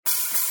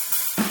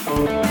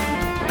Hello,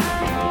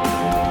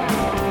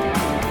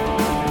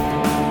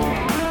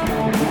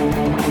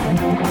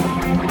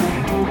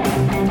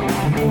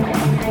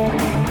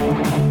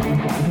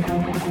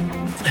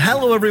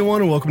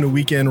 everyone, and welcome to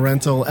Weekend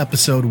Rental,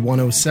 episode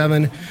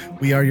 107.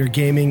 We are your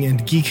gaming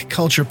and geek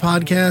culture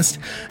podcast.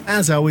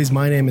 As always,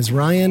 my name is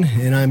Ryan,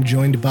 and I'm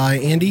joined by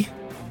Andy.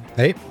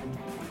 Hey.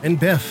 And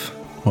Biff.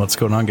 What's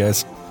going on,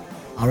 guys?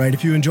 All right,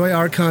 if you enjoy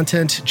our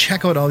content,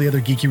 check out all the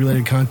other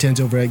geeky-related content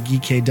over at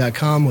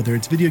geekade.com, whether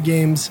it's video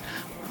games,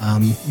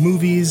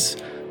 movies,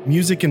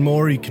 music, and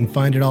more. You can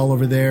find it all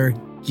over there.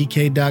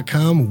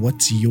 Geekade.com.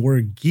 What's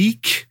your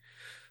geek?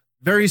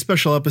 Very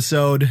special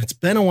episode. It's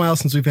been a while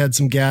since we've had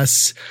some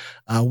guests.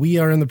 We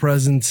are in the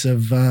presence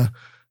of a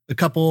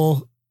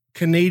couple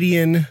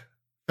Canadian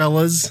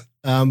fellas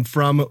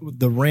from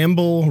the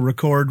Ramble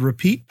Record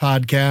Repeat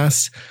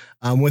podcast.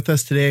 With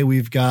us today,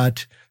 we've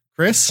got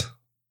Chris.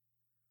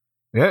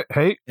 Yeah,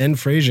 hey. And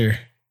Fraser.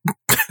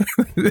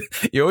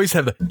 You always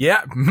have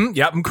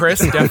I'm Chris.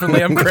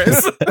 Definitely, I'm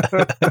Chris.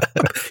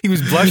 He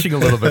was blushing a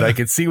little bit. I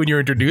could see when you were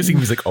introducing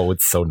him. He's like, oh,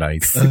 it's so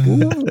nice.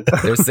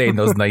 They're saying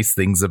those nice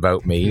things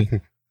about me.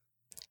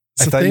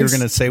 I thought you were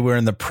going to say we're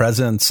in the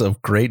presence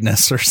of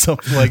greatness or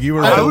something. Like you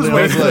were. I was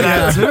waiting for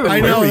that too. I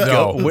know.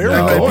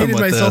 I painted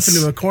myself this?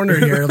 into a corner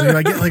here.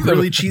 I get like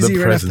really cheesy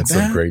the right off the presence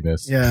bat. of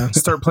greatness. Yeah.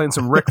 Start playing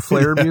some Ric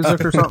Flair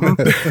music or something.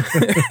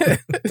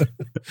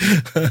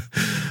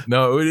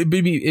 No, it'd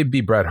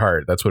be Bret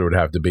Hart. That's what it would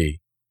have to be.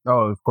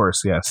 Oh, of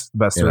course, yes. The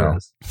best there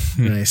is.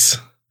 Nice.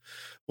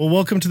 Well,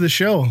 welcome to the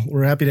show.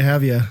 We're happy to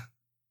have you.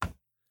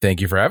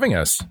 Thank you for having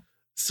us.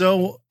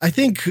 So I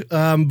think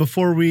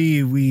before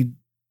we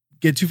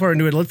get too far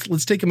into it,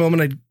 let's take a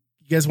moment.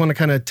 You guys want to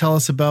kind of tell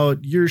us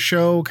about your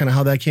show, kind of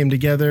how that came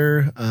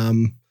together,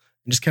 and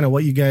just kind of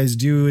what you guys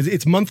do.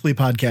 It's monthly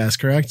podcast,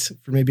 correct?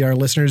 For maybe our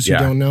listeners who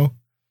don't know.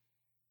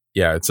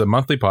 Yeah, it's a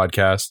monthly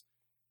podcast.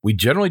 We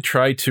generally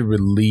try to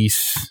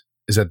release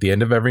is at the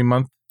end of every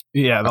month.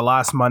 Yeah, the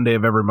last Monday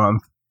of every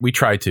month. We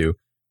try to.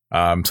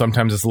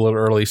 Sometimes it's a little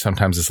early,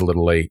 sometimes it's a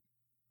little late.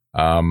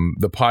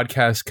 The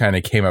podcast kind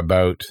of came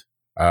about.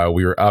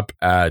 We were up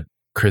at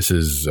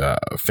Chris's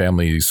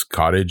family's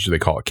cottage. They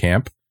call it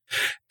camp.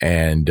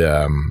 And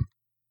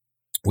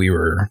we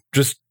were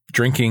just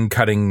drinking,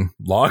 cutting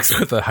logs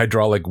with a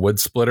hydraulic wood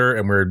splitter.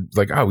 And we're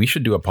like, oh, we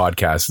should do a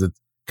podcast.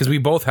 Because we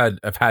both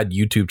have had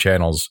YouTube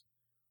channels.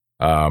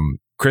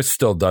 Chris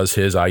still does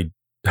his. I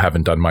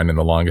haven't done mine in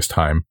the longest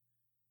time.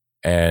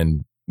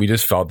 And we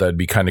just felt that'd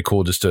be kind of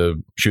cool just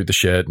to shoot the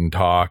shit and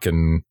talk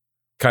and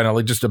kind of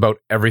like just about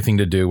everything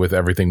to do with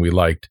everything we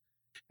liked.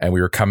 And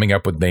we were coming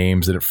up with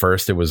names. And at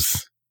first it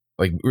was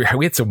like,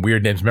 we had some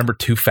weird names. Remember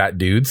Two Fat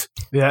Dudes?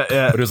 Yeah.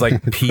 But it was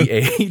like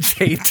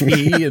PHAT.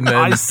 And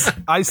then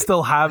I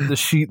still have the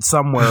sheet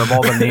somewhere of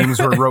all the names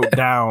we wrote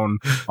down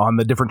on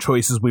the different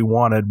choices we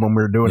wanted when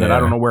we were doing it. I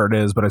don't know where it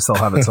is, but I still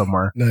have it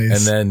somewhere.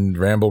 Nice. And then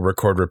Ramble,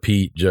 Record,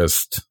 Repeat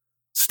just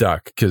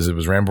stuck because it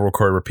was Ramble,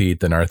 Record,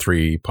 Repeat, then our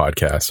 3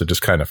 podcasts. It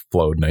just kind of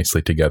flowed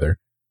nicely together.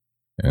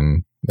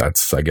 And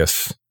that's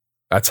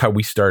how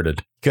we started.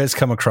 You guys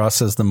come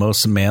across as the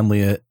most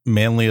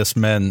manliest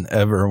men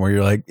ever, where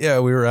you're like, yeah,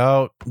 we were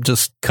out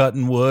just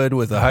cutting wood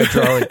with a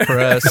hydraulic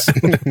press,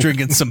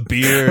 drinking some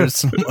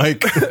beers. I'm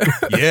like,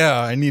 yeah,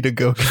 I need to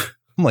go.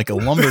 I'm like a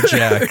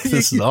lumberjack.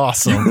 This is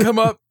awesome. You come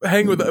up,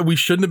 hang with us. We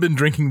shouldn't have been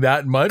drinking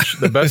that much.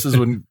 The best is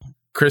when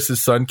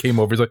Chris's son came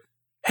over. He's like,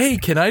 hey,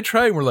 can I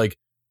try? And we're like,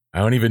 I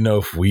don't even know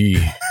if we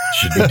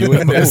should be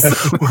doing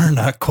this. We're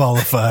not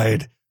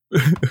qualified.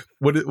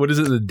 What is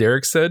it that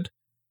Derek said?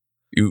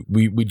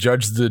 We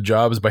judge the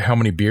jobs by how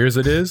many beers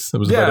it is. It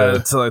was about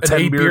it's a 10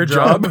 an 8 beer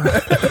job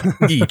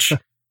each.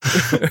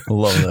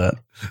 Love that.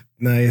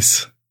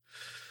 Nice.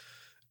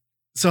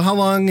 So how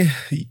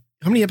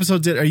many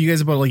episodes are you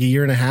guys about like a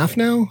year and a half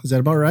now? Is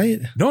that about right?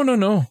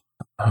 No.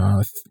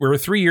 We're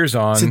 3 years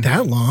on. Is it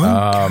that long?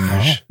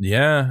 Gosh.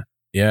 Yeah.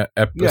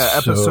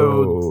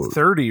 Episode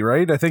 30,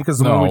 right? I think is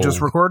the one we just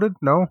recorded.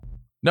 No,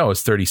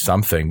 it's 30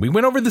 something. We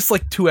went over this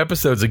like 2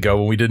 episodes ago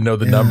when we didn't know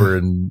the number,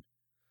 and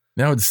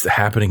now it's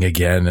happening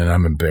again, and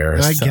I'm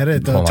embarrassed. I get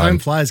it. The time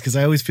flies because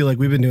I always feel like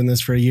we've been doing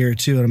this for a year or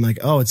two, and I'm like,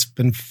 oh, it's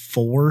been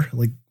 4.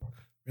 Like,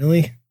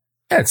 really?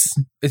 Yeah,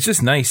 it's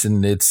just nice,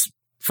 and it's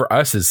for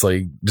us. It's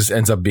like just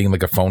ends up being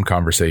like a phone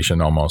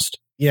conversation almost.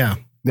 Yeah.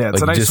 Yeah,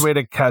 it's like a nice way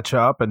to catch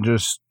up and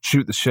just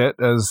shoot the shit,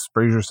 as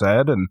Fraser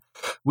said. And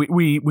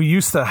we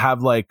used to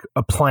have like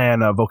a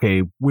plan of,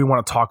 okay, we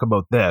want to talk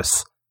about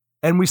this.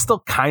 And we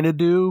still kind of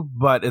do,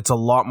 but it's a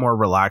lot more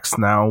relaxed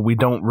now. We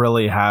don't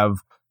really have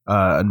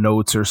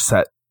notes or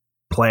set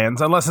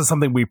plans unless it's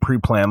something we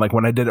pre-plan. Like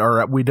when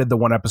we did the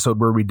one episode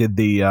where we did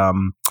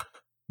the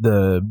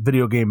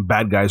video game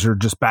bad guys, or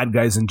just bad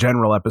guys in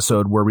general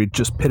episode, where we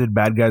just pitted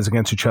bad guys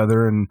against each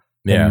other and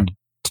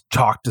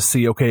talked to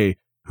see, okay,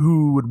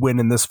 who would win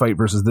in this fight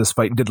versus this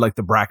fight, and did like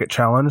the bracket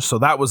challenge. So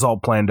that was all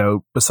planned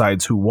out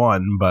besides who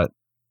won, but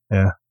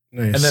yeah.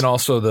 Nice. And then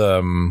also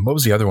the, what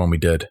was the other one we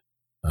did?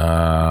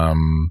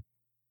 The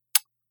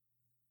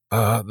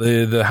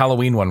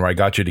Halloween one where I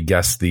got you to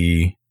guess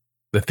the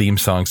the theme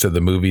songs to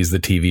the movies, the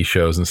TV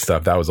shows and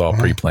stuff. That was all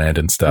pre-planned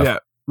and stuff.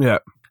 Yeah.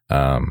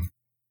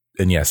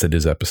 And yes, it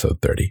is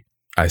episode 30.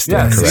 I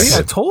stand corrected. See,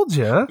 I told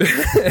you.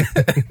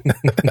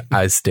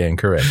 I stand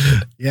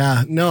corrected.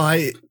 Yeah, no,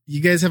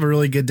 you guys have a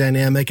really good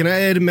dynamic, and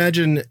I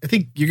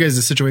think you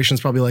guys' situation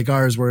is probably like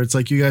ours, where it's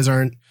like you guys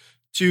aren't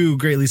too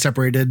greatly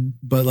separated,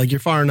 but like you're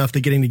far enough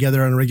that getting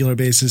together on a regular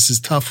basis is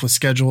tough with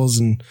schedules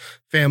and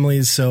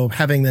families. So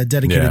having that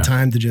dedicated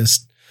time to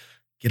just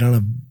get on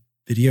a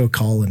video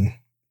call and,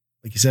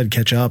 like you said,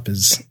 catch up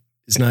is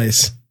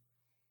nice.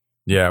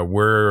 Yeah,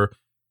 we're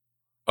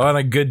on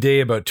a good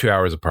day about 2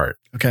 hours apart.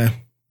 Okay.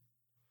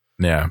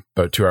 Yeah,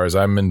 about 2 hours.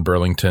 I'm in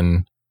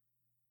Burlington,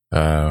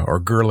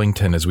 or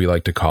Girlington, as we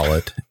like to call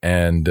it,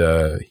 and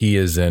he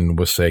is in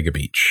Wasaga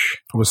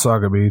Beach.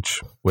 Wasaga Beach.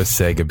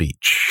 Wasaga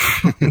Beach.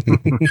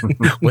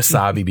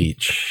 Wasabi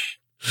Beach.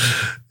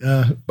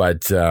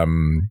 But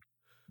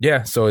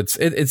yeah, so it's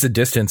a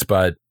distance,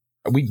 but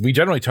we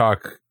generally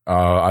talk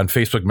on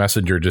Facebook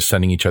Messenger, just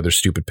sending each other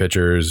stupid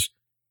pictures,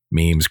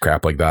 memes,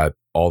 crap like that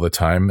all the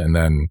time, and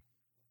then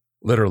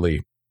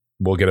literally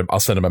I'll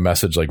send him a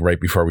message like right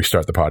before we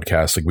start the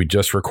podcast. Like, we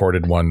just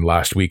recorded one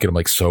last week, and I'm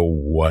like, so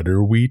what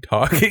are we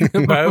talking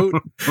about?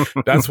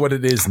 That's what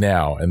it is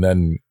now. And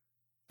then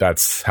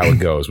that's how it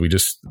goes.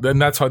 Then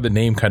that's how the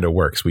name kind of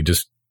works. We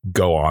just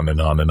go on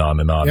and on and on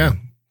and on. Yeah.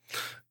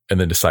 And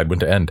then decide when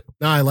to end.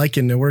 No, I like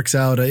it. And it works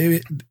out. I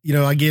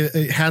give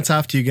hats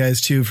off to you guys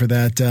too for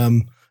that. I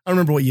don't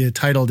remember what you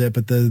titled it,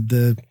 but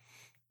the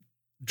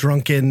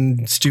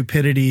drunken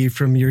stupidity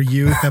from your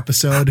youth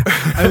episode.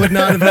 I would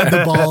not have had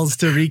the balls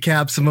to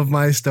recap some of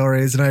my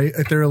stories, and I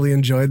thoroughly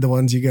enjoyed the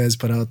ones you guys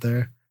put out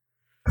there.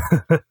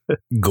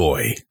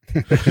 Goy.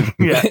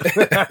 Yeah.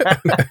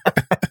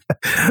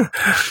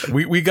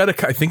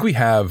 I think we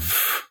have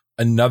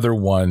another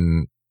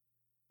one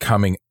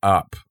coming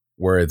up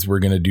where we're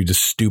going to do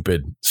just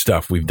stupid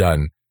stuff we've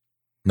done.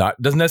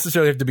 Doesn't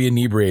necessarily have to be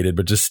inebriated,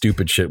 but just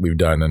stupid shit we've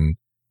done. And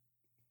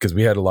because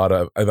we had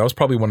that was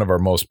probably one of our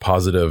most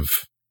positive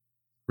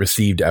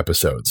received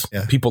episodes.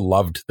 Yeah. People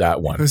loved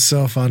that one. It was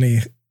so funny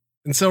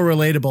and so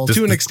relatable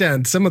to an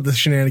extent. Some of the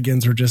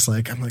shenanigans were just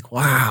like, I'm like,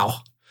 wow,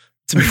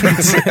 it's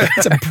impressive.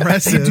 It's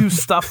impressive. They do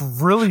stuff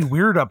really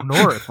weird up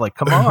north. Like,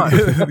 come on.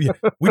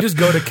 We just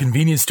go to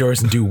convenience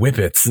stores and do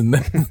whippets and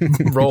then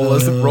roll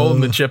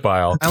in the chip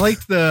aisle. I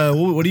liked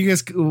what do you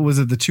guys, was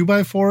it the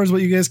 2x4 is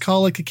what you guys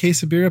call like a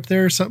case of beer up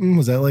there or something?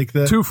 Was that like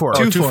the 2-4?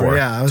 2-4.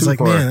 Yeah. I was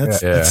like, man,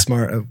 that's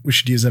smart. We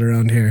should use that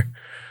around here.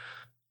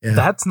 Yeah.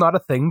 That's not a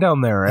thing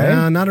down there, eh?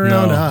 Yeah, not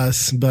around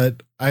us,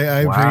 but I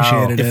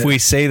appreciated it. If we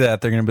say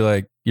that, they're going to be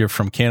like, "You're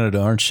from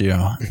Canada, aren't you?"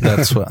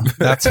 That's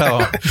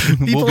how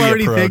people we'll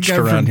already think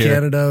I'm from here.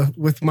 Canada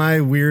with my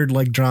weird,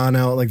 like drawn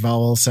out, like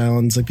vowel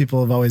sounds. Like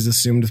people have always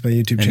assumed with my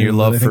YouTube channel. And your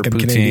love that I for think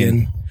I'm poutine.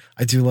 Canadian.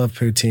 I do love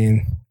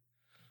poutine.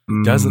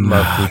 Doesn't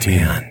love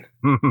poutine.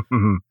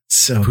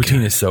 So poutine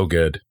good. is so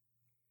good.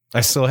 I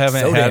still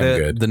haven't had it.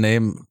 Good. The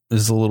name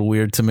is a little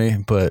weird to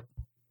me, but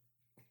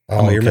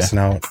you're missing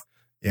out.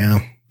 Yeah.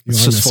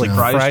 It's just like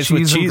fries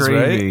with cheese,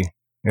 right?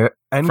 Yeah,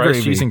 and fries,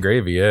 gravy. cheese, and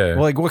gravy. Yeah.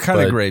 Well, like what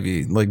kind of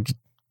gravy? Like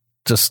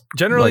just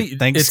generally like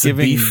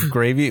Thanksgiving it's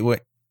gravy.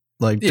 Like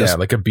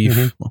like a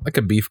beef, like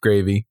a beef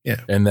gravy. Yeah,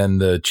 and then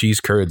the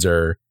cheese curds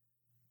they're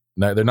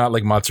not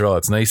like mozzarella.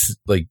 It's nice,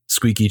 like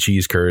squeaky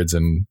cheese curds,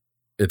 and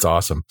it's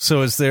awesome.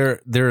 So, is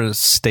there a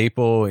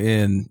staple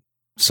in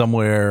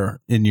somewhere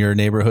in your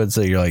neighborhoods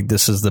that you're like,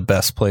 this is the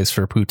best place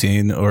for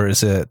poutine, or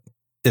is it?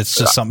 It's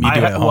just something you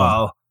do at home.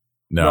 Well,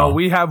 no,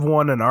 we have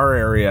one in our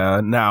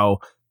area now.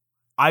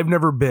 I've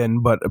never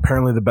been, but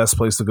apparently the best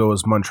place to go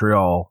is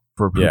Montreal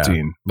for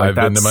poutine. Yeah, I've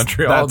been to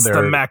Montreal. That's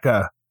the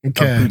mecca of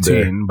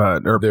poutine.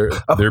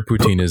 Their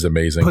poutine is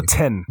amazing.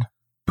 Poutine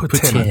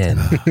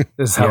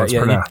is how it's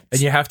pronounced.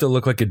 And you have to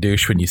look like a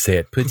douche when you say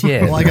it.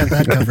 Poutine. Well, I got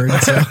that covered.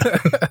 So.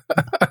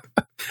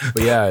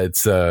 But yeah,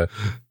 it's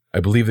I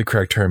believe the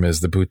correct term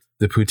is the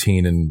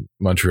poutine in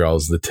Montreal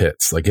is the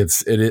tits. Like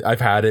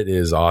I've had it. It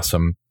is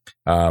awesome.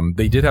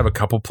 They did have a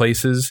couple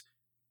places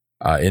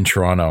in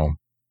Toronto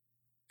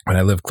when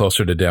I lived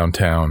closer to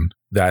downtown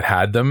that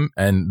had them,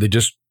 and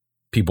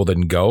people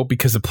didn't go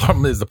because the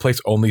problem is the place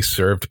only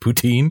served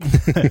poutine,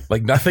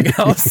 like nothing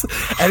else,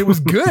 and it was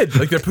good.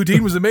 Like their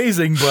poutine was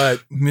amazing,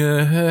 but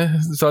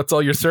so that's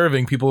all you're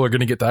serving. People are going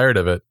to get tired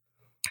of it.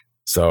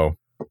 So,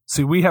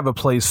 see, we have a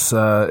place.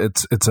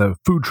 It's a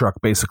food truck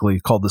basically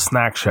called the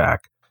Snack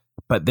Shack,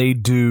 but they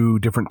do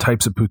different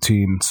types of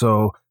poutine.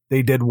 So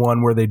they did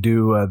one where they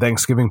do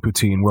Thanksgiving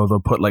poutine, where they'll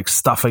put like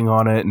stuffing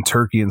on it and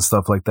turkey and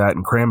stuff like that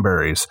and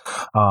cranberries.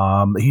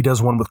 He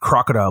does one with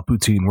crocodile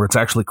poutine, where it's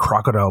actually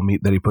crocodile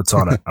meat that he puts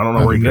on it. I don't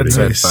know where he gets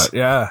it, but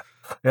yeah.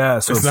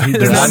 So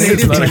they're not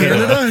native to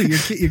Canada.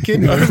 You're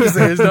kidding me.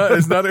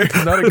 It's not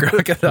a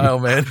crocodile,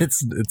 man.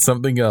 It's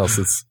something else.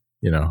 It's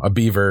a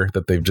beaver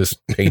that they've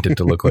just painted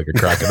to look like a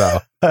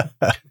crocodile.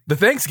 The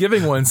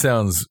Thanksgiving one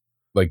sounds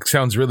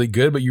really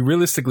good, but you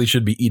realistically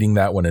should be eating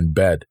that one in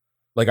bed.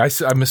 Like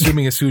I'm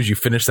assuming as soon as you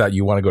finish that,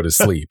 you want to go to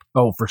sleep.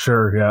 Oh, for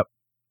sure. Yeah.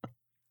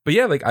 But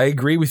yeah, like I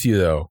agree with you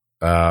though,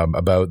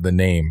 about the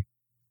name.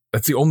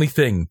 That's the only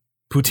thing.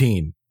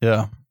 Poutine.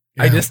 Yeah.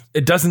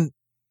 It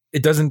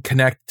doesn't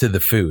connect to the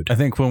food. I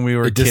think when we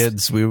were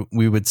kids,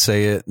 we would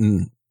say it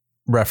in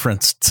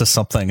reference to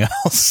something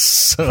else.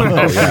 So,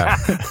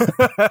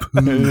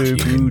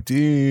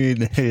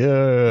 poutine.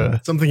 Yeah.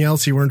 Something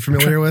else you weren't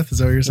familiar with? Is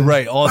that what you're saying?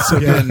 Right. Also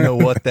didn't know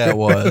what that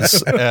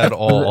was at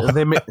all.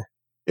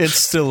 It's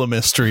still a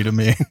mystery to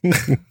me.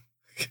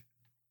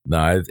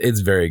 No,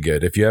 it's very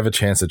good. If you have a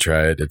chance to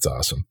try it, it's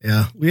awesome.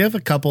 Yeah. We have a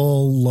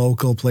couple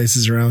local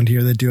places around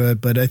here that do it,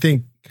 but I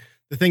think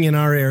the thing in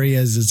our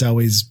areas is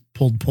always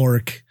pulled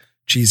pork,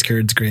 cheese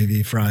curds,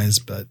 gravy, fries,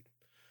 but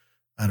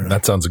I don't know.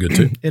 That sounds good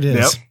too. It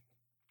is. Yep.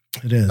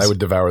 It is. I would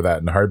devour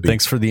that in a heartbeat.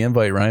 Thanks for the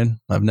invite, Ryan.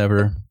 I've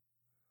never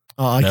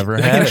I had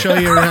can it. show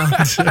you around.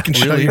 I can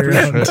show Really you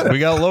around. appreciate it. We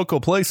got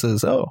local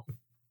places. Oh,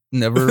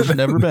 never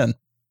been.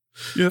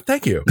 Yeah,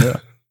 thank you. Yeah.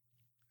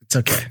 It's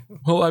okay.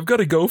 Well, I've got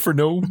to go for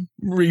no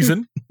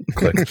reason.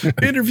 Click.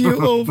 Interview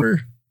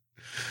over.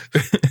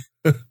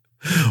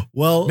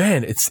 Well,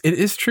 Man, it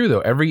is true though.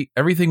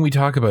 Everything we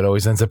talk about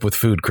always ends up with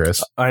food,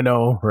 Chris. I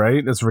know,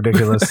 right? It's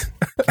ridiculous.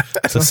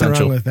 It's nothing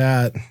essential. wrong with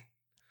that.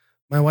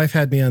 My wife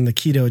had me on the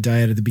keto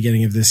diet at the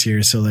beginning of this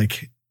year, so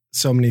like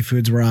so many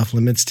foods were off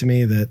limits to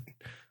me that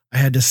I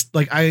had to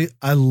like. I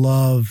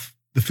love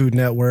the Food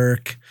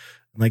Network,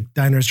 like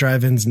Diners,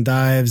 Drive-ins, and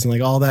Dives, and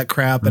like all that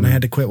crap, and I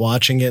had to quit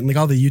watching it, and like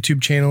all the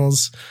YouTube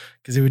channels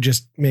because it would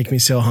just make me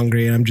so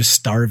hungry, and I'm just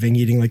starving,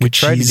 eating like We a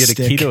tried to cheese get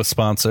stick. a keto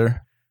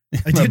sponsor.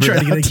 I did try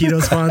to get a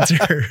keto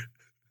sponsor.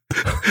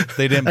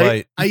 They didn't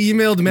bite. I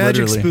emailed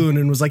Magic Literally. Spoon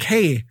and was like,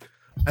 "Hey,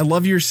 I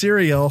love your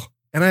cereal,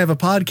 and I have a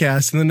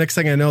podcast." And the next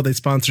thing I know, they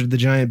sponsored the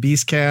Giant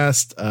Beast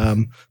Cast,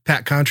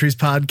 Pat Contry's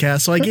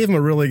podcast. So I gave them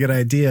a really good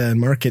idea and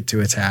market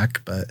to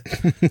attack. But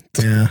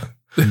yeah,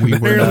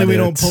 apparently we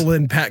don't pull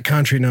in Pat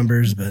Contry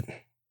numbers, but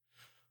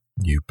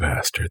You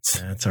bastards.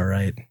 that's all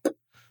right.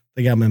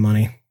 They got my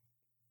money.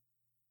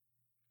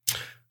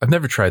 I've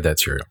never tried that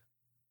cereal.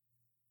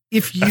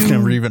 If I've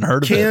never you even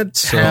heard of can't it.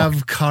 So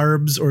have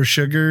carbs or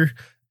sugar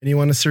and you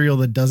want a cereal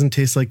that doesn't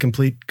taste like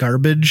complete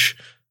garbage,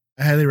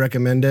 I highly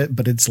recommend it,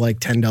 but it's like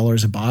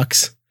 $10 a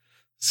box.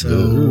 So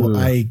Ooh.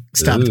 I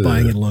stopped Ooh.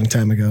 buying it a long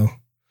time ago.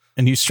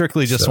 and you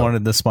strictly just So-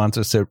 wanted the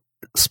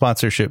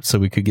sponsorship so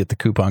we could get the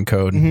coupon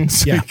code. Mhm.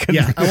 So Yeah, we could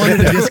yeah. I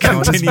wanted a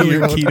discount. That's Continue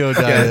your really keto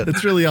Yeah, diet.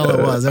 that's really all it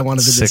was. I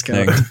wanted the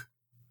Sickening. discount.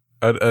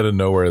 Out of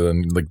nowhere,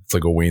 then like it's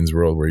like a Wayne's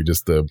World where you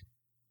just the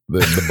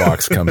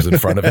box comes in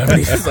front of him. And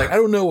he's just like, I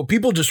don't know.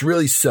 People just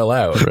really sell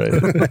out. Right.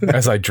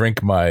 As I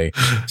drink my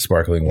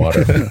sparkling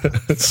water.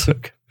 So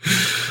good.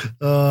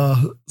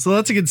 So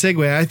that's a good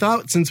segue. I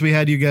thought since we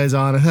had you guys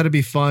on, I thought it'd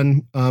be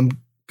fun.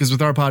 Because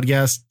with our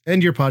podcast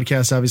and your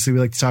podcast, obviously we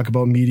like to talk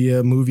about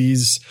media,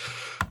 movies,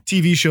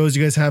 TV shows.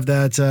 You guys have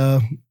that,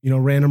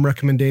 random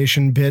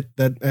recommendation bit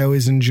that I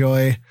always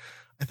enjoy.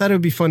 I thought it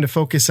would be fun to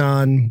focus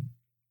on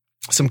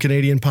some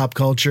Canadian pop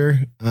culture.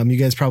 You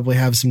guys probably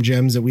have some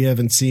gems that we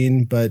haven't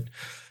seen, but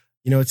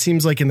it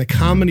seems like in the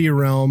comedy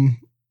realm,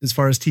 as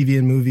far as TV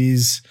and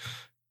movies,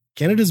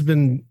 Canada's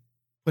been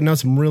putting out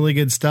some really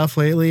good stuff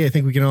lately. I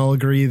think we can all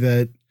agree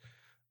that,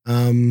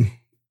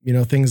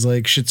 things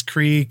like Schitt's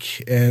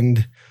Creek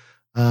and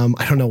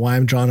I don't know why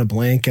I'm drawing a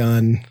blank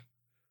on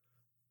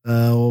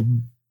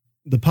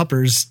the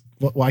Puppers.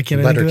 Why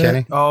can't I think of that?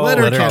 Letterkenny. Oh,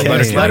 Letterkenny.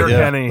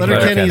 Letterkenny.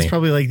 Letterkenny is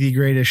probably like the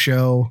greatest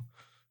show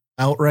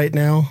out right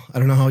now. I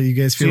don't know how you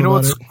guys So feel you know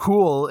about what's it.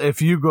 cool?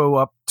 If you go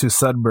up to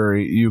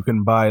Sudbury, you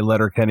can buy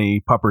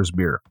Letterkenny Puppers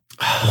beer.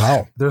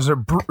 Wow. There's a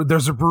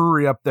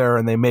brewery up there,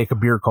 and they make a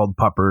beer called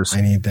Puppers.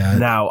 I need that.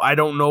 Now, I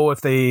don't know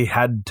if they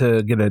had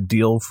to get a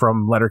deal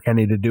from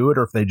Letterkenny to do it,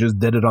 or if they just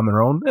did it on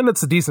their own. And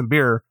it's a decent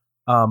beer.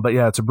 But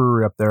yeah, it's a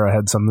brewery up there. I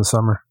had some this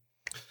summer.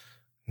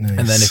 Nice.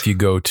 And then if you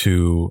go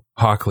to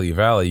Hockley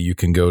Valley, you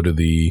can go to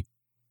the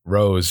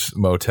Rose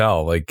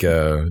Motel, like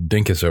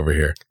Dinkus over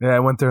here. Yeah, I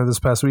went there this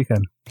past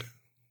weekend.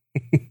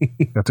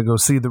 Got to go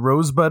see the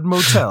Rosebud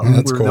Motel. Oh,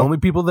 that's we were cool. the only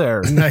people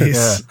there.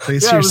 nice.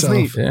 Place Yeah, it was yourself.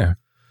 neat. Yeah.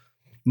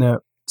 Yeah.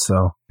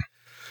 So,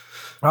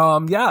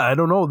 yeah, I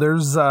don't know.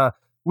 There's,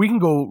 we can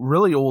go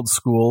really old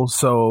school.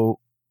 So,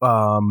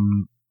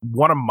 one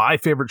of my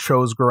favorite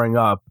shows growing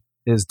up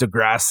is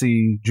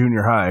Degrassi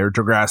Junior High or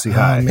Degrassi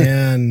High. Oh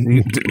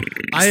man.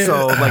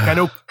 I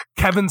know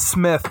Kevin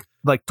Smith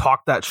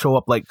talked that show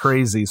up like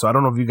crazy. So I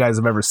don't know if you guys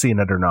have ever seen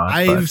it or not.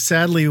 I've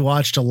sadly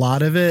watched a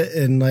lot of it,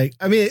 and I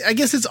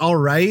guess it's all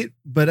right,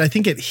 but I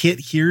think it hit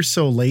here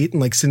so late in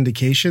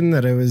syndication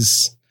that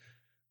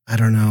I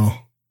don't know.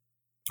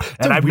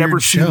 And I've never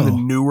seen show. the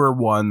newer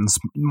ones,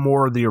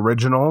 more the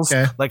originals.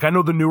 Okay. I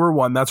know the newer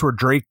one. That's where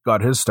Drake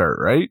got his start,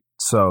 right?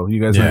 So you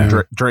guys know Yeah.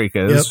 who Drake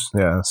is.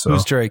 Yeah. So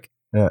Who's Drake?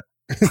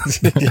 He's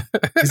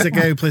the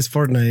guy who plays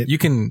Fortnite. You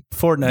can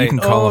Fortnite. You can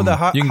call him.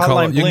 the You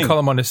can call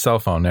him on his cell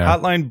phone now.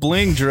 Hotline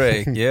Bling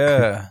Drake.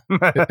 Yeah.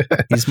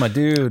 He's my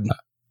dude.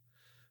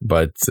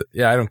 But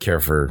yeah, I don't care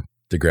for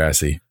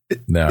Degrassi.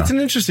 No. It's an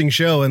interesting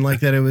show, and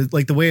that it was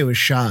the way it was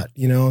shot.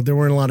 There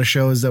weren't a lot of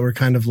shows that were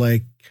kind of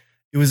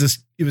it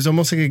was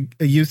almost like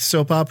a youth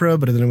soap opera,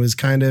 but then it was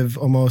kind of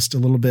almost a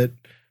little bit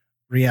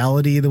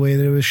reality the way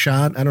that it was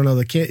shot. I don't know.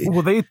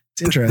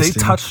 It's interesting. They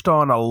touched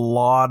on a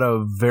lot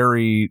of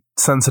very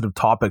sensitive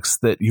topics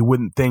that you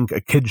wouldn't think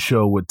a kid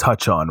show would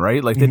touch on,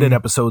 right? Like they did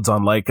episodes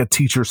on like a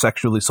teacher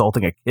sexually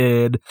assaulting a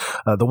kid.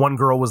 The one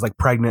girl was like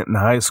pregnant in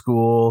high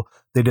school.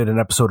 They did an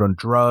episode on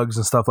drugs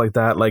and stuff like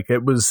that. Like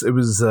it was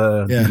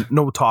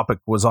no topic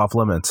was off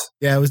limits.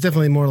 Yeah, it was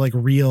definitely more like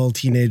real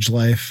teenage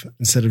life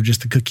instead of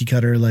just the cookie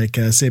cutter like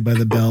Saved by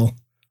the Bell.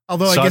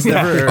 Although I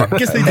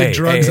guess they did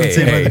drugs on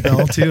Saved by the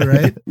Bell too,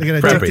 right? They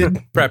got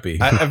addicted. Preppy.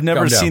 I've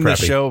never seen the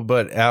Preppy. show,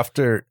 but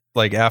after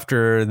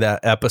that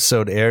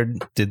episode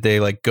aired, did they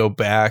like go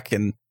back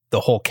and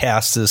the whole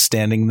cast is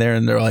standing there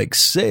and they're like,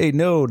 say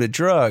no to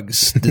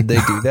drugs? Did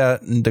they do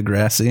that in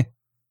Degrassi?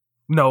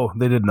 No,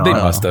 they did not. They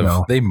must have.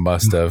 No. They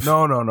must have.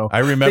 No. I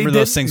remember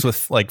those things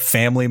with like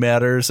Family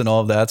Matters and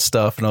all of that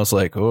stuff, and I was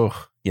like, oh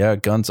yeah,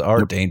 guns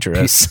are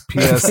dangerous.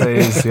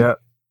 PSAs, yeah.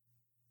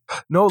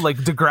 No, like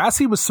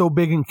Degrassi was so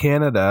big in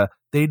Canada,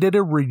 they did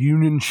a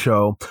reunion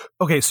show.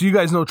 Okay, so you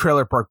guys know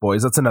Trailer Park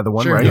Boys. That's another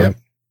one, Sure, right? yeah.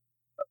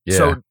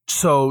 Yeah.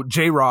 So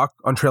J-Rock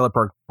on Trailer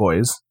Park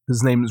Boys,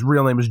 his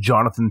real name is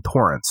Jonathan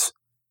Torrance.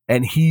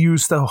 And he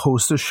used to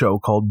host a show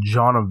called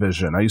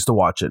Jonavision. I used to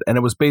watch it. And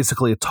it was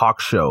basically a talk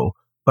show,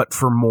 but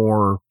for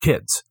more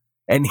kids.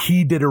 And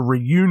he did a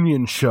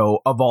reunion show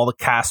of all the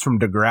cast from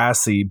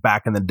Degrassi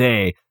back in the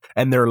day.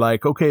 And they're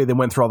like, okay, they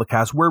went through all the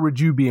cast. Where would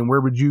you be? And where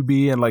would you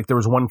be? And like, there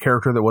was one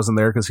character that wasn't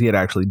there because he had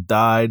actually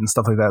died and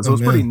stuff like that. So it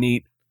was pretty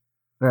neat.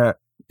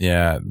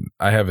 Yeah,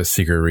 I have a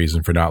secret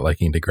reason for not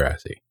liking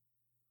Degrassi.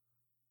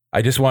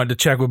 I just wanted to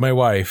check with my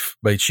wife,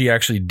 but she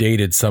actually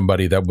dated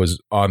somebody that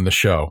was on the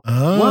show.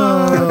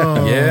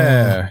 Oh.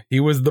 Yeah, he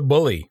was the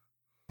bully.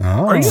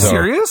 Oh. Are you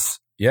serious?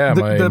 Yeah,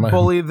 The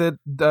bully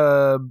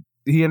that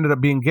he ended up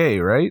being gay,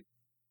 right?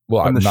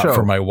 Well, on the not show.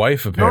 for my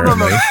wife,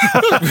 apparently.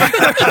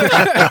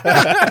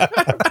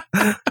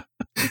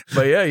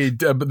 But yeah,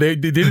 they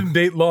didn't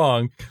date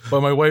long.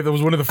 But my wife, that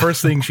was one of the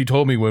first things she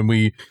told me when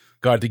we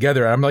got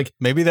together. I'm like,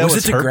 Maybe that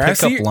was it her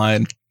Degrassi? pickup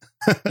line.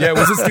 Yeah,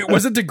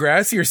 was it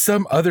Degrassi or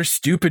some other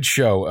stupid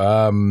show?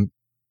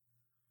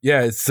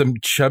 Yeah, it's some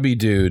chubby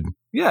dude.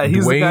 Yeah,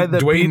 he's the guy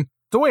that Dwayne,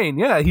 Dwayne.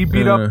 Yeah, he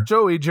beat up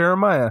Joey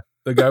Jeremiah.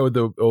 the guy with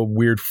the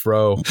weird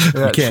fro.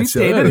 Yeah, You can't she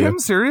say dated that. him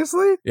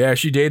seriously. Yeah,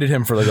 she dated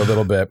him for like a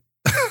little bit.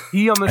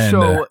 He on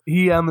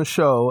the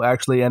show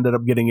actually ended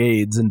up getting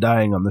AIDS and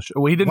dying on the show.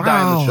 Well, he didn't die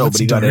on the Wow, show, that's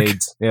but he got dark.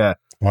 AIDS. Yeah,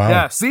 Wow.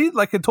 yeah. See,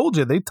 like I told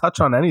you, they touch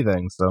on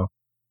anything. So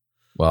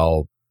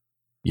Well,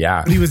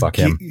 yeah, He was fuck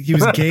him. he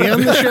was gay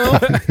on the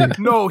show.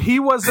 no, he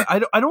was. I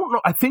don't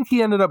know. I think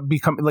he ended up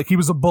becoming like he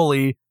was a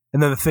bully,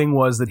 and then the thing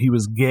was that he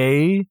was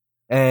gay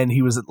and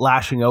he was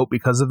lashing out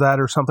because of that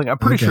or something. I'm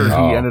pretty Okay. sure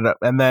Oh. he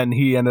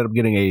ended up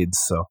getting AIDS.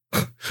 So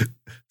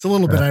It's a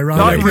little bit ironic.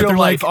 not in that real they're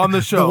life like, on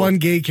the show. The one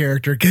gay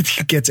character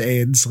gets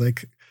AIDS.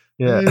 Like,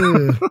 yeah,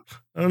 ew.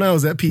 I don't know.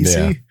 Is that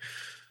PC?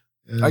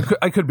 Yeah.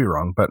 I could be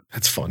wrong, but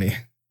That's funny.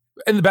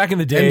 And back in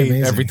the And day,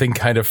 amazing. everything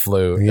kind of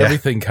flew. Yeah.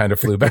 Everything kind of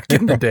flew back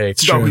in the day.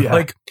 It's true. Oh, yeah.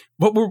 Like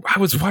I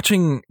was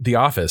watching The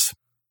Office,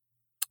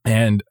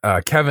 and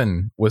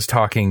Kevin was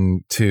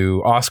talking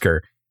to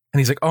Oscar, and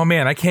he's like, "Oh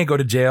man, I can't go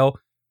to jail,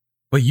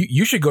 but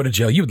you should go to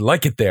jail. You would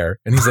like it there."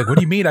 And he's like, "What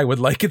do you mean I would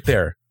like it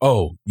there?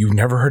 Oh, you've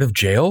never heard of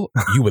jail?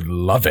 You would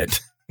love it."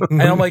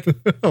 And I'm like,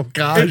 Oh if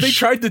they gosh.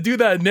 tried to do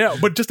that now,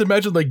 but just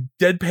imagine like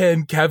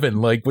deadpan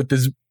Kevin, like with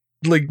this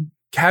like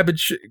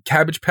cabbage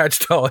patch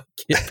doll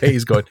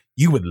face going,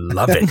 "You would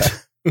love it."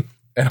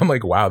 And I'm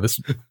like, wow,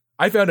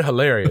 I found it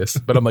hilarious.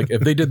 But I'm like, if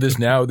they did this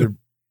now, they'd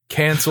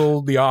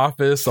cancel The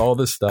Office, all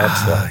this stuff.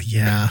 So.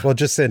 Yeah. Well,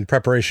 just in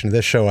preparation of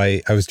this show,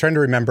 I was trying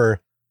to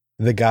remember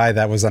the guy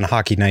that was on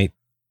Hockey Night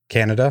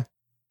Canada.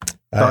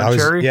 Don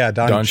Cherry? Yeah,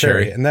 Don Cherry.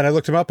 Cherry. And then I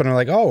looked him up and I'm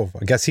like, oh,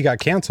 I guess he got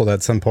canceled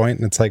at some point.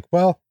 And it's like,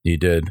 well, He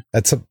did.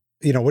 that's what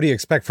do you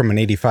expect from an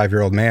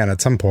 85-year-old man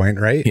at some point,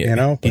 right? He, You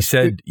know? he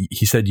said,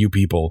 "You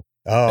people,"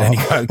 Oh, and he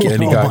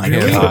got Oh my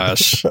canceled.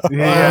 gosh.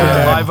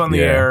 yeah, live on the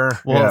Yeah. air.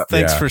 Well, Yeah.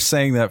 thanks Yeah. for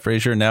saying that,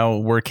 Fraser. Now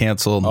we're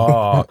canceled.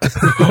 Oh,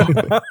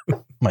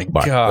 My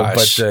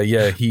gosh. But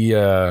yeah,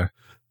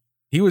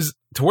 he was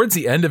towards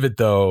the end of it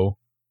though.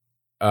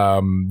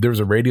 There was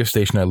a radio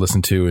station I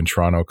listened to in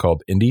Toronto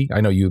called Indie. I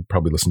know you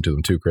probably listened to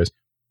them too, Chris.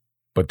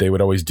 But they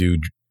would always do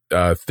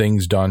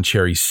things Don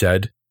Cherry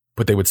said,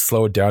 but they would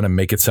slow it down and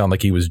make it sound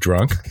like he was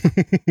drunk.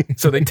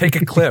 So they'd take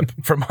a clip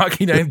from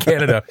Hockey Night in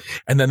Canada,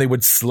 and then they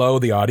would slow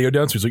the audio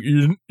down. So he's like,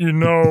 you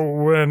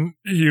know, when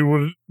he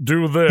would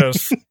do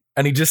this.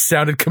 And he just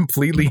sounded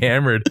completely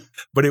hammered,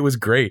 but it was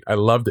great. I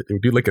loved it. They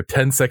would do like a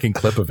 10-second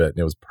clip of it, and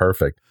it was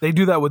perfect. They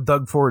do that with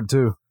Doug Ford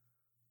too.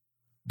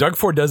 Doug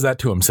Ford does that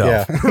to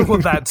himself. yeah. Well,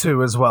 that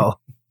too as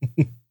well.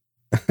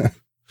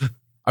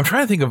 I'm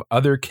trying to think of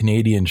other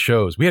Canadian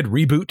shows. We had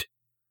Reboot.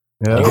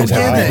 Yeah. You Oh, guys yeah,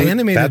 have the Reboot?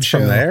 animated That's show.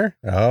 from there?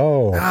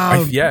 Oh.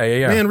 Oh,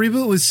 Yeah. Man,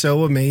 Reboot was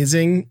so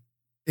amazing.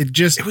 It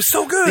It was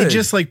so good. they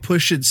just like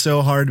pushed it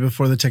so hard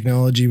before the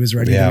technology was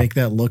ready Yeah. to make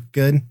that look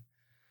good.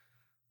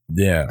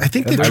 yeah. I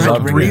think they I tried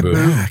love to bring it Reboot.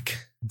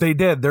 back. They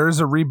did. There is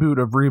a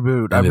reboot of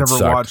Reboot. And I've it never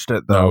sucked. watched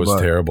it though. No, it was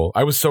but- terrible.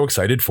 I was so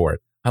excited for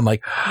it. I'm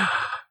like,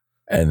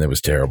 and it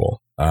was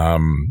terrible.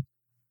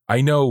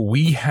 I know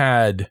we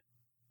had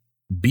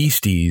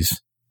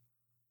Beasties,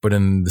 but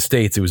in the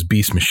States it was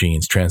Beast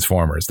Machines,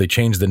 Transformers. They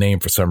changed the name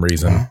for some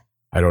reason.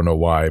 I don't know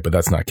why, but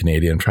that's not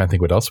Canadian. I'm trying to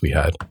think what else we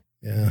had.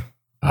 Yeah.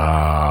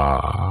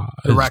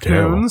 The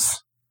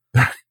raccoons.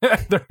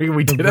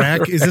 We did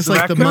have Is this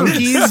like the raccoons.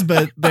 monkeys,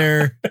 but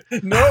they're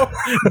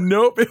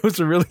nope. It was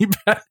a really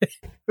bad.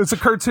 It's a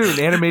cartoon It was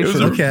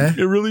animation. Okay.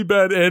 a really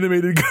bad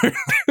animated cartoon.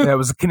 Yeah, it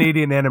was a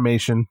Canadian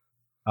animation.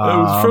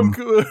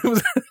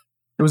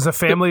 It was a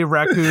family of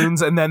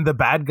raccoons, and then the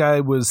bad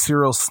guy was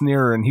Cyril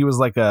Sneer, and he was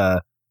like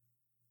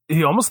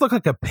he almost looked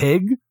like a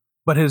pig,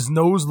 but his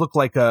nose looked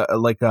like there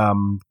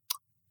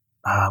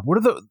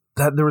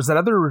was that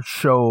other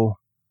show.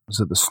 Was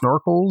it the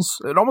Snorkels?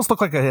 It almost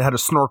looked like it had a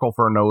snorkel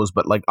for a nose,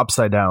 but like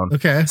upside down.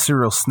 okay.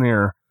 Cyril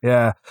Sneer.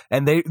 Yeah.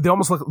 And they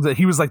almost looked that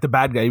he was like the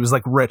bad guy. He was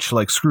like rich,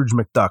 like Scrooge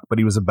McDuck, but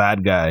he was a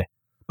bad guy.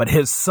 But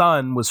his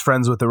son was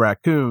friends with the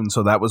raccoon,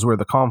 so that was where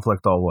the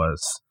conflict all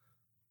was.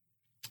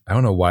 I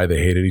don't know why they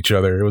hated each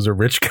other. It was a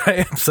rich guy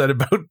upset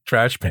about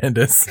trash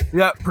pandas.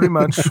 Yeah, pretty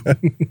much.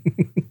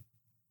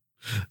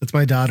 That's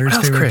my daughter's What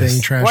else, favorite Chris?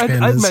 thing, Trash Well,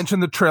 Pandas. I'd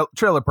mentioned the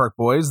Trailer Park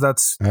Boys.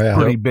 That's Oh, yeah.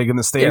 pretty big in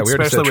the States, Yeah, we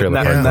already said especially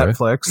with Trailer Park,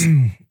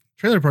 Netflix.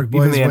 Trailer Park Boys.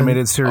 Even the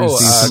animated series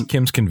season.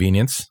 Kim's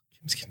Convenience.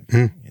 Kim's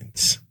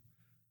Convenience.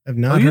 I've Oh,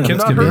 not you heard have of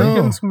not it. heard of No.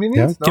 Kim's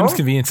Convenience? No? Kim's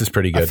Convenience is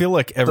pretty good. I feel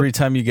like every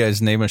time you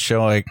guys name a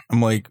show,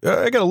 I'm like,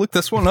 I gotta look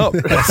this one up.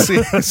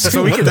 See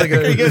So we what can the take heck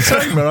a- are you guys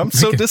talking about? I'm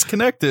so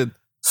disconnected.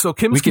 So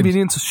Kim's We can-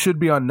 Convenience should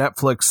be on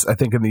Netflix, I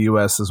think, in the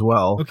U.S. as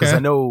well. Because Okay. I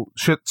know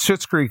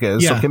Schitt's Creek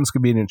is, so Yeah. Kim's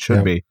Convenience should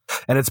Yeah. be.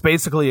 And it's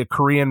basically a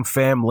Korean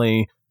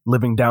family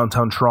living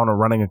downtown Toronto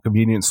running a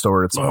convenience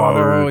store. It's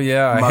Oh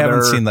yeah, I haven't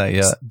mother, seen that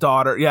yet.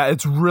 daughter. Yeah,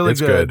 it's really It's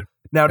good. good.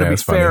 Now, to Yeah, be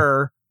it's funny.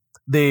 fair,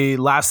 the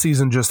last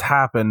season just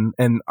happened,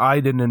 and I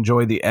didn't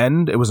enjoy the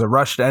end. It was a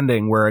rushed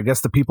ending where I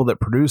guess the people that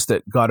produced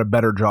it got a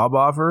better job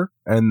offer,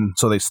 and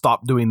so they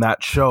stopped doing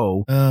that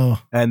show,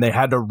 Oh, and they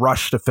had to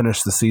rush to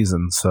finish the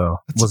season, so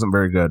it wasn't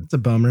very good. it's a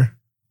bummer.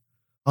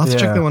 I'll have to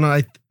check Yeah. that one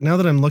out. Now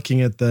that I'm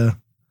looking at the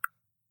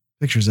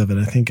pictures of it,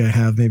 I think I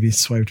have maybe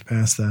swiped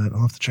past that.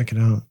 I'll have to check it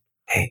out.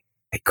 Hey,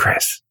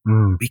 Chris,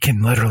 we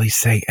can literally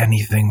say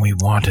anything we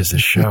want as a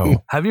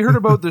show. Have you heard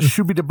about the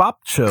Shooby da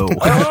Bop show?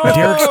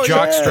 Derek's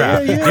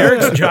Jockstrap. yeah.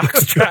 Derek's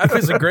Jockstrap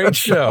is a great I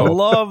show.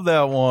 love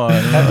that one.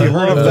 Have you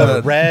heard of the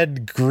that?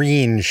 Red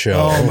Green Show?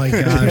 Oh my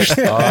gosh.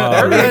 There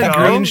The you Red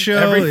go. Green Show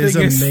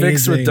Everything is is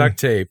fixed with amazing. duct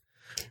tape.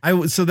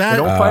 So They that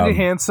don't find you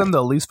handsome,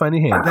 they'll at least find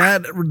you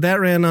handsome. that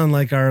ran on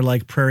like our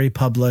like Prairie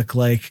Public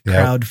like Yep.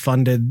 crowd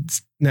funded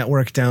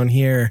network down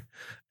here,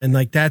 and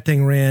like that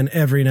thing ran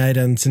every night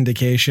on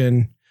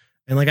syndication,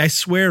 and like I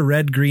swear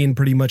Red Green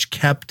pretty much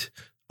kept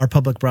our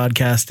public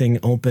broadcasting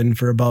open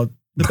for about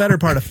the better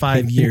part of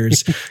 5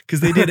 years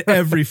because they did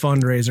every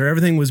fundraiser.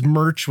 Everything was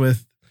merch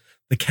with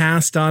the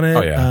cast on it.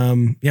 Oh, yeah.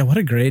 Yeah, what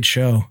a great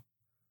show.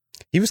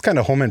 He was kind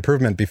of Home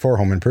Improvement before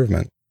Home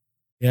Improvement.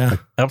 Yeah.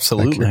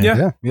 Absolutely.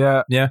 Like,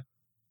 Yeah.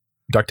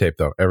 Duct tape,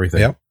 though.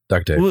 Everything. Yep.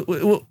 Duct tape.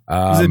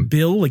 Was it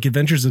Bill? Like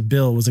Adventures of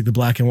Bill was like the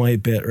black and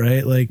white bit,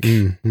 right? Like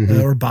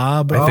Mhm. or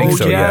Bob. I think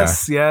so,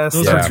 yes.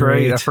 Those That's are right.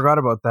 great. I forgot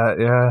about that.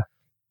 Yeah.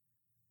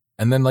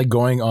 And then like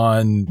going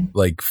on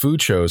like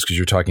food shows, because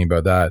you're talking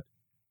about that.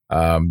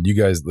 You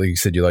guys, like you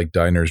said, you like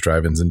diners,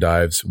 drive-ins, and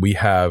dives. You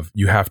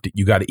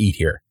got to eat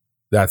here.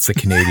 That's the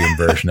Canadian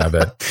version of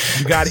it.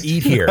 You got to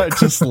eat here. I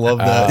just love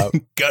that.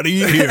 Gotta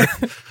eat here.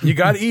 You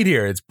got to eat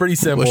here. It's pretty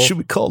simple. What should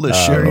we call this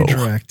Very show?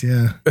 direct,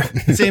 yeah.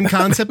 Same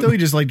concept though. We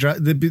just like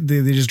they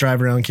just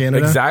drive around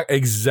Canada.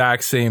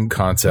 Exact same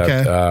concept.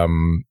 Okay.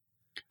 The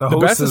The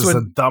host best is is a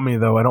when- dummy,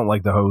 though. I don't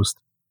like the host.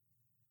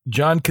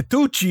 John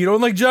Catucci. You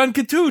don't like John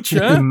Catucci,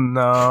 huh?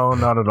 No,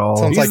 not at all.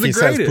 Sounds He's like the he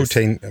says greatest.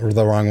 poutine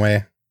the wrong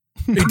way.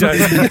 He does.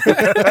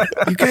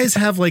 You guys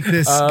have like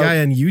this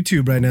guy on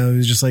YouTube right now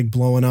who's just like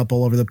blowing up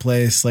all over the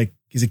place. Like,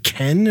 is it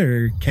Ken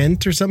or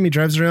Kent or something? He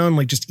drives around,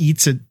 like just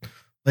eats it.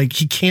 Like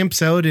he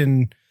camps out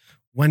in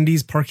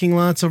Wendy's parking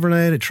lots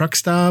overnight at truck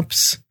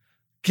stops.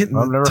 Getting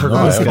I've never heard of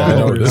tons this guy. I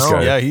know followers. this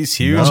guy. Yeah, he's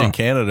huge No. in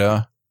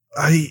Canada.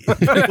 Well, he's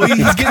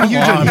getting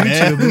huge Come on on,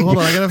 YouTube. man. Hold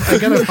on, I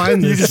gotta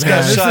find You this. just guy.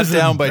 got This shot is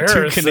down by two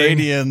embarrassing.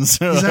 Canadians.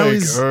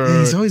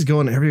 He's always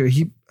going everywhere.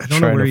 I don't know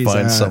trying where to he's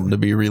find at. something to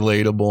be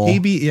relatable.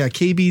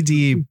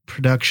 KBD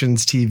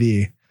Productions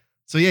TV.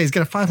 So yeah, he's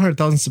got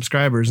 500,000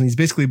 subscribers, and he's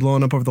basically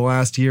blown up over the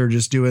last year,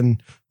 just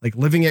doing like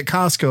living at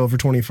Costco for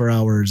 24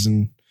 hours,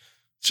 and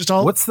it's just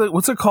all What's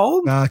it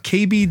called?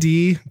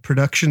 KBD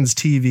Productions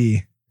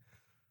TV.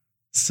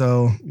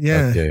 So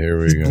yeah, Okay,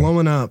 here he's we go.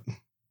 blowing up,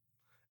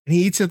 and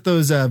he eats at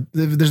those.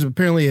 There's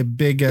apparently a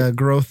big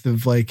growth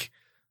of like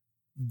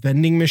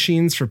vending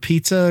machines for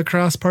pizza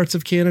across parts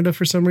of Canada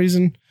for some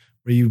reason,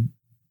 where you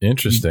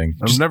Interesting.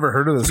 I've never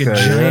heard of this like a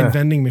guy. giant Yeah.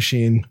 vending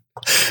machine.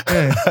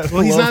 Yeah.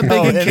 Well, he's Love not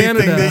how big in anything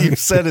Canada. that you've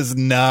said is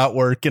not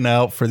working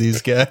out for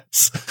these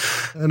guys.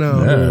 I know.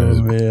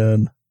 Oh,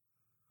 man.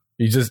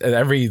 He just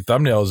every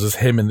thumbnail is just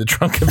him in the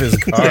trunk of his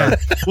car. Yeah.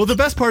 Well, the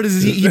best part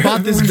is he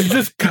bought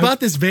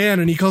this van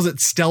and he calls it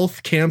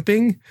stealth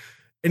camping.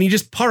 and he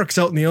just parks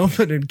out in the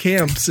open and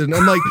camps. And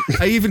I'm like,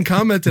 I even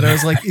commented, I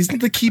was like,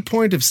 isn't the key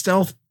point of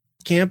stealth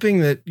camping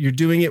that you're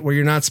doing it where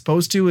you're not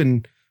supposed to,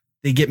 and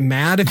they get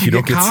mad if you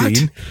don't get caught?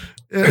 seen.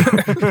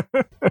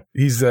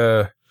 He's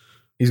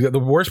got, the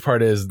worst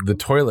part is the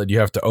toilet. You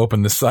have to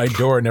open the side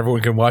door and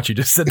everyone can watch you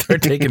just sit there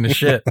taking the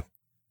shit.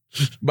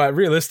 But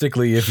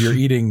realistically, if you're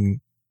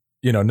eating,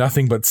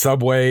 nothing but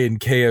Subway and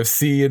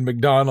KFC and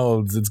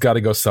McDonald's, it's got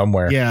to go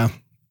somewhere. Yeah.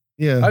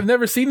 I've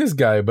never seen this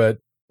guy, but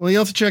Well, you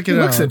have to check it out.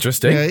 It looks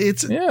interesting.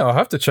 Yeah, I'll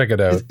have to check it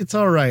out. It's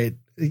all right.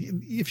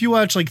 If you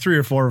watch like 3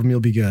 or 4 of them, you'll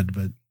be good.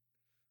 But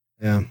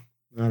yeah,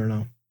 I don't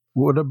know.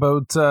 What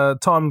about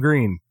Tom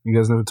Green? You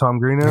guys know who Tom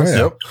Green is? Oh,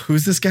 yeah. Yep.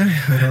 Who's this guy?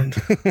 I don't.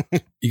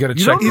 You got to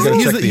check. He's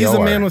the a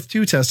OR. man with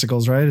 2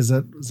 testicles, right? Is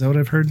that what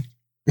I've heard?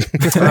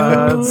 It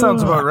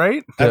sounds about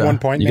right. At one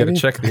point, you got to maybe?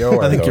 check the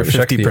OR. I think you're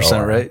Check the 50%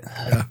 OR. right.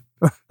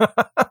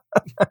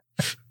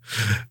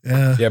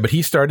 Yeah. Yeah, but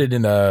he started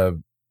in a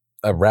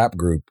rap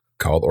group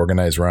called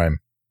Organized Rhyme.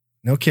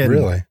 No kidding.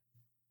 Really?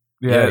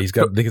 Yeah, he's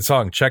got the good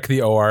song. Check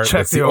the OR. Check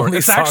That's the OR. only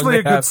It's song actually a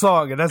they good have.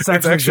 song, and that's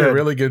It's actually a good.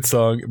 really good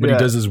song, but he Yeah.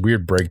 does this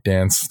weird break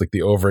dance, like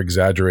the over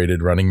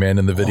exaggerated Running Man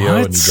in the video,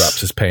 What? and he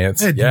drops his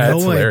pants. I had Yeah, no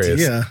it's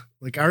hilarious. idea.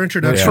 Like our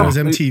introduction Yeah. was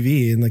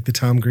MTV and like the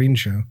Tom Green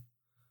show.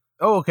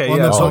 Oh, okay, Well,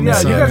 yeah. that's So on yeah, the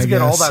you side, guys I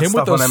get all guess. that Him with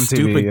stuff on those MTV.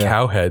 stupid yeah.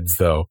 cow heads,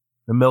 though.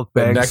 The milk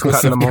The bags, necklace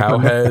cutting of them cow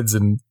open. heads,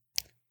 and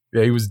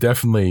yeah, he was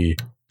definitely.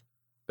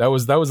 That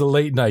was a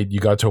late night you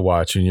got to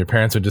watch, and your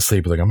parents would just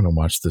sleep. Like, I'm going to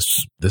watch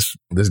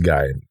this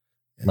guy. And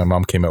my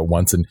mom came out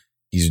once, and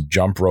he's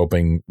jump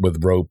roping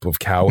with rope of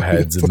cow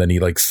heads, and then he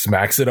like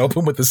smacks it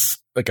open with this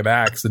like an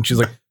axe, and she's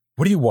like,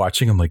 "What are you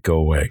watching?" I'm like, "Go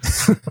away,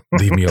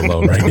 leave me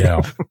alone right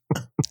now."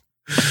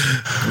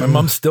 My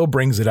mom still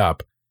brings it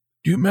up.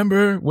 Do you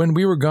remember when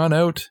we were gone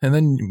out, and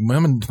then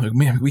Mom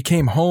and we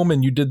came home,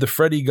 and you did the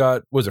Freddy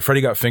Got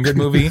Fingered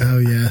movie? Oh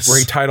yes. Where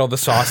he tied all the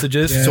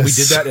sausages. So we Yes.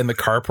 did that in the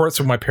carport.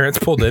 So when my parents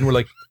pulled in, we're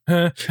like,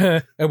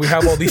 and we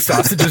have all these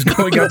sausages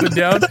going up and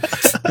down.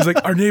 He's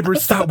like, our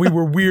neighbors thought we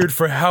were weird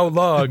for how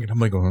long? And I'm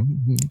like,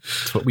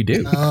 that's what we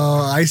do.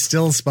 Oh, I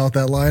still spout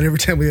that line every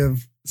time we have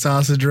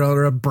sausage around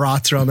or a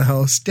brats around the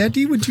house.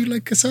 Daddy, would you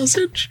like a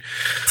sausage?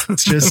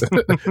 It's just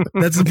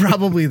that's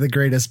probably the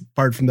greatest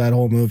part from that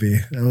whole movie.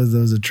 That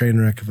was a train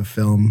wreck of a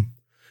film.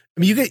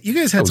 I mean, you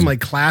guys had some like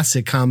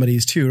classic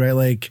comedies too, right?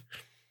 Like,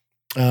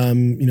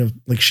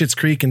 like Schitt's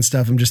Creek and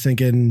stuff. I'm just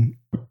thinking,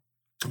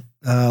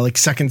 like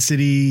Second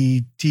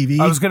City TV.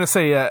 I was gonna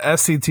say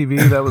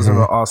SCTV. That was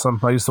awesome.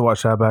 I used to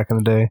watch that back in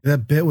the day.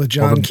 That bit with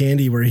John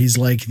Candy where he's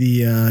like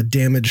the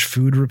damaged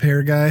food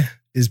repair guy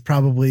is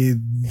probably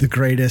the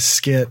greatest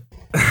skit.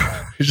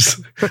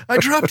 I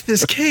dropped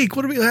this cake.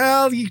 What do we?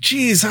 Well,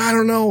 geez, I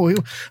don't know.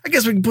 I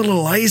guess we can put a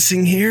little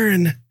icing here.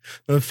 And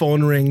the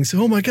phone rings.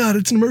 Oh my God,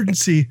 it's an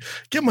emergency.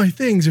 Get my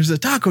things. There's a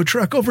taco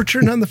truck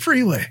overturned on the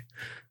freeway.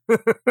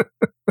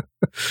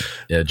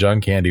 Yeah, John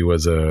Candy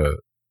was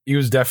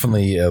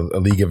definitely a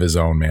league of his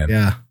own, man.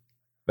 Yeah,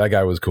 That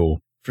guy was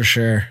cool. for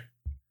sure.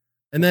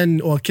 And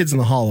then, well, Kids in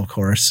the Hall, of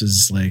course,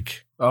 is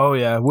like, Oh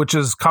yeah, which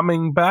is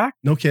coming back.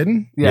 no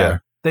kidding. Yeah,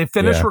 they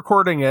finished Yeah.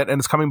 recording it, and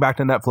it's coming back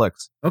to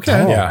Netflix. Okay.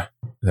 Oh. Yeah,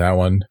 that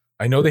one.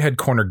 I know they had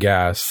Corner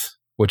Gas,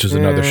 which is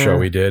another Yeah. show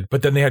we did,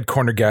 but then they had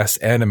Corner Gas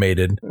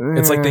animated.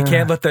 It's like they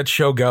can't let that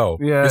show go.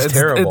 Yeah, it's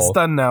terrible. It's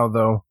done now,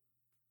 though.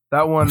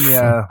 That one,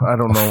 yeah, I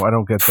don't know. I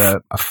don't get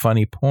that. A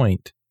funny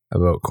point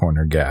about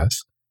Corner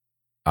Gas.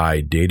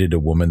 I dated a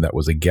woman that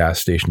was a gas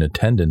station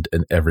attendant,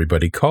 and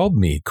everybody called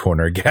me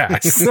Corner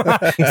Gas. So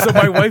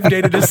my wife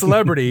dated a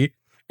celebrity,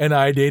 and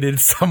I dated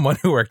someone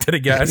who worked at a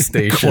gas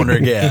station. Corner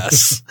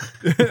gas.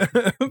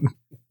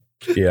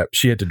 Yeah,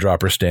 she had to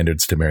drop her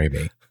standards to marry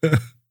me.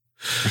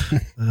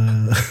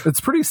 It's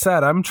pretty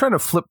sad. I'm trying to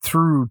flip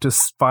through to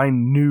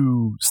find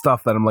new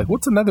stuff that I'm like,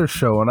 what's another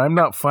show? And I'm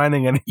not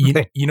finding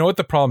anything. You know what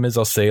the problem is?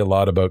 I'll say a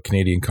lot about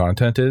Canadian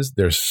content is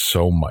there's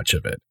so much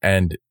of it.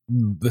 And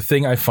the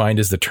thing I find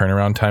is the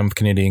turnaround time with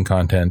Canadian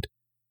content.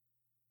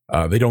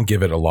 They don't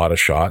give it a lot of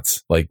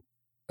shots. Like,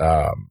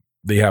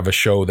 they have a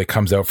show that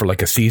comes out for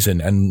like a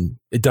season and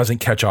it doesn't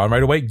catch on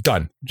right away.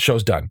 Done.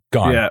 Show's done.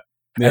 Gone. Yeah.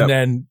 And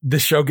then the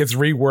show gets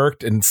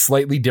reworked and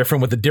slightly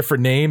different with a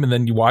different name. And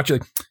then you watch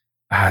it like,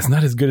 it's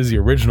not as good as the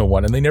original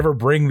one. And they never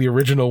bring the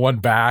original one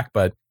back.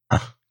 But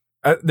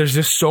there's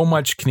just so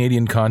much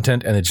Canadian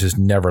content and it just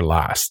never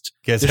lasts.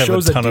 You guys The have a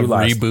shows that ton do of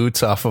last.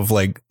 reboots off of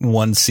like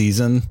one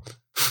season.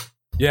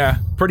 Yeah,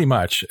 pretty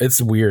much.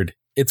 It's weird.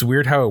 It's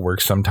weird how it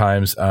works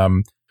sometimes.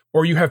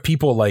 Or you have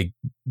people like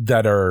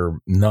that are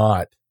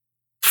not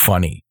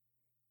funny.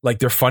 Like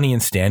they're funny in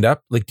stand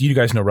up. Like, do you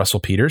guys know Russell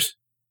Peters?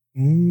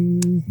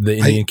 The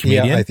Indian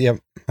comedian? Yeah,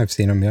 I've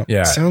seen him. Yeah.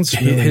 Yeah. Sounds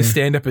familiar. His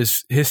stand up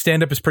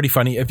is pretty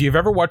funny. If you've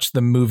ever watched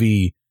the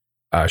movie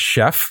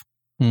Chef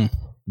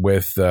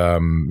with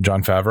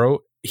Jon Favreau,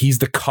 he's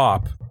the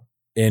cop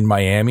in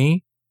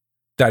Miami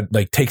that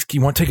like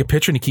you want to take a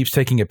picture and he keeps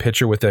taking a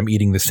picture with them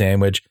eating the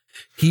sandwich.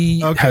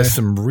 He has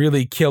some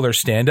really killer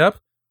stand up,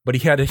 but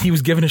he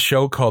was given a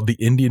show called The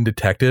Indian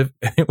Detective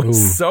and it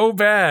was so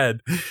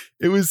bad.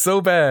 It was so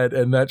bad.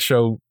 And that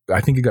show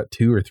I think it got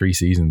 2 or 3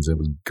 seasons. It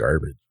was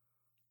garbage.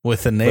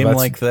 With a name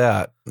like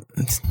that,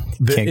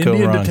 The can't go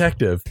Indian wrong.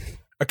 Detective,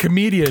 a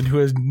comedian who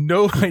has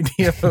no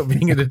idea about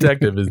being a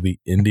detective, is the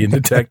Indian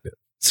Detective.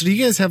 So do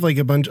you guys have like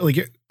a bunch,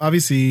 like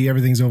obviously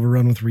everything's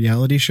overrun with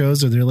reality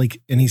shows. Are there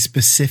like any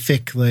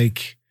specific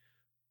like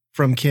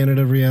from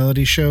Canada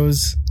reality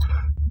shows?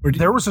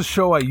 There was a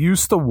show I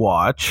used to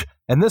watch,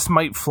 and this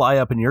might fly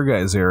up in your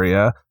guys'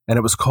 area, and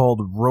it was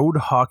called Road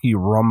Hockey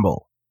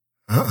Rumble.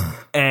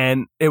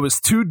 And it was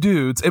 2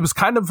 dudes. It was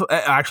kind of,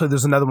 actually,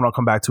 there's another one I'll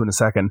come back to in a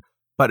second,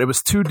 but it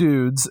was 2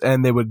 dudes,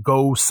 and they would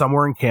go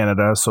somewhere in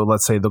Canada. So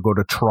let's say they'll go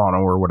to Toronto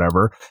or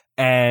whatever,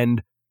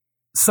 and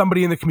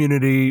somebody in the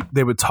community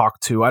they would talk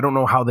to. I don't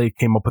know how they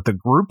came up with the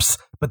groups,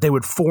 but they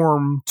would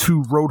form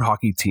 2 road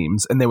hockey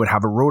teams, and they would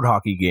have a road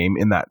hockey game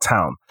in that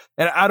town.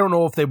 And I don't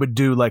know if they would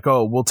do like,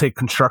 oh, we'll take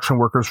construction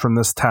workers from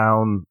this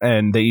town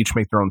and they each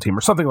make their own team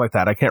or something like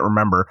that. I can't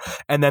remember.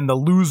 And then the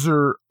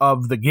loser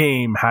of the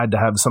game had to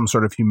have some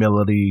sort of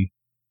humility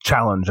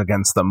challenge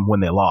against them when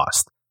they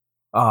lost.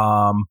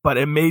 But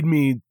it made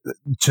me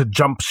to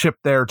jump ship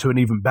there to an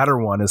even better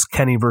one is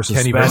Kenny versus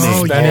Kenny Spenny. versus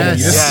Oh, Spenny.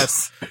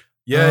 yes.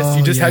 Yes, Oh,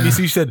 you just yeah.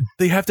 you said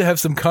they have to have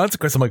some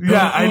consequence. I'm like,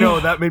 Yeah, I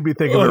know. That made me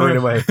think of it right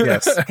away.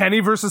 Yes.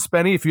 Kenny versus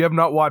Spenny. If you have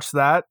not watched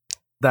that,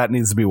 that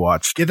needs to be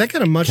watched. Yeah, that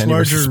got a much Kenny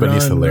larger versus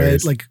Spenny's run, right?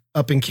 hilarious. Like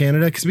up in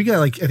Canada, because we got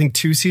like I think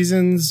 2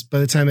 seasons by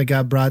the time it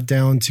got brought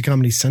down to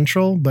Comedy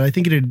Central. But I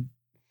think it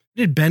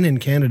had been in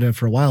Canada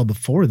for a while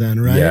before then,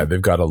 right? Yeah,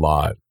 they've got a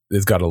lot.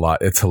 It's got a lot.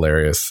 It's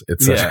hilarious.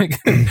 It's Yeah.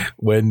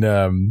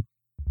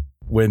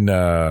 when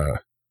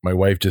my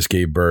wife just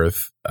gave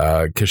birth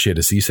because she had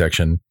a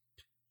C-section.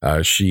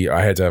 I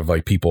had to have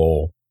like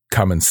people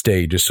come and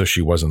stay just so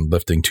she wasn't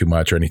lifting too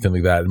much or anything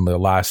like that. In the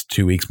last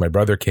 2 weeks, my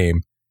brother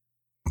came,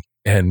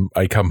 and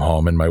I come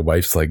home and my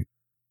wife's like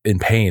in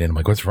pain, and I'm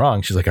like, "What's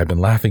wrong?" She's like, "I've been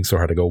laughing so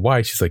hard." I go,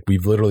 "Why?" She's like,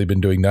 "We've literally been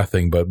doing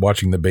nothing but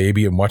watching the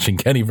baby and watching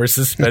Kenny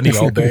versus Spenny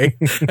all day."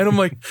 And I'm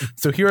like,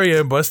 "So here I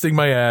am busting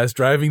my ass,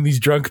 driving these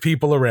drunk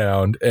people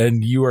around,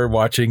 and you are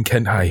watching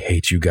Ken. I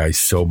hate you guys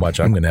so much.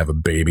 I'm gonna have a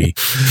baby."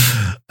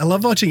 I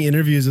love watching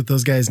interviews with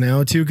those guys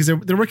now too, because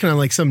they're working on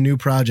like some new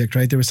project,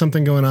 right? There was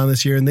something going on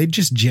this year, and they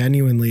just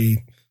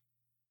genuinely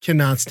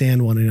cannot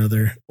stand one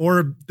another,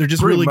 or they're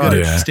just Pretty really good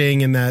much. at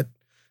staying in that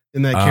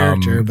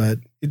character. But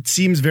it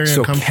seems very So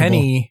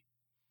uncomfortable.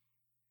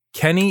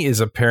 Kenny is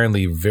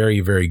apparently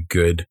very, very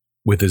good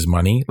with his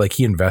money. Like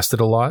he invested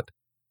a lot,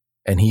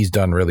 and he's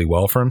done really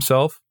well for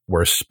himself.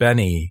 Where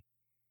Spenny,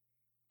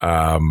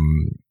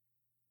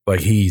 like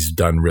he's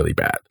done really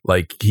bad.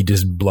 Like he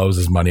just blows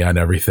his money on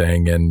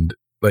everything, and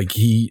like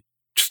he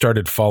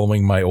started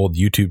following my old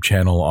YouTube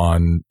channel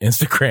on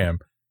Instagram.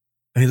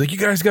 And he's like, "You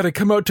guys got to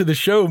come out to the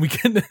show." And we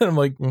can. And I'm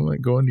like, "I'm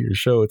not going to your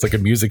show." It's like a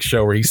music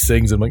show where he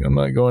sings. I'm like, "I'm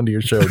not going to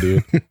your show,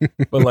 dude."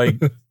 But like,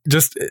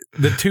 just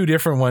the 2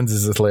 different ones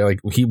is just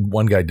like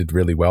one guy did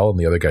really well, and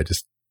the other guy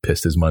just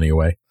pissed his money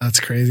away. That's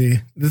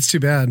crazy. That's too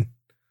bad.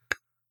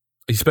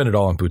 He spent it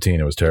all on poutine.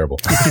 It was terrible.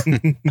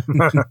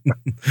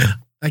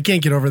 I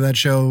can't get over that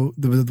show.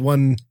 There's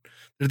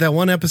that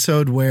one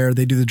episode where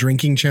they do the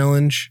drinking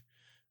challenge,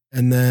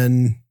 and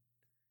then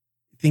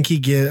I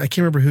can't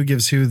remember who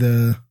gives who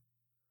the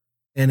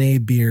NA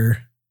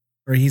beer,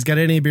 or he's got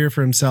NA beer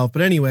for himself.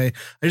 But anyway,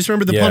 I just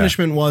remember the Yeah.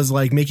 punishment was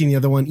like making the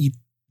other one eat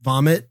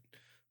vomit,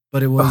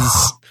 but it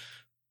was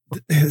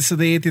so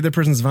they ate the other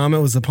person's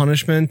vomit was the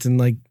punishment, and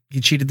like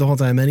he cheated the whole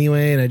time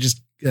anyway. And I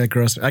just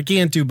gross. I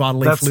can't do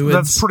bodily fluids.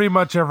 That's pretty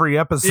much every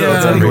episode.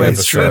 yeah, every anyway,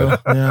 it's episode.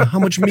 true. Yeah, how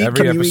much meat Every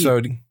can you eat?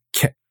 episode,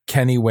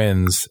 Kenny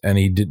wins, and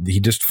he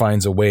just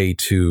finds a way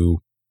to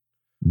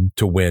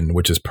win,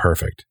 which is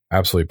perfect,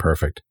 absolutely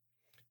perfect.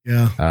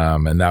 Yeah.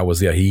 And that was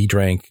he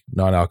drank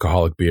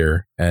non-alcoholic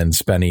beer, and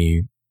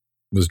Spenny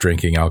was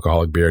drinking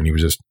alcoholic beer, and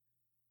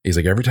he's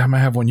like, "Every time I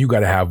have one, you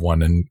got to have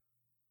one." And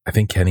I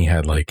think Kenny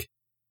had like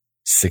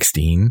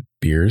 16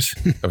 beers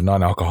of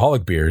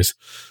non-alcoholic beers.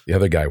 The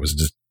other guy was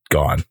just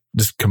gone,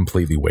 just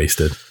completely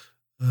wasted.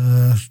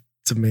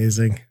 It's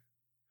amazing.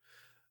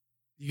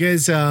 You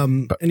guys,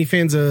 any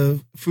fans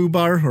of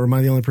Fubar, or am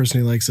I the only person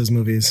who likes those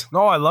movies?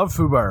 No, I love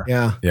Fubar.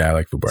 Yeah. Yeah, I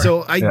like Fubar.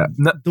 So Yeah.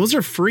 those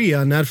are free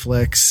on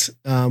Netflix.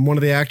 One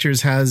of the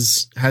actors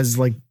has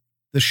like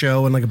the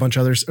show and like a bunch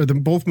of others, or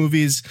both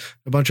movies,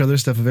 a bunch of other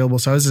stuff available.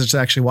 So I was just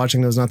actually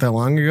watching those not that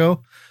long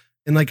ago,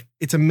 and like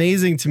it's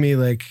amazing to me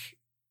like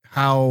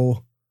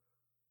how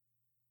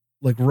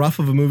like rough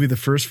of a movie the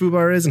first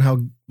Fubar is, and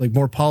how like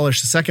more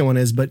polished the second one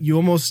is. But you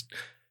almost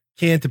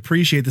can't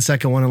appreciate the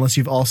second one unless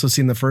you've also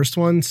seen the first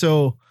one.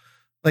 So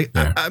like,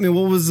 Yeah. I mean,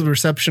 what was the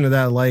reception of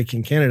that like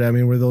in Canada? I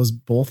mean, were those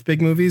both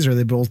big movies, or are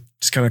they both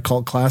just kind of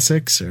cult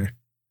classics? Or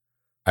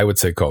I would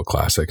say cult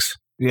classics.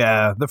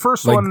 Yeah, the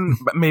first Like- one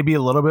maybe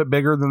a little bit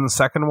bigger than the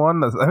second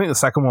one. I think the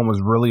second one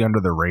was really under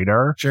the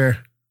radar. sure.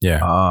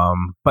 Yeah.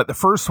 But the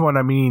first one,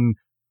 I mean,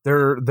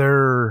 they're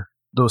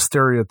those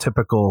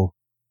stereotypical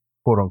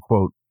quote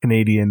unquote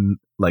Canadian,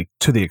 like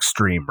to the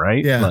extreme,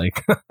 right? Yeah.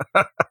 Like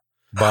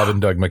Bob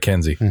and Doug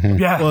McKenzie. Mhm.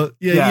 Yeah. Well,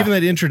 yeah, even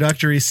that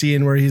introductory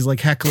scene where he's like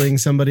heckling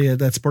somebody at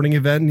that sporting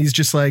event, and he's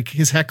just like,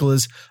 his heckle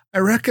is, I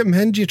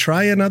recommend you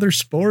try another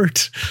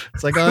sport.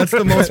 It's like, oh, that's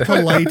the most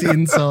polite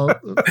insult.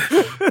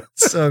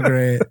 So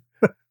great.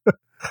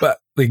 But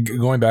like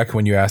going back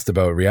when you asked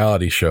about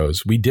reality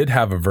shows, we did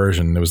have a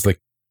version. It was like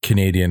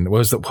Canadian. What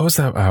was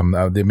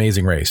that? The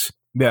Amazing Race.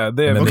 Yeah,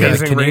 they have And then Amazing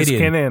there's Race Canadian-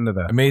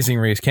 Canada. Amazing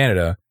Race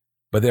Canada.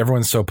 But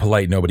everyone's so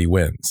polite, nobody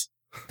wins.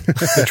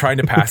 They're trying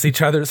to pass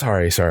each other.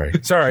 Sorry.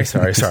 This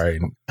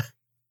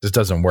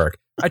doesn't work.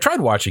 I tried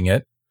watching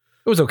it.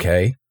 It was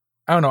okay.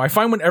 I don't know. I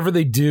find whenever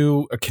they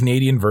do a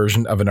Canadian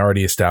version of an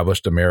already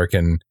established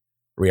American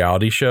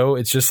reality show,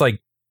 it's just like,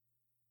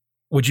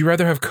 would you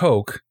rather have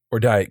Coke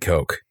or Diet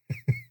Coke?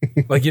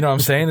 Like, you know what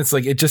I'm saying? It's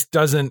like, it just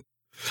doesn't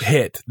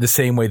hit the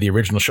same way the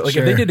original show. Like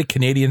if they did a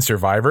Canadian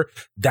Survivor,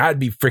 that'd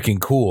be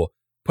freaking cool.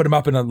 Put them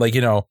up in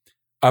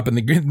up in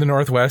the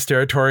Northwest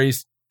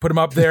Territories, put them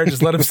up there,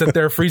 just let them sit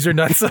there, freeze their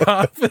nuts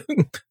off.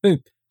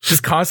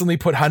 Just constantly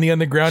put honey on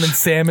the ground and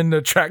salmon to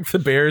attract the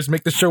bears,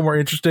 make the show more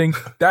interesting.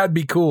 That'd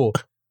be cool.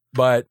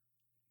 But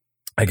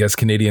I guess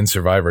Canadian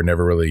Survivor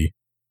never really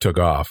took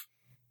off.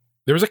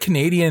 There was a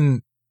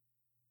Canadian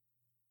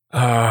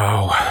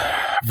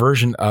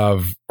version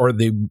of, or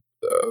they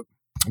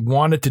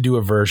wanted to do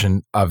a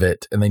version of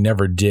it, and they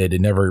never did.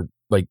 It never,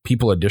 like,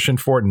 people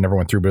auditioned for it and never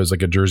went through, but it was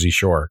like a Jersey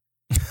Shore.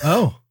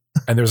 Oh.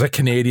 And there was a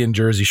Canadian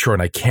Jersey Shore,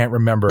 and I can't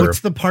remember.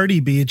 What's the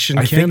party beach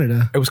in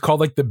Canada? It was called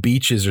like the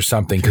Beaches or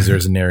something, because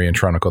there's an area in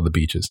Toronto called the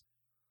Beaches.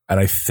 And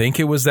I think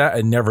it was that.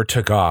 It never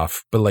took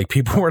off, but like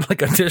people were like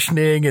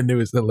auditioning, and it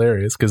was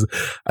hilarious because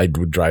I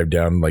would drive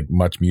down like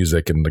Much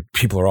Music, and like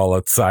people are all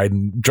outside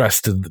and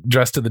dressed to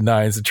the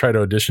nines to try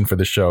to audition for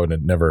the show, and it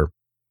never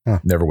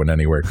went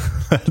anywhere.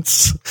 I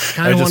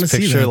Kinda wanna just see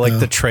picture that, like though.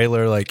 the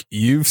trailer, like,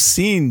 you've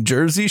seen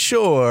Jersey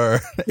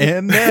Shore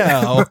and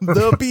now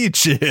the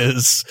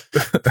beaches.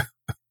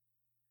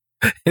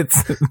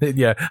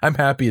 I'm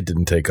happy it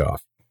didn't take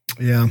off.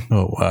 Yeah.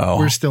 Oh, wow.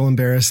 We're still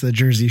embarrassed that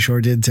Jersey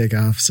Shore did take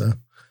off. So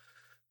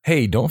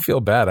Hey, don't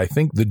feel bad. I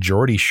think the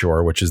Geordie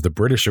Shore, which is the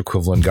British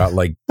equivalent, got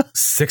like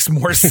 6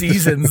 more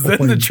seasons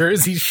than the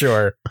Jersey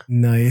Shore.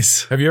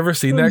 nice. Have you ever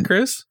seen that,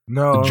 Chris?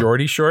 No. The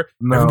Geordie Shore?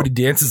 No. Everybody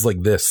dances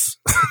like this.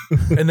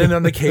 And then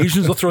on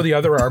occasions, they'll throw the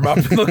other arm up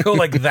and they'll go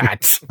like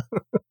that.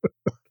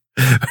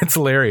 It's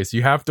hilarious.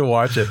 You have to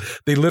watch it.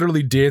 They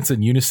literally dance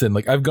in unison.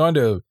 Like, I've gone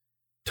to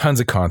tons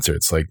of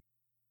concerts, like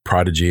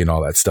Prodigy and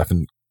all that stuff,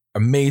 and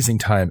amazing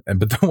time.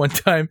 But the one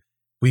time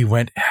we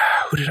went,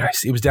 who did I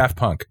see? It was Daft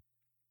Punk.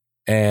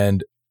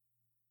 And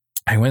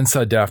I went and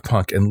saw Daft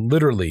Punk, and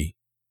literally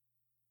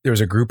there was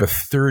a group of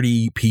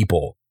 30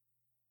 people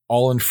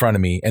all in front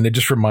of me, and it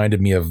just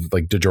reminded me of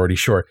like the Geordie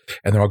Shore,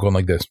 and they're all going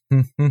like this,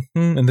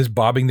 and this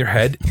bobbing their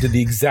head to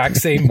the exact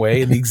same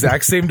way in the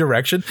exact same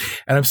direction.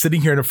 And I'm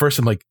sitting here, and at first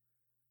I'm like,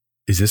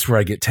 is this where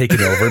I get taken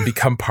over and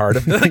become part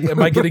of it? Like,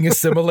 am I getting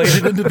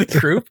assimilated into the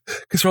group?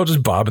 Because they're all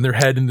just bobbing their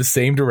head in the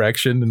same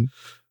direction.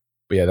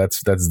 But yeah,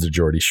 that's the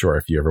Geordie Shore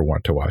if you ever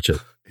want to watch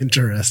it.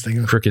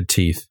 Interesting. Crooked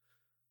teeth.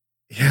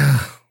 Yeah.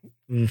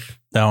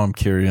 Now I'm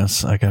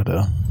curious. I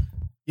gotta.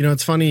 You know,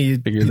 it's funny. You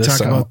this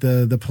talk out. about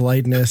the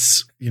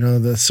politeness, you know,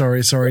 the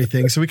sorry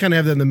thing. So we kind of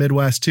have that in the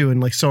Midwest too. And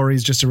like, sorry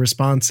is just a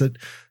response that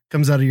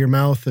comes out of your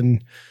mouth.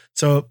 And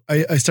so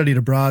I studied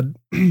abroad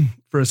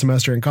for a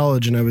semester in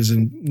college, and I was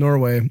in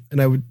Norway,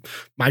 and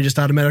my just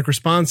automatic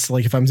response,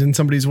 like if I'm in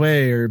somebody's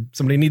way or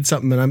somebody needs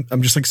something, and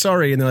I'm just like,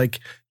 sorry. And they're like,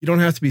 you don't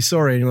have to be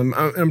sorry. And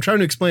I'm trying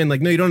to explain,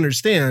 like, no, you don't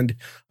understand.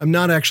 I'm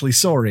not actually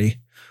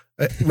sorry.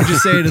 We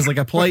just say it as like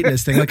a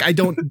politeness thing. Like, I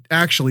don't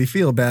actually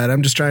feel bad.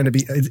 I'm just trying to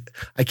be,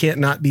 I can't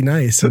not be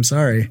nice. I'm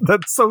sorry.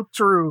 That's so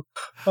true.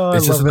 Oh,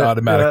 It's just an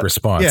automatic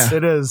response. Yeah.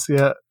 It is.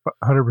 Yeah.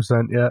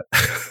 100%. Yeah.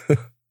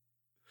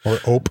 Or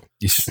ope.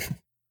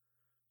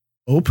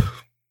 Ope.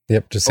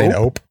 Yep, just saying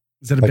ope.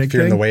 Is that a Like big if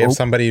you're in thing? the way of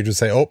somebody, you just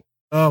say ope.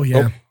 Oh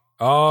yeah.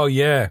 Oh,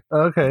 yeah.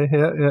 Okay.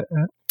 Yeah. Yeah.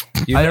 Yeah.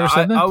 You never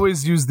said that? I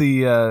always use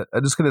the,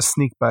 I'm just going to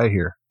sneak by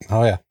here.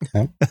 Oh yeah.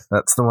 Yeah.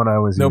 That's the one I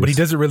always use. No, but he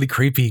does it really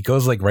creepy. He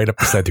goes like right up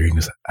beside there. He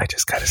goes, I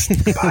just got to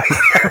sneak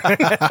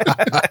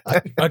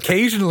by.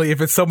 Occasionally,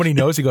 if it's someone he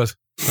knows, he goes,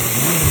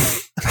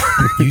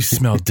 you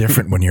smell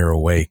different when you're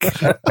awake.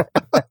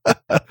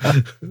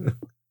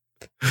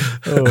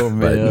 Oh,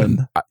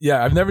 man.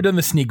 Yeah, I've never done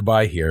the sneak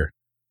by here.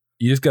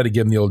 You just got to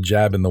give them the old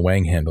jab in the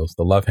wang handles,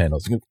 the love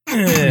handles.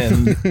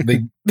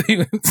 And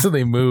so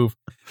they move.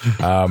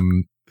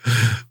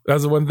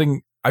 That's the one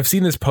thing. I've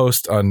seen this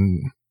post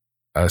on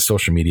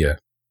social media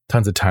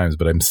tons of times,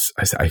 but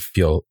I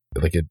feel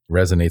like it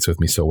resonates with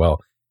me so well.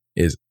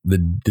 Is the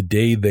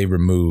day they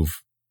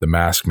remove the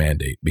mask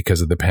mandate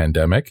because of the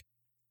pandemic,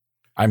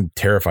 I'm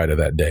terrified of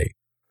that day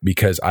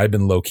because I've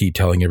been low key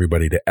telling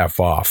everybody to F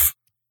off.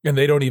 And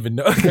they don't even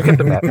know.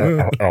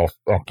 Oh,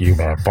 fuck you,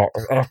 man.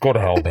 Go to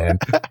hell, man.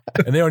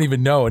 And they don't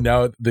even know. And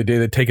now the day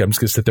they take it, I'm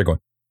just going to sit there going,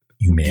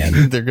 you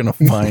man. They're going to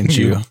find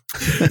you.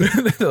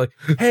 They're like,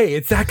 hey,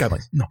 it's that guy. I'm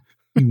like, no,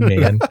 you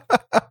man.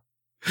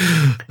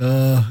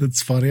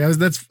 It's funny. I was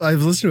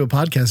listening to a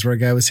podcast where a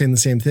guy was saying the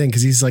same thing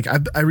because he's like,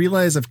 I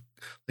realize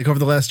like over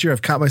the last year,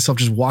 I've caught myself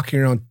just walking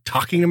around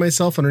talking to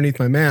myself underneath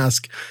my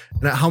mask.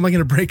 And how am I going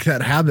to break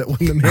that habit when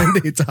the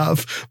mandate's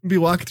off? I'll be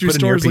walking through Put an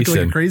stores looking earpiece like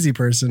a in. crazy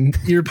person.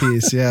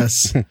 Earpiece,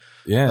 yes.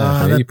 Yeah,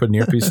 that- you put an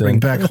earpiece Bring in.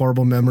 back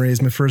horrible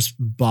memories. My first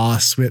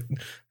boss with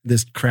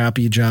this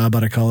crappy job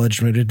out of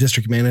college, a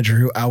district manager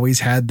who always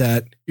had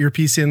that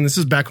earpiece in. This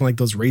is back when like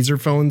those Razor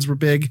phones were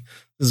big.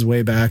 This is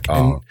way back.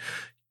 Oh.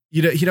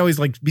 And he'd always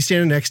like be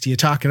standing next to you,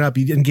 talking up.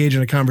 You'd engage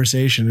in a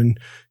conversation and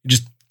you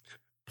just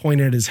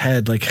point at his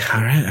head like,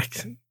 all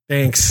right,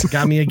 thanks.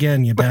 Got me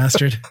again, you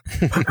bastard.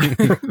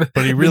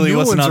 But he really new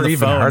wasn't ones on are the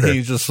even phone. harder.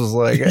 He just was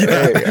like,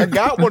 hey, I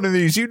got one of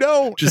these. You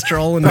don't. Just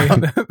trolling me.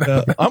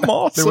 I'm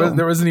awesome.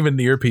 There wasn't even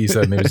the earpiece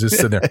on. It was just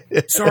sitting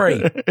there.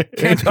 Sorry,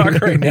 can't talk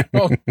right now.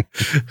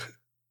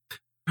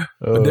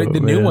 Oh, the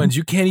new man. ones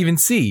you can't even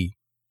see.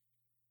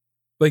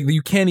 Like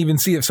you can't even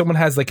see if someone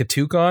has like a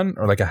toque on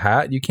or like a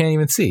hat. You can't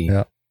even see.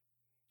 Yeah.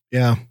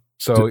 Yeah.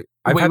 So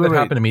I've had that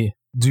happen to me.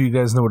 Do you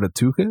guys know what a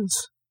toque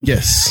is?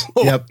 Yes.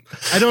 Yep.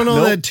 I don't know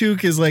Nope. that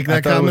toque is like I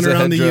that thought it common was a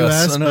around the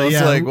headdress, US. and I But was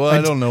yeah, like, well,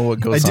 I don't know what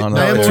goes on.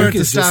 I am A aware toque it's a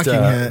is just,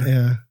 stocking hat.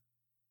 Yeah.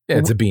 Yeah,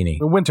 it's a beanie,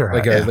 A winter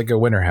hat. like a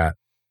winter hat.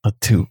 A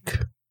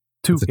toque.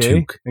 toque. it's a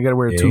toque. You got to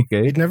wear a Yeah. toque.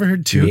 You'd never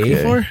heard toque Yeah.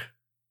 before?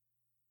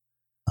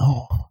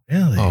 Oh,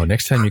 Really? Oh,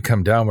 next time you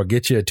come down, we'll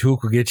get you a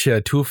toque. We'll get you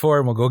a two-for,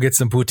 and we'll go get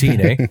some poutine,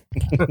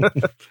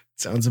 eh?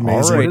 Sounds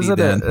amazing. What is it?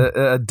 then.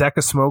 A deck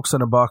of smokes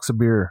and a box of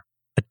beer.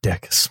 a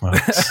deck of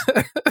smokes.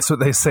 That's what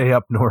they say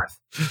up north.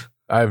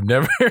 I've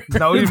never.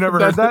 No, you've never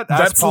heard that?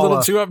 Ask That's a little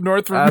Paula. too up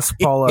north for Ask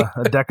me. Paula.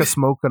 A deck of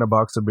smoke and a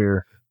box of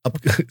beer.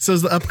 So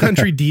is the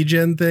upcountry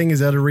degen thing,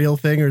 is that a real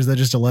thing or is that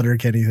just a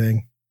Letterkenny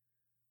thing?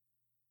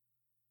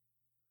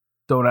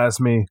 Don't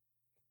ask me.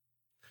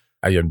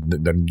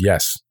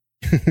 Yes.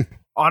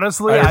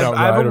 Honestly, I I don't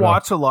know. I haven't don't know.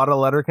 watched a lot of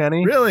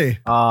Letterkenny. Really?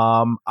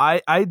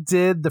 I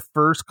did the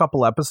first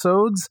couple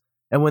episodes,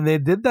 and when they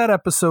did that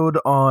episode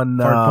on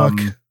Fart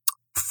Book?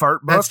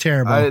 Fart Book, That's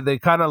terrible. they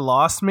kind of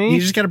lost me.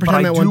 You just got to but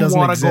pretend I that one do doesn't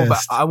wanna go back.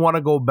 exist. I want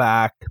to go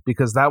back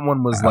because that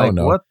one was I don't like,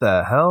 know. what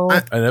the hell?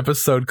 An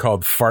episode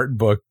called Fart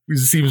Book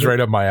seems right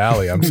up my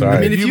alley. I'm sorry. I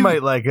mean, if you you-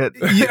 might like it.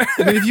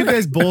 If you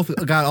guys both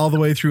got all the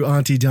way through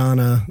Auntie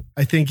Donna,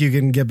 I think you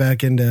can get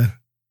back into.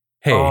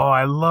 hey, Oh,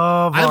 I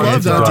love. I Auntie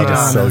loved Donna. Auntie Donna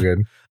is Donna. so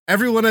good.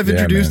 Everyone I've Yeah,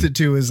 introduced man. it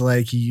to is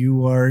like,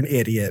 you are an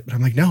idiot. But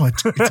I'm like, no,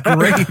 it's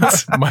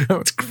great.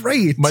 It's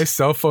great. My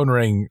cell phone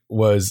ring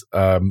was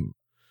for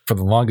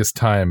the longest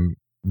time.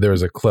 There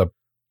was a clip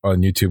on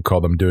YouTube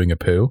called "I'm doing a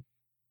poo,"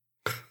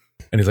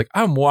 and he's like,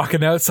 "I'm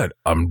walking outside.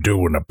 I'm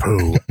doing a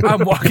poo.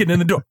 I'm walking in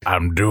the door.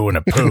 I'm doing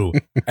a poo."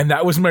 And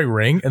that was my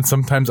ring. And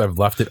sometimes I've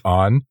left it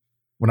on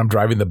when I'm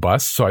driving the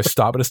bus, so I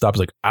stop at a stop. It's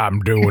like, "I'm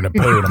doing a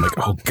poo," and I'm like,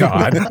 "Oh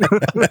God."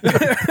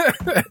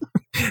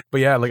 But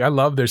yeah, like I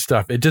love their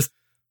stuff. It just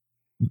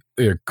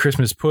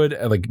Christmas Pud,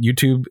 like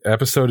YouTube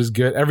episode is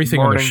good. Everything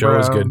on Morning the show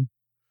is Brown.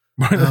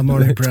 good.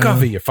 Morning It's Brown.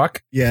 coffee, you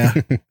fuck. Yeah.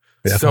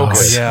 So Oh,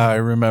 good. yeah, I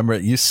remember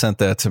it. You sent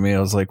that to me. I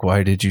was like,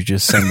 why did you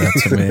just send that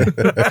to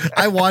me?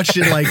 I watched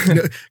it like,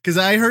 because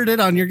I heard it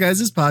on your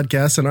guys'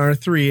 podcast on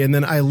R3. And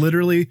then I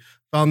literally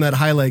found that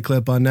highlight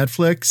clip on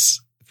Netflix,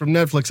 from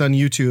Netflix on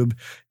YouTube.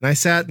 And I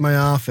sat in my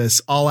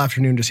office all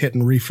afternoon just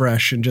hitting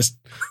refresh and just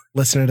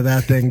listening to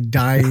that thing,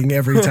 dying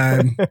every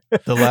time.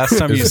 The last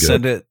time It was you good.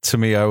 sent it to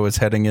me, I was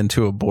heading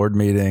into a board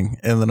meeting,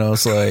 and then I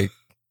was like,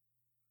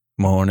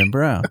 Morning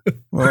Brown.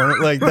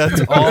 Like,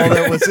 that's all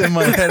that was in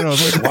my head. And I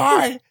was like,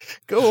 why?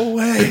 Go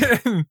away.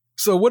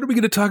 So what are we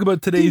going to talk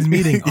about today's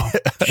meeting? Oh,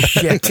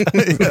 shit.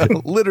 Yeah,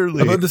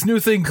 literally. About this new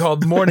thing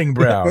called Morning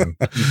Brown.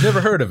 You've never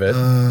heard of it.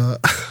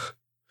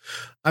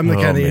 I'm the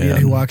Oh, kind of idiot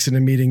man. who walks into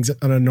meetings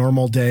on a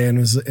normal day and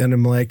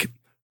I'm like,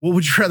 what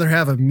would you rather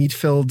have, a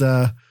meat-filled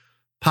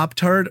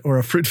Pop-Tart or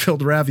a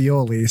fruit-filled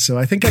ravioli? So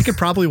I think I could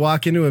probably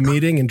walk into a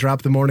meeting and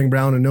drop the Morning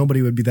Brown and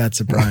nobody would be that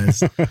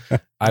surprised.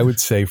 I would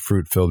say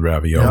fruit-filled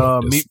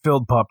ravioli. Meat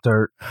filled Pop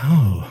Tart.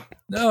 Oh,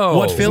 No.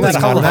 what filling? that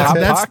a Oh, Hot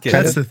that's Pocket?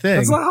 that's the thing.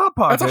 That's a hot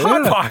pocket. That's a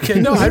Hot yeah. Pocket.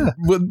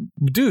 No,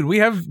 dude, we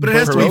have But it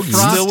has to be pierogies.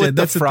 frosted. Still with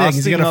That's the the thing,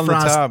 is you frosting gotta on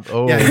frost- the top.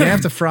 Oh, Yeah, you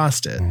have to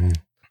frost it.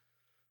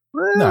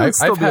 Well, No, it'd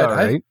still I've be had- all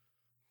right.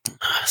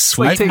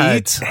 sweet like to meat.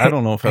 eat- I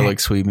don't know if I like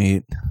sweet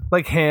meat.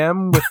 Like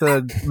ham with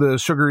the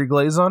sugary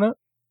glaze on it.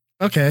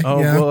 Okay, Oh,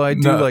 yeah. well, I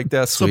do No. like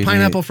that So sweet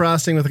pineapple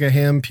frosting with like a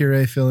ham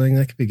puree filling,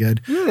 that could be good.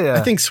 Yeah.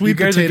 I think You sweet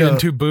guys are potato. getting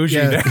too bougie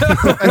yeah. now.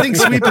 I think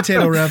sweet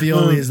potato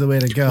ravioli is the way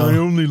to go.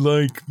 only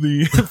like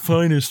the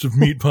finest of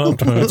meat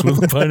Pop-Tarts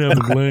with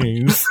pineapple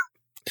glaze.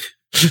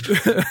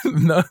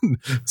 No,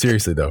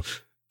 seriously, though.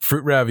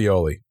 Fruit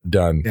ravioli,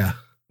 done. Yeah.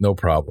 No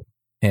problem.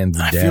 Hands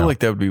meat. I down. feel like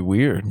that would be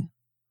weird.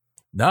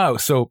 No,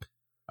 so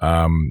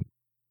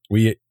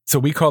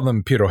we call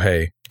them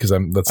pirohe because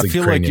that's I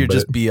feel Ukrainian, like you're but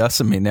just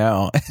BSing me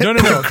now.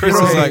 no. Chris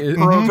is Pirohe like, is-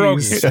 pierogies.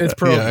 pierogies. It's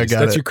pierogies. Yeah, I got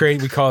That's it.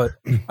 Ukrainian. We call it.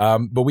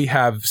 But we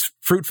have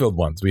fruit-filled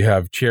ones. We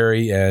have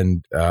cherry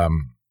and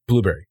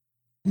blueberry,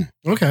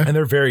 Okay. and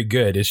they're very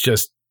good. It's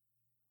just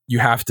you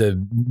have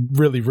to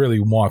really, really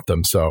want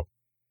them. So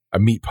a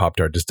meat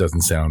Pop-Tart just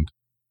doesn't sound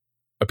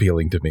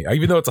appealing to me.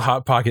 Even though it's a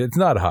Hot Pocket, it's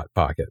not a Hot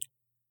Pocket.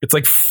 It's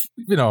like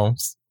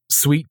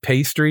sweet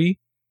pastry.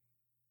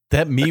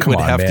 That meat Come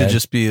would on, have to man.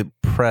 just be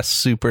pressed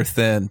super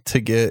thin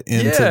to get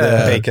into Yeah.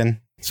 that. Bacon.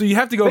 So you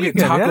have to go get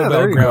Bacon, Taco yeah, Bell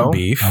there you ground go.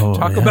 beef. Oh,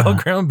 Taco yeah. Bell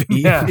ground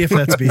beef. Yeah. If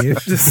that's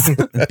beef.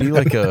 It'd be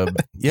like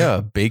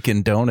a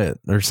bacon donut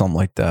or something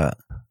like that.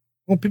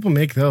 Well, people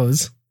make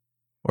those.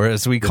 Or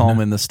as we call them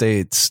in the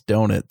States,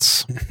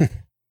 donuts.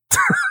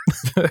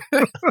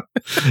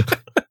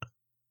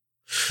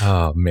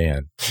 Oh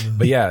man.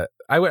 But yeah,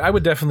 I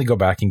would definitely go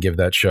back and give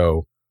that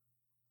show.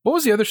 What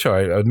was the other show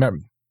I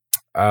remember?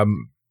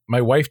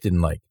 My wife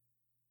didn't like,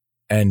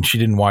 and she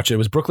didn't watch it. It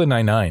was Brooklyn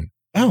Nine-Nine.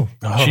 Oh,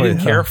 She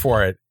didn't care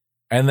for it.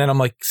 And then I'm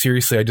like,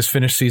 seriously, I just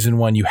finished season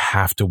 1. You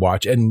have to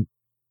watch. And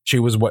it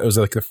was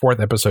like the 4th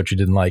episode she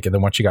didn't like. And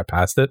then once she got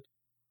past it,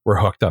 we're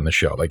hooked on the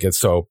show. Like it's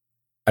so,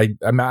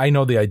 I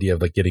know the idea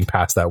of like getting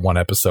past that one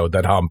episode,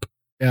 that hump.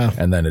 yeah.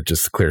 And then it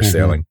just clears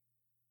sailing.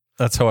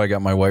 That's how I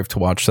got my wife to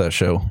watch that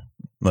show.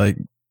 Like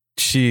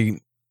she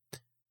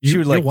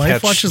would like Your wife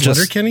catch watches just-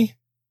 Letterkenny?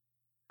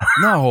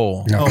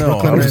 No, No.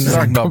 no, Brooklyn I was Nine-Nine.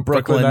 talking about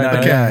Brooklyn Brooklyn Nine-Nine.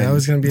 Nine-Nine. Okay, I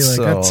was gonna be like,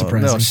 that's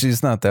surprising. No,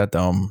 she's not that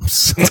dumb.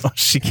 So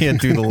she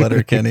can't do the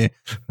Letterkenny.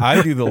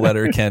 I do the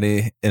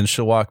Letterkenny, and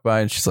she'll walk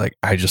by and she's like,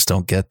 "I just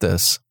don't get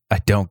this. I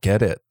don't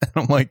get it." And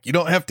I'm like, "You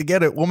don't have to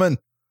get it, woman.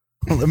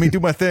 Let me do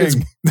my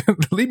thing.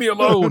 Leave me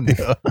alone.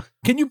 Yeah.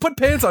 Can you put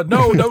pants on?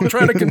 No, don't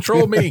try to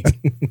control me.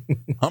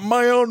 I'm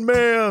my own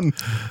man."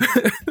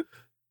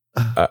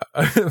 I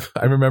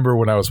remember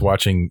when I was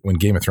watching, when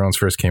Game of Thrones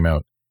first came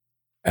out,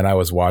 and I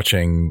was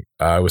watching,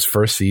 it was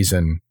first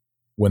season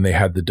when they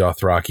had the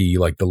Dothraki,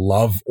 like the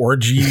love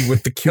orgy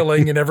with the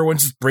killing and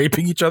everyone's just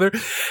raping each other.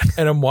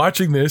 And I'm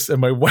watching this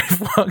and my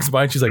wife walks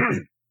by and she's like,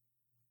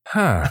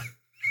 huh,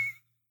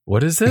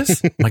 what is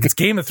this? I'm like, it's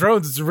Game of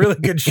Thrones. It's a really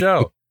good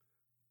show.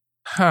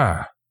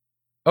 Huh.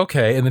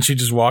 Okay. And then she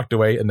just walked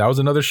away and that was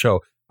another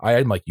show.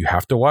 I'm like, you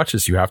have to watch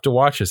this. You have to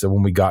watch this. And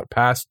when we got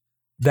past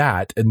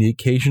that and the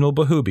occasional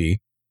Bahubi,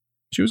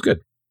 she was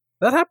good.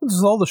 That happens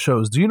with all the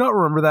shows. Do you not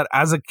remember that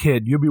as a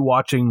kid, you'd be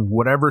watching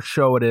whatever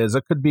show it is?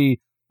 It could be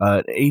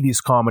an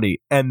 80s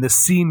comedy, and the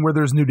scene where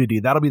there's nudity,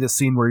 that'll be the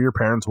scene where your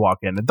parents walk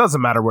in. It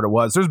doesn't matter what it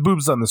was. There's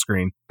boobs on the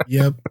screen.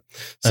 Yep.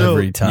 So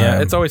Every time.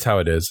 Yeah, it's always how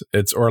it is.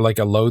 It's or like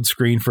a load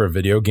screen for a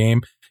video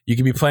game. You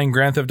can be playing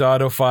Grand Theft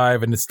Auto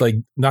 5 and it's like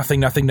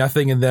nothing.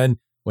 And then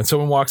when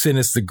someone walks in,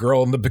 it's the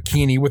girl in the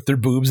bikini with their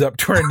boobs up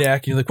to her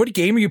neck. And you're like, what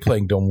game are you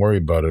playing? Don't worry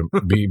about it.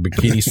 Be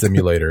Bikini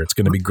Simulator. It's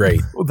going to be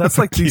great. Well, that's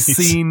like the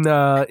scene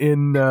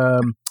in,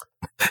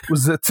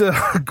 was it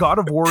God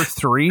of War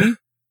 3,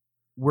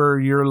 where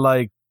you're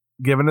like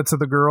giving it to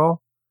the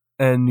girl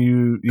and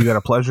you got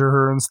to pleasure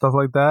her and stuff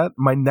like that.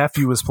 My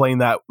nephew was playing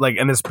that, like,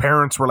 and his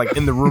parents were like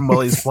in the room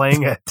while he's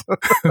playing it.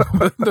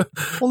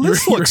 Well,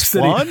 this looks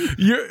fun.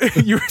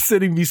 You were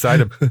sitting beside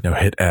him. No,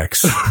 hit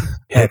X.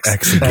 Hit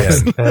X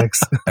again.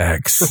 X.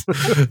 X.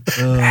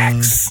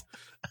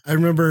 I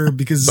remember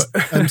because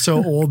I'm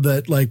so old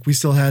that like we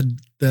still had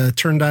the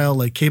turn dial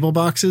like cable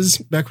boxes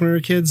back when we were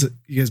kids.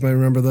 You guys might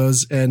remember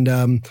those. And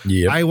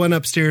Yep. I went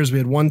upstairs. We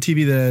had one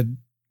TV that had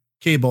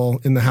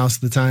cable in the house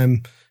at the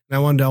time. And I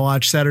wanted to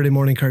watch Saturday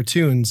morning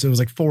cartoons. It was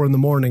like 4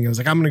 a.m. I was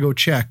like, I'm going to go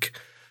check.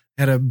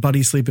 I had a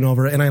buddy sleeping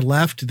over and I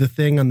left the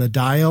thing on the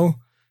dial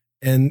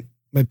and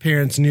my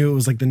parents knew it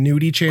was like the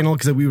nudie channel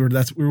because we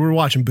were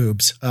watching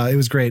boobs. It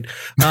was great.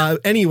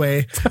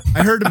 Anyway,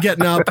 I heard him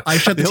getting up. I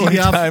shut the The TV only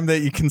off. time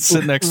that you can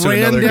sit next to Ran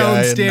another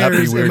guy and not be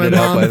downstairs, and my weirded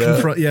out by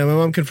mom that. my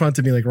mom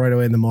confronted me like right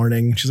away in the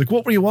morning. She's like,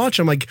 "What were you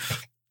watching?" I'm like,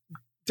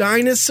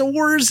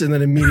 "Dinosaurs," and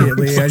then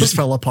immediately I just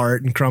fell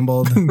apart and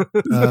crumbled. Couldn't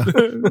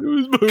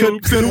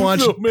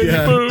watch.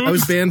 I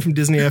was banned from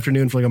Disney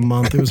Afternoon for like a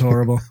month. It was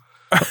horrible.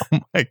 Oh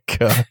my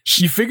god!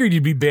 You figured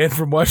you'd be banned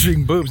from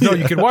watching boobs. No,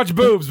 you can watch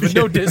boobs, but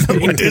no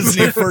Disney. No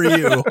Disney for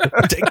you.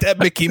 Take that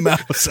Mickey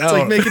Mouse It's out.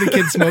 like making a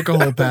kid smoke a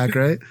whole pack,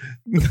 right?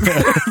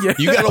 Yeah.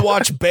 You got to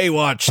watch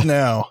Baywatch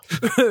now.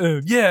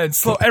 Yeah, and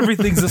slow.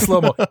 Everything's in slow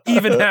mo.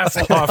 Even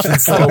Hasselhoff's in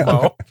slow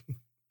mo.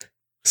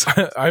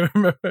 I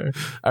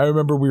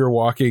remember we were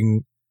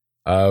walking.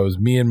 It was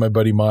me and my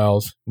buddy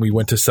Miles. We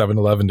went to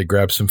 7-Eleven to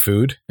grab some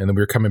food, and then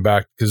we were coming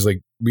back because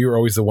like we were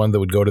always the one that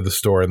would go to the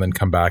store and then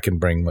come back and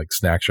bring like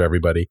snacks for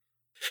everybody.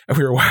 And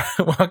we were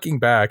walking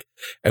back,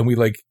 and we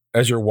like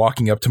as you're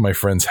walking up to my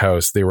friend's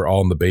house, they were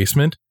all in the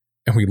basement.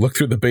 And we looked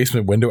through the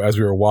basement window as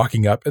we were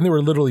walking up, and they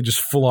were literally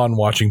just full on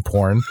watching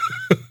porn.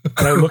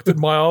 And I looked at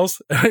Miles,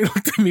 and I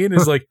looked at me, and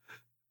he's like,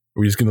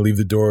 "We're just going to leave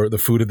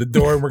the food at the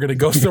door, and we're going to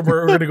go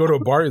somewhere. We're going to go to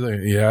a bar." He's like,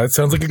 "Yeah, it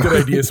sounds like a good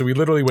idea." So we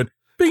literally went,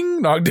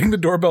 bing, knocked ding the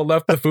doorbell,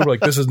 left the food. We're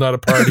like, this is not a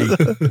party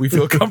we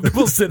feel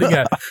comfortable sitting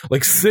at.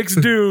 Like 6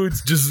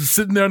 dudes just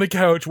sitting there on the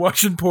couch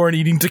watching porn,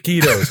 eating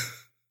taquitos.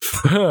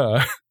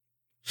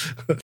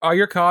 Oh,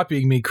 you're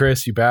copying me,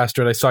 Chris, you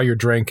bastard. I saw your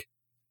drink.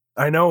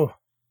 I know.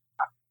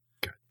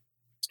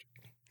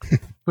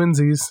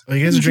 Twinsies. Oh,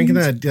 you guys are drinking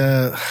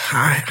that.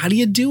 How do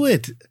you do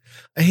it?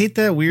 I hate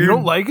that weird. You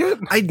don't like it?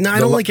 I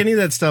don't like any of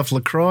that stuff.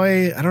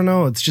 LaCroix. I don't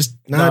know. It's just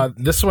not.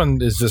 This one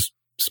is just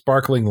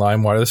sparkling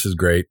lime water. This is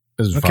great.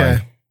 This is Okay.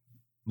 fine.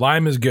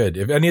 Lime is good.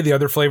 If any of the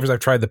other flavors I've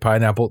tried, the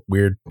pineapple,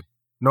 weird.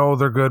 No,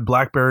 they're good.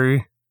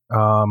 Blackberry.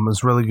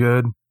 is really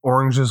good.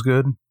 Orange is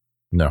good.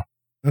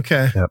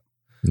 Okay. Yep.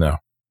 No.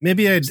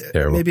 Maybe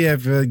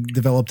I've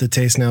developed a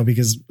taste now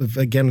because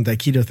again with that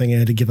keto thing I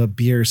had to give up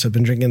beer, so I've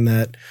been drinking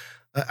that.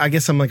 I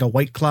guess I'm like a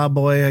White Claw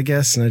boy, I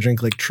guess, and I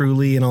drink like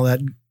Truly and all that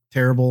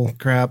terrible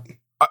crap.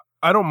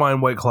 I don't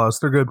mind White Claws;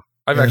 they're good.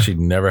 I've actually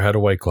never had a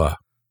White Claw.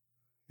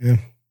 Yeah.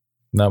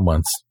 Not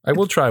once. I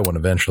will try one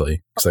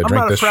eventually because I I'm drink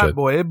not a this frat shit.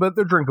 boy, but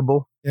they're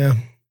drinkable. Yeah,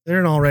 they're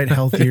an all right,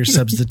 healthier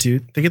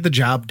substitute. They get the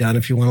job done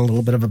if you want a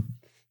little bit of a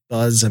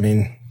buzz. I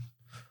mean,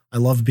 I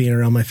love being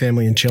around my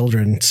family and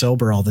children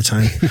sober all the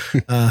time,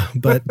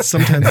 but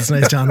sometimes it's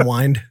nice to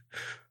unwind.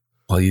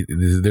 Well,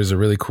 there's a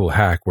really cool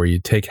hack where you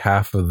take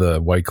half of the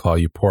White Claw,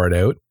 you pour it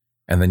out,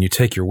 and then you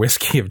take your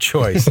whiskey of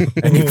choice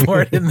and you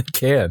pour it in the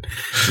can.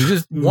 You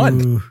just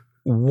one,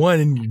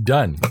 and you're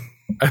done.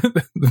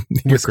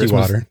 Whiskey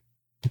water.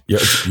 Yeah,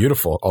 it's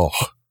beautiful. Oh,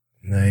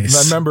 Nice.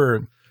 I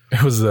remember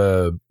it was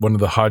one of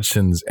the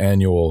Hodgson's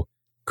annual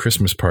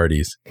Christmas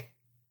parties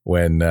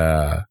when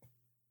I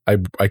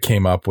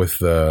came up with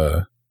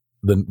the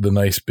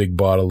nice big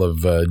bottle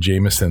of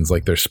Jameson's,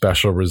 like their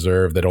special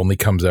reserve that only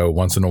comes out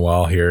once in a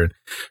while here.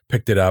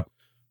 Picked it up,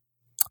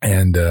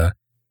 and I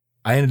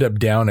ended up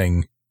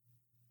downing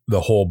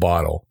the whole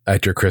bottle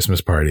at your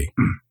Christmas party.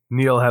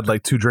 Neil had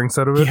like 2 drinks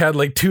out of He it. had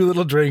like 2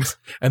 little drinks,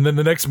 and then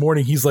the next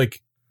morning she's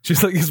like,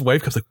 his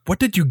wife comes like, "What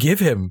did you give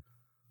him?"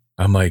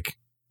 I'm like,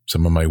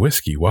 "Some of my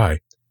whiskey." Why?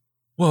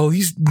 Well,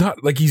 he's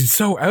not like, he's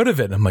so out of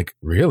it. And I'm like,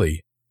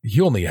 really?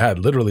 He only had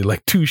literally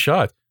like 2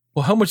 shots.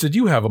 Well, how much did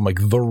you have? I'm like,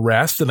 the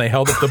rest. And I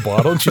held up the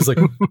bottle, and she's like,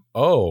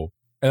 oh.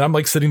 And I'm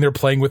like sitting there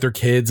playing with her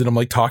kids, and I'm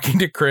like talking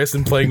to Chris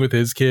and playing with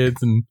his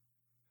kids, and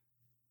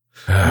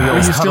Are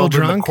you still Huddled in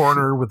drunk? the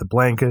corner with the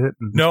blanket.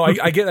 no,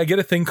 I get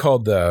a thing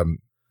called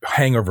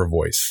hangover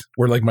voice,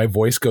 where like my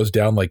voice goes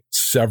down like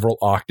several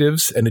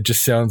octaves, and it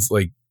just sounds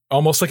like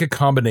almost like a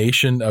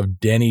combination of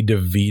Danny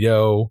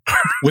DeVito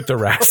with the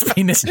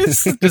raspiness.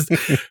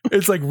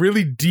 It's like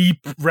really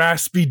deep,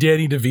 raspy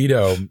Danny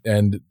DeVito,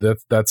 and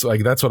that's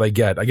what I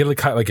get. I get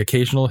like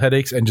occasional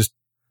headaches and just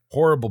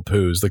horrible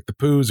poos. Like the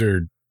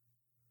poos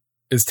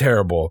is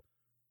terrible,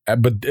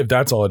 but if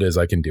that's all it is,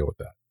 I can deal with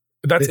that.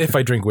 That's if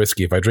I drink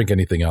whiskey. If I drink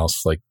anything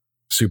else like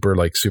super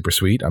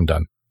sweet, I'm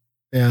done.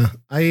 Yeah.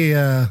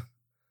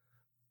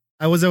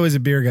 I was always a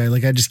beer guy.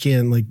 Like I just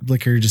can't, like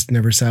liquor just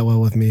never sat well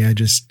with me. I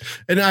don't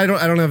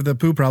have the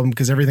poo problem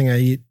because everything I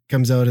eat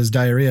comes out as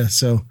diarrhea.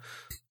 So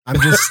I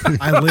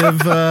live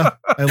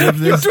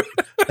this.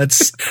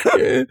 That's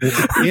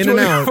in and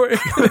out.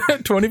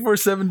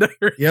 24/7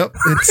 diarrhea. Yep.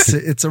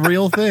 It's a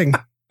real thing.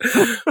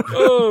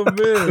 Oh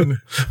man.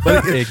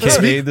 But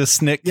AKA the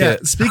Snick yeah.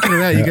 Kit. Speaking of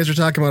that, you guys were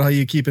talking about how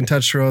you keep in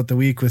touch throughout the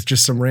week with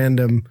just some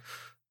random,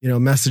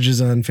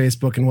 messages on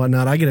Facebook and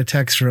whatnot. I get a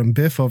text from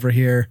Biff over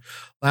here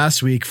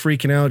last week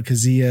freaking out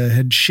because he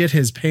had shit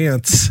his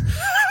pants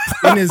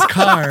in his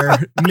car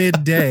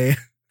midday.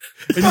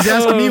 And he's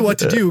asking me what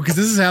to do because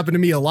this has happened to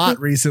me a lot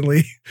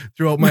recently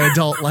throughout my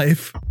adult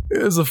life.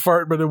 It was a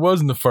fart, but it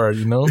wasn't a fart,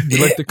 You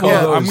like to call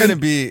Yeah, those. I'm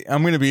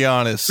gonna be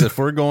honest. If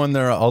we're going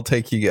there, I'll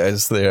take you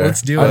guys there.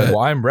 Let's do it.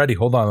 I'm ready.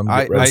 Hold on.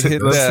 I Let's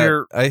hit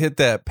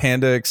that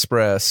Panda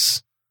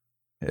Express.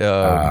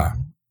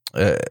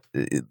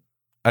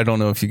 I don't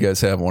know if you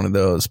guys have one of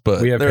those, but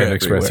we have they're Panda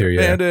Express here.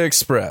 Yeah. Panda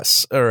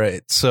Express. All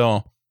right.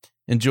 So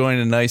enjoying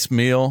a nice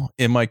meal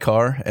in my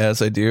car,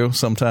 as I do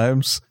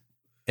sometimes.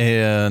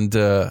 And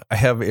I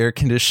have air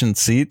conditioned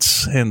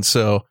seats. And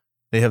so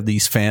they have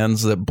these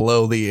fans that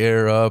blow the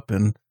air up.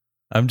 And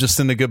I'm just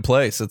in a good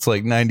place. It's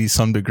like 90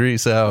 some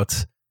degrees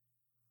out.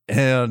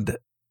 And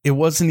it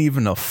wasn't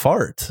even a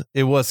fart.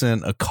 It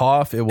wasn't a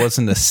cough. It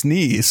wasn't a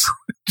sneeze.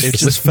 It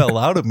just fell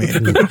out of me.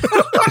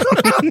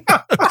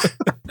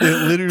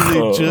 It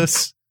literally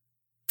just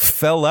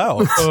fell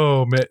out.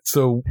 Oh man.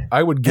 So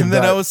I would give And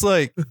then I was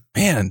like,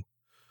 man,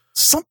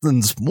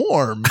 something's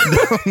warm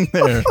down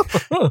there.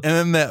 And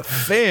then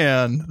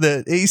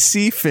that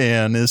AC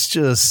fan is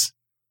just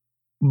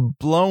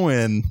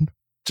blowing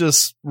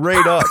just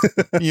right up,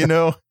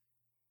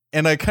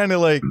 And I kind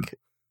of like,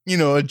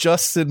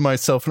 adjusted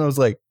myself and I was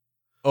like,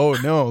 oh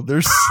no,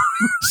 there's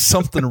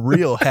something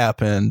real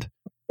happened.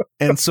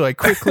 And so I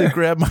quickly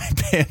grabbed my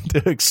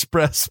Panda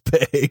Express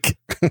bag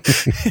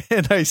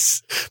and I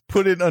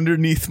put it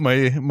underneath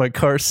my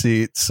car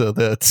seat. So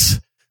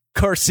that's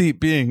car seat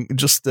being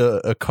just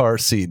a car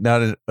seat,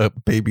 not a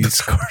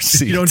baby's car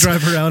seat. You don't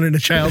drive around in a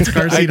child's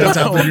car seat on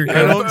top of your car.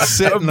 I don't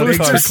sit in a Thanks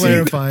car for seat.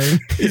 clarifying.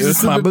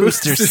 It's my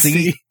booster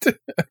seat.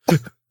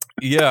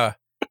 Yeah.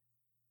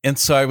 And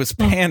so I was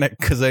panicked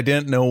because I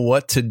didn't know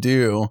what to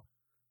do.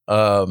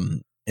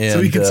 And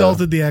so he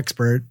consulted the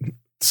expert.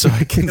 So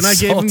I consulted and I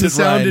gave him the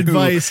sound Ryan,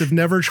 advice of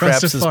never trust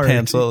craps a his fart.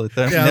 pants all the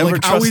time. Yeah, Never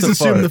like trust always a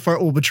assume fart. the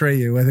fart will betray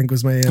you, I think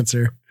was my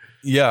answer.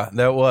 Yeah,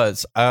 that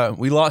was.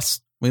 We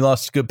lost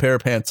a good pair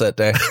of pants that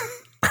day.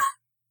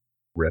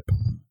 Rip.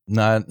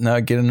 Not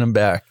getting them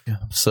back.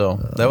 So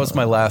that was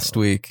my last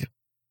week.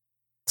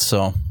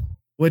 So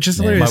Which is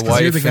My hilarious because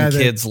you're wife the guy and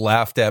that kids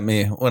laughed at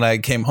me when I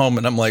came home,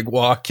 and I'm like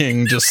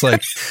walking, just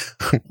like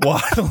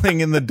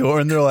waddling in the door,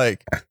 and they're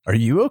like, "Are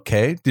you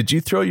okay? Did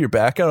you throw your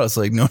back out?" I was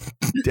like, "No,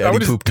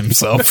 Daddy pooped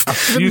himself."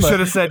 You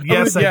should have said,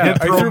 yes, I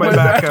did throw threw my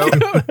back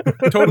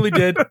out. Totally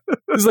did.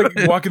 It's like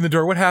walk in the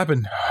door. What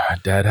happened?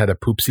 Dad had a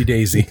poopsie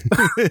daisy.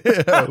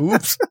 Yeah,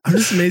 oops. I'm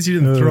just amazed you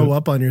didn't throw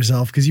up on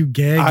yourself because you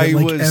gagged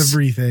at like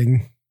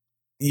everything.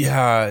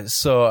 Yeah,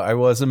 so I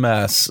was a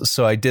mess.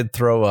 So I did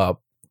throw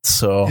up.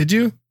 So Did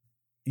you?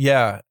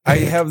 yeah, I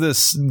have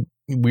this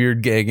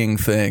weird gagging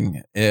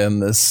thing,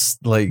 and this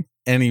like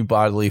any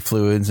bodily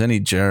fluids, any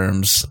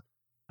germs,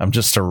 I'm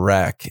just a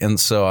wreck. And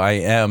so I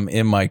am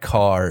in my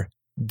car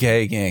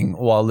gagging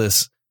while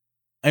this.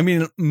 I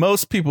mean,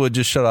 most people would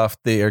just shut off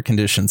the air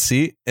conditioned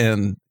seat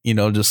and, you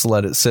know, just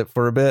let it sit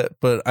for a bit,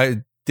 but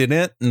I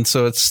didn't. And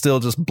so it's still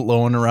just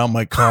blowing around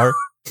my car.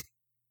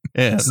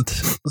 And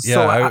yeah,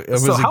 I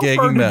was a gagging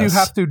how far mess. did you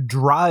have to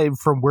drive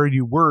from where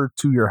you were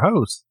to your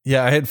house?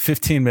 Yeah, I had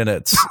 15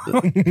 minutes.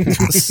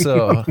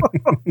 So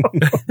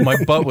my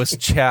butt was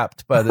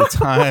chapped by the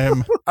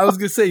time. I was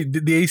gonna say,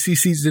 did the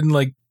ACCs didn't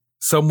like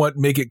somewhat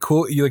make it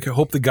cool? You like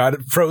hope the God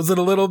it froze it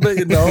a little bit,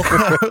 you know?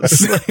 I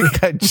was like,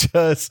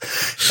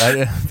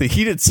 the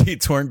heated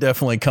seats weren't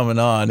definitely coming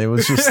on. It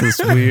was just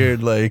this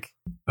weird, like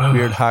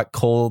weird hot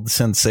cold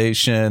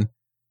sensation.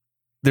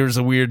 There was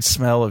a weird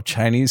smell of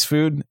Chinese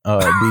food,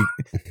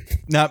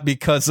 not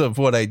because of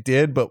what I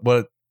did, but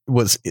what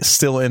was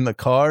still in the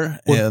car.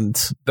 Well, and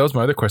that was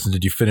my other question.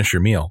 Did you finish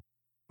your meal?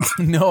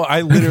 no,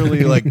 I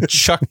literally like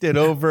chucked it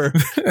over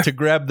to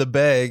grab the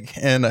bag,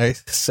 and I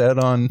sat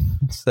on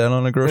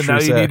a grocery And now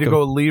you sack need to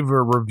go leave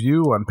a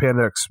review on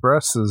Panda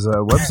Express's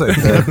website.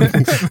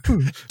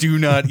 There. Do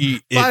not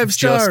eat. It 5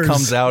 stars. just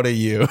comes out of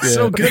you.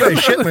 So good, I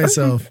shit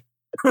myself.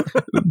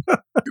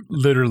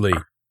 Literally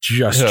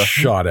just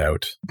shot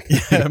out.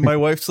 Yeah, my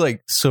wife's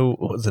like, so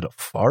was it a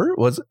fart?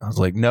 Was it? I was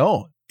like,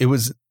 no, it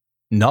was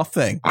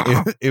nothing.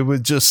 It was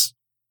just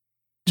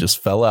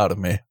fell out of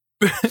me.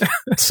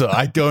 So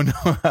I don't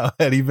know how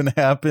that even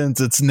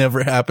happens. It's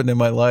never happened in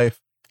my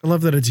life. I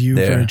love that it's you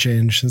for a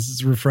change. This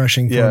is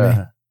refreshing for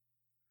me.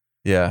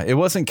 Yeah, it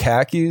wasn't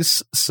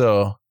khakis,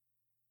 so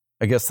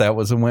I guess that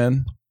was a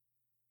win.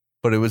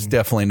 But it was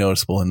definitely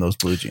noticeable in those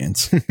blue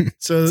jeans.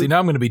 So see, now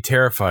I'm going to be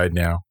terrified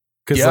now.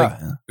 Because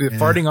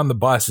farting on the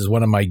bus is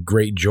one of my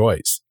great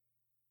joys.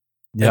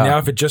 Yeah. And now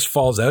if it just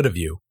falls out of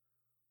you,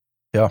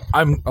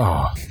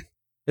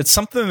 it's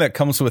something that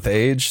comes with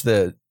age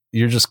that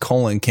your just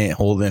colon can't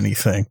hold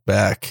anything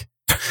back.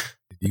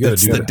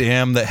 It's the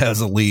dam that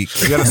has a leak.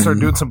 You got to start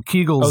doing some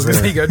Kegels. I was going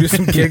to say, you got to do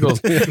some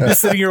giggles. He's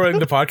sitting here running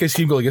the podcast,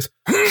 he goes,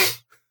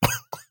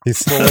 he's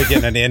slowly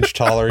getting an inch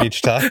taller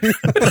each time.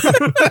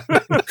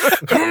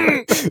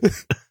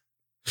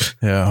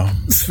 Yeah.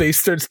 His face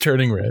starts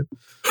turning red.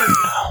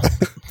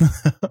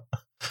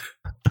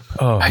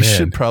 I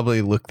should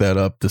probably look that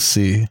up to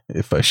see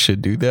if I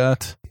should do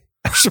that.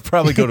 I should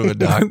probably go to a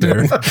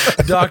doctor.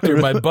 Doctor,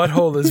 my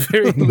butthole is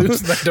very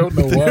loose and I don't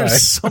know why.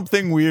 There's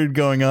something weird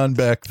going on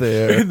back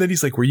there. And then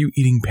he's like, were you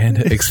eating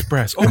Panda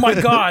Express? Oh my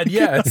God,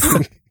 yes.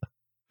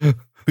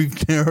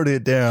 We've narrowed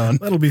it down.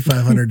 That'll be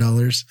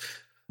 $500.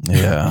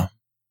 Yeah.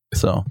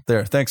 So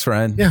there. Thanks,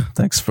 Ryan. Yeah.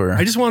 Thanks for.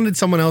 I just wanted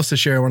someone else to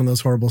share one of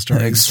those horrible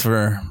stories. Thanks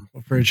for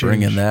a change.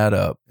 Bringing that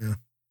up. Yeah.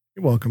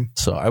 You're welcome.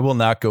 So I will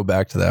not go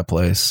back to that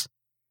place.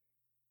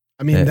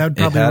 I mean, that would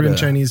probably ruin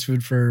Chinese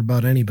food for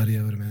about anybody,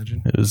 I would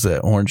imagine. It was that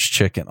orange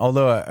chicken.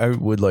 Although I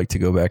would like to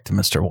go back to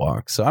Mr.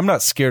 Wok. So I'm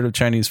not scared of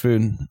Chinese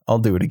food. I'll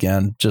do it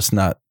again. Just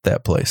not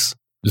that place.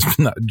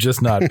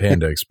 Just not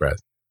Panda Express.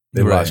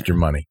 They lost your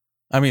money.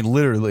 I mean,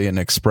 literally an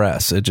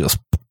express. It just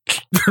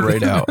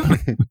right out.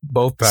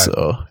 Both times.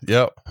 So,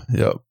 yep.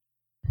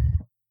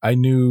 I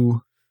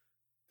knew,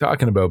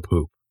 talking about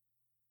poop.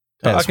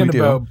 Yes, talking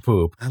about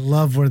poop. I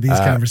love where these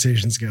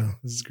conversations go.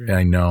 This is great.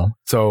 I know.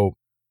 So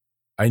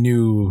I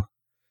knew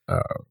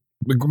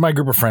my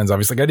group of friends,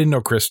 obviously. Like, I didn't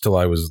know Chris till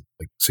I was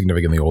like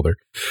significantly older.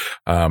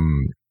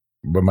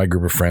 But my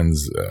group of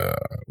friends,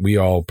 we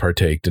all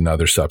partaked in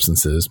other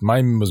substances.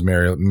 Mine was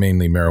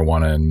mainly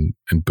marijuana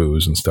and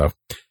booze and stuff.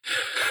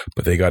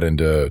 But they got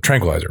into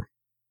tranquilizer.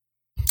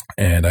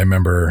 And I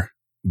remember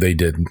they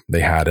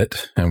had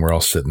it, and we're all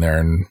sitting there,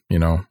 and, you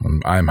know,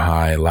 I'm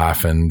high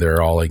laughing.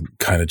 They're all like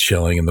kind of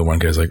chilling. And the one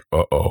guy's like,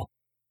 uh-oh.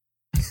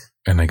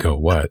 And I go,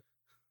 what?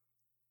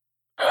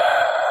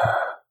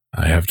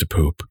 I have to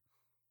poop.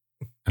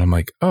 And I'm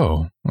like,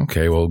 oh,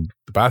 okay. Well,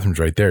 the bathroom's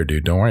right there,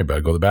 dude. Don't worry about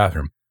it. Go to the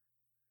bathroom.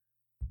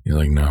 He's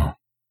like, no,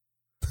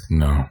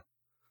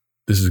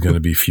 this is going to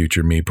be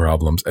future me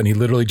problems. And he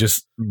literally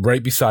just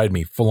right beside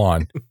me, full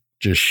on,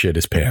 just shit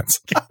his pants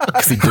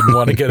because he didn't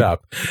want to get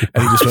up.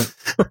 And he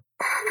just went,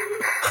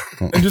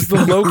 and just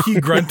the low key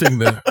grunting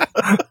there,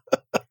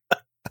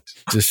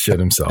 just shit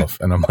himself.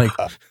 And I'm like,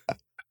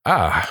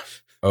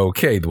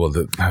 okay. Well,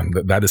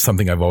 that is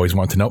something I've always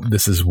wanted to know.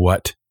 This is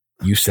what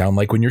you sound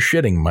like when you're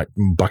shitting. My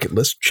bucket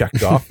list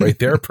checked off right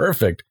there.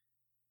 Perfect.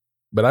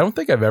 But I don't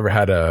think I've ever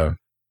had a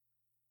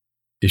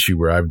issue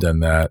where I've done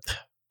that. I'm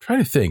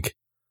trying to think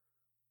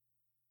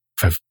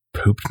if I've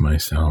pooped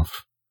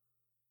myself.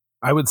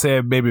 I would say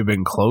I've maybe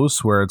been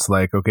close where it's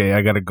like, okay,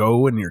 I got to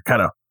go, and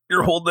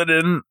you're holding it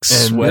in, and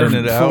Sweating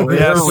it out.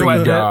 Yeah, Freaking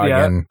sweating dog, it.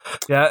 Yeah, and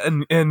yeah,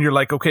 and you're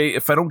like, okay,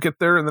 if I don't get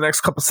there in the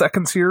next couple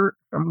seconds here,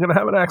 I'm gonna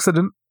have an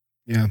accident.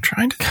 Yeah.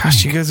 trying to.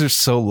 Gosh, you guys are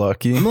so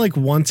lucky. I'm like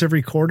once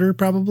every quarter,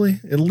 probably.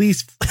 At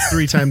least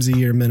 3 times a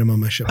year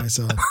minimum, I shit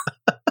myself.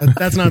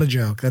 That's not a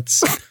joke.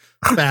 That's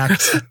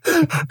fact.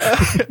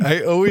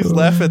 I always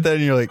laugh at that,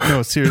 and you're like,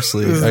 no,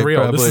 seriously. This is I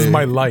real. This is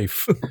my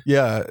life.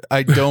 Yeah,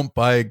 I don't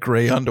buy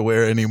gray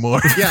underwear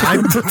anymore. Yeah,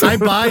 I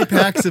buy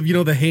packs of,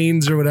 the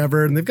Hanes or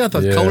whatever, and they've got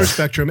the color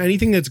spectrum.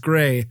 Anything that's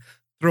gray,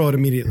 throw it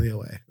immediately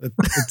away.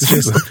 It's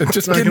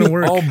just not going to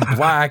work. All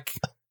black.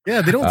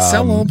 Yeah, they don't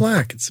sell all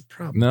black. It's a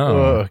problem. No.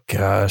 Oh,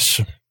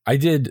 gosh. I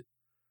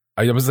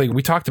was like,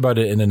 we talked about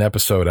it in an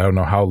episode. I don't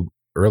know how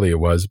early it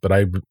was, but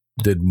I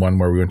did one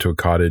where we went to a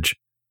cottage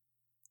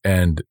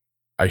and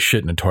I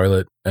shit in a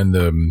toilet and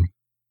the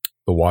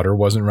water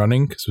wasn't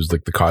running because it was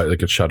like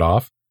it shut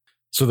off.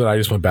 So then I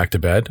just went back to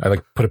bed. I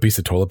put a piece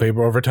of toilet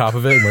paper over top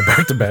of it and went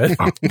back to bed.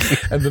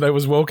 And then I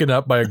was woken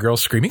up by a girl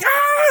screaming,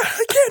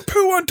 I can't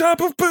poo on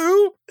top of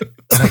poo.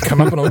 And I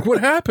come up and I'm like, what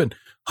happened?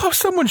 Oh,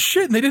 someone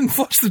shit and they didn't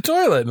flush the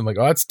toilet. And I'm like,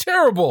 oh, that's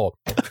terrible.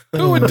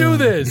 Who would do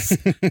this?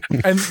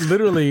 And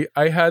literally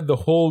I had the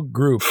whole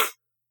group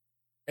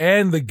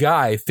and the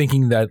guy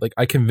thinking that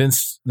I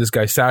convinced this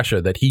guy,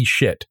 Sasha, that he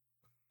shit.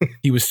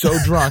 He was so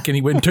drunk and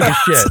he went and took a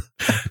shit.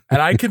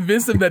 And I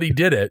convinced him that he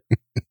did it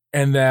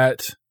and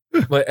that,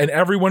 and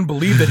everyone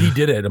believed that he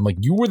did it. I'm like,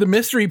 you were the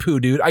mystery poo,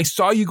 dude. I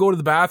saw you go to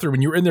the bathroom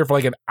and you were in there for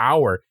an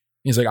hour.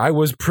 He's like, I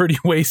was pretty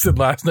wasted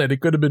last night.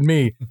 It could have been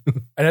me.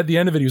 And at the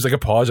end of it, he was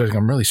apologizing.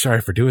 I'm really sorry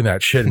for doing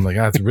that shit. I'm like,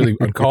 that's really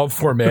uncalled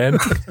for, man.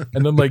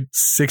 And then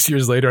 6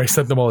 years later, I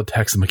sent them all a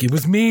text. I'm like, it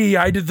was me.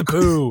 I did the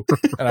poo.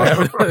 And I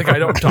haven't, I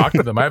don't talk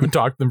to them. I haven't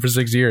talked to them for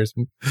 6 years.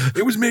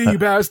 It was me, you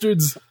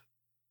bastards.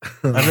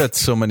 I've had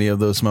so many of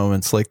those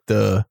moments, like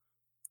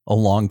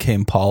Along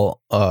Came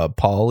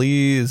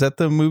Polly. Is that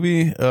the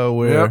movie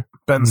where Yep.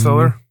 Ben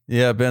Stiller?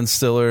 Yeah, Ben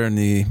Stiller, and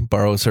he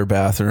borrows her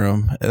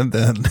bathroom and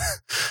then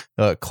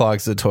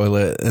clogs the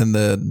toilet, and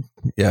then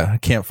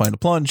can't find a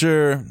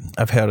plunger.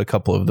 I've had a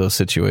couple of those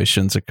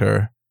situations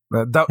occur.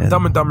 Dumb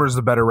and Dumber is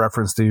the better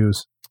reference to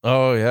use.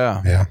 Oh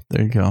yeah,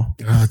 there you go.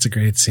 Oh, it's a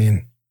great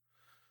scene.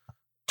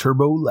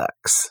 Turbo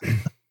Lex.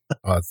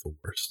 Oh, that's the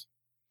worst.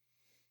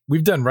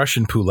 We've done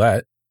Russian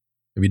Poulette.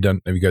 Have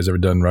you guys ever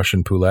done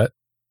Russian Poulette?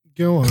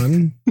 Go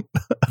on.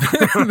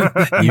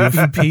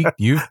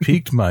 You've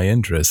piqued my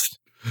interest.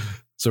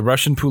 So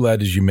Russian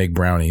Poulette is you make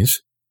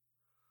brownies,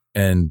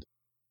 and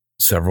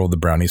several of the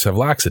brownies have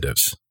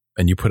laxatives,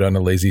 and you put on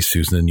a Lazy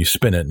Susan and you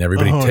spin it, and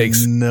everybody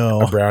takes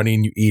a brownie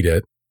and you eat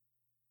it,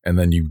 and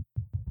then you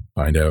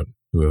find out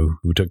who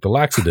took the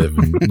laxative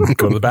and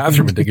go to the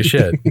bathroom and take a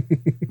shit.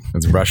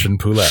 It's Russian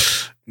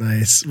Poulette.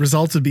 Nice.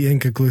 Results would be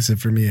inconclusive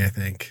for me, I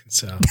think.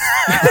 So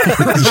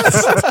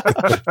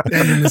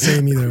ending the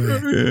same either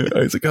way. I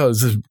was like,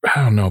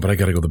 I don't know, but I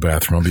got to go to the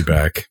bathroom. I'll be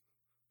back.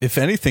 If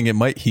anything, it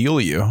might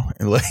heal you.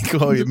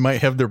 It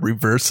might have the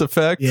reverse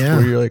effect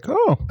where you're like,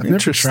 oh, I've never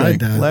interesting. tried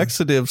that.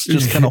 Laxatives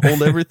just kind of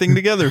hold everything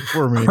together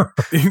for me.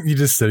 You're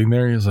just sitting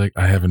there. He's like,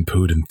 I haven't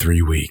pooed in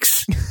 3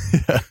 weeks.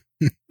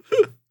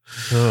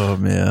 Oh,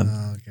 man.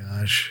 Oh,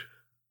 gosh.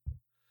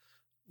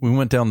 We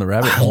went down the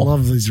rabbit I hole.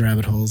 love these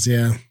rabbit holes.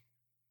 Yeah.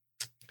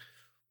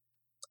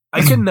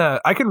 I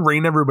can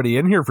rein everybody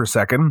in here for a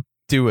second.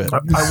 Do it.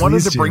 I wanted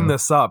Please to bring do.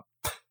 this up.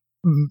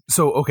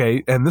 So,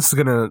 okay, and this is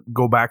going to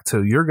go back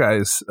to your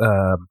guys'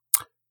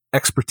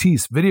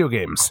 expertise, video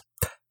games.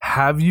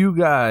 Have you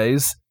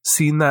guys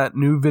seen that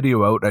new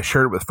video out? I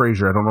shared it with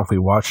Fraser. I don't know if he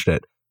watched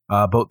it,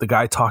 about the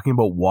guy talking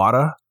about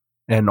WATA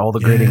and all the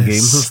grading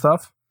games and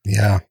stuff.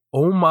 Yeah.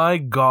 Oh my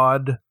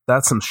God,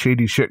 that's some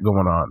shady shit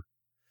going on.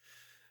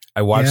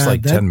 I watched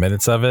 10 that-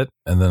 minutes of it,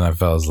 and then I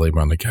fell asleep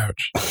on the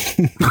couch.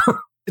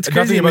 It's Nothing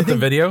crazy. about I think- the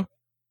video.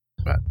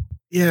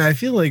 Yeah, I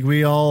feel like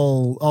we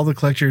all the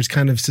collectors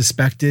kind of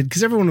suspected,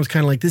 because everyone was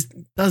kind of like, this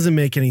doesn't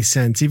make any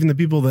sense. Even the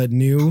people that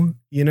knew,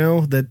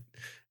 that,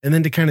 and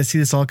then to kind of see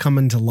this all come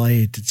into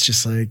light, it's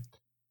just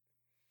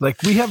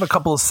like we have a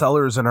couple of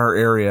sellers in our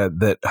area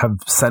that have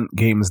sent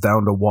games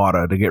down to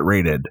WATA to get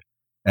rated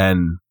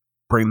and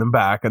bring them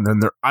back. And then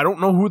I don't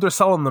know who they're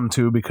selling them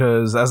to,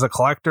 because as a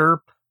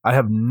collector, I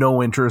have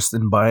no interest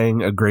in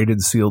buying a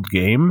graded sealed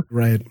game.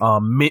 right.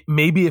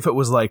 Maybe if it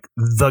was like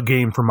the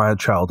game from my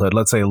childhood,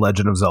 let's say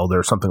Legend of Zelda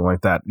or something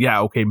like that.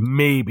 Yeah, okay,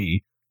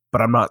 maybe.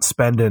 But I'm not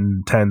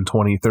spending 10,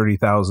 20,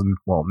 30,000.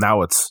 Well,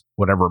 now it's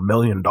whatever, $1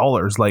 million.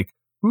 Like,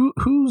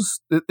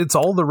 it's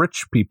all the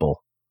rich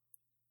people.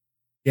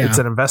 Yeah. It's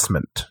an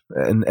investment,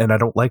 and I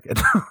don't like it.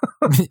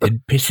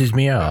 It pisses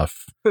me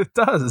off. It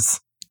does.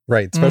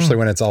 Right. Especially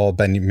when it's all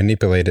been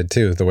manipulated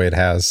too, the way it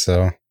has.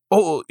 So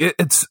Oh,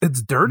 it's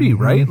dirty,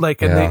 right?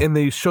 Like, and Yeah.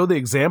 they show the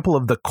example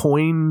of the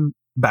coin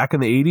back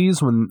in the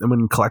 80s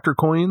when collector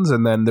coins,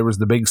 and then there was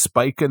the big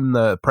spike in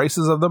the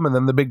prices of them, and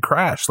then the big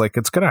crash. Like,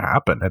 it's going to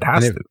happen. It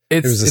has And to.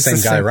 it was the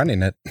It's same guy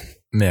running it.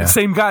 Yeah. The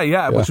same guy,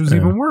 yeah, which was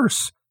even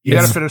worse. You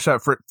Yeah. got to finish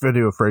that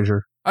video,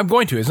 Fraser. I'm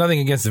going to. It's nothing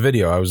against the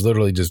video. I was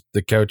literally just,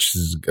 the couch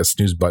is a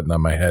snooze button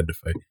on my head.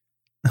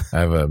 If I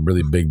have a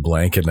really big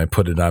blanket and I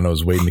put it on, I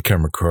was waiting to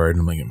come record.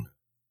 And I'm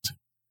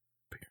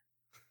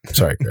like,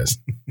 sorry, Chris.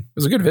 It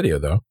was a good video,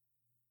 though.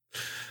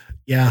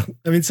 Yeah.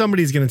 I mean,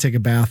 somebody's going to take a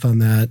bath on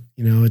that.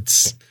 You know,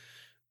 it's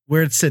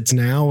where it sits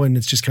now, and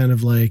it's just kind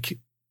of like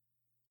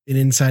an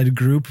inside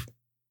group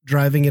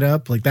driving it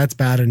up. Like, that's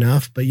bad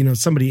enough. But, you know,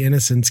 somebody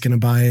innocent's going to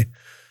buy,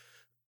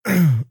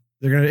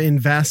 they're going to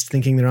invest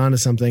thinking they're onto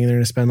something, and they're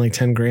going to spend like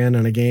 10 grand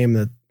on a game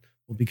that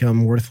will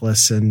become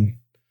worthless, and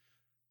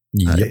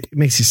it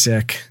makes you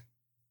sick.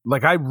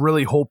 Like, I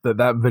really hope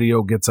that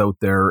video gets out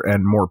there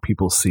and more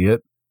people see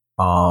it.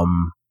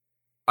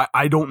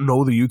 I don't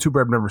know the YouTuber.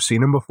 I've never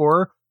seen him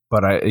before,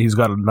 but he's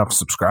got enough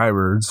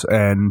subscribers,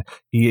 and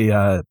he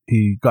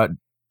got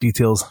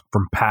details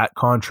from Pat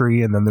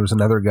Contry, and then there's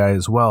another guy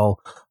as well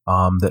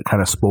that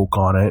kind of spoke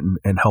on it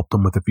and helped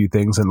him with a few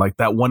things. And like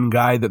that one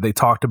guy that they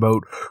talked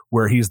about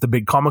where he's the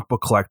big comic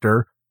book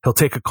collector, he'll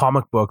take a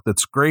comic book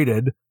that's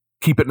graded,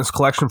 keep it in his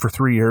collection for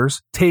 3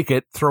 years, take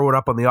it, throw it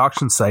up on the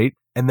auction site,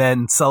 and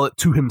then sell it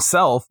to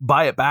himself,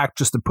 buy it back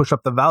just to push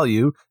up the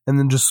value, and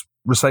then just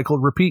recycle,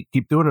 repeat,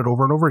 keep doing it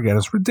over and over again.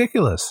 It's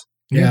ridiculous.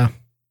 Yeah.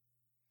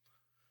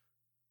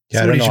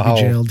 Yeah, Somebody I don't know should how.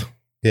 be jailed.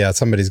 Yeah,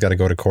 somebody's got to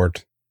go to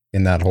court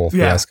in that whole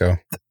fiasco.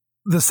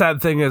 The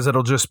sad thing is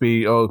it'll just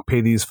be,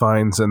 pay these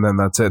fines, and then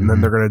that's it. And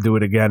then they're going to do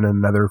it again in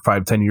another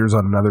 5-10 years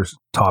on another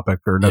topic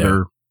or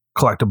another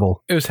collectible.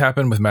 It was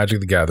happened with Magic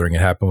the Gathering.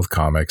 It happened with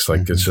comics.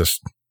 Like, it's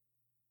just,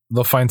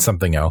 they'll find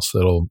something else.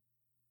 It'll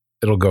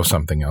go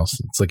something else.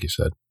 It's like you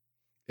said.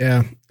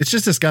 Yeah. It's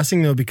just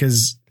disgusting though,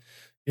 because,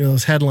 you know,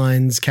 those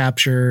headlines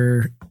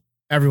capture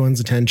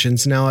everyone's attention.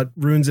 So now it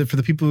ruins it for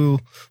the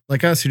people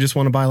like us who just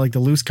want to buy like the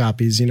loose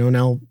copies. You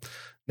know,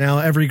 now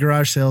every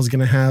garage sale is going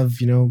to have,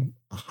 you know,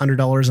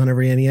 $100 on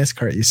every NES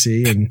cart you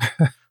see, and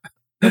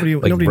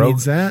nobody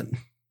needs that.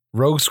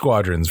 Rogue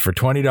Squadrons for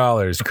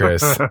 $20,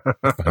 Chris.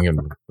 Fucking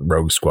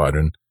Rogue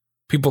Squadron.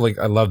 People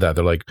I love that.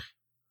 They're like,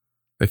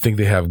 they think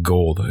they have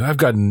gold. I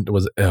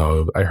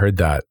heard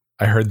that,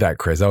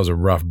 Chris. That was a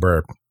rough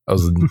burp.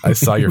 I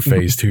saw your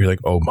face too. You're like,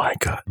 oh my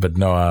God. But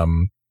no,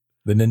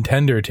 the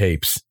Nintendo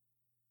tapes.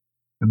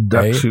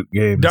 Duck shoot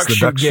games. Duck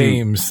shoot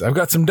games. I've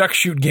got some duck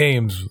shoot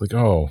games. Like,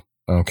 oh,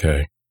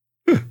 okay.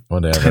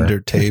 Whatever. Tender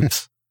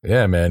tapes.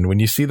 Yeah, man. When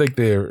you see like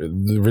the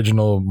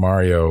original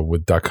Mario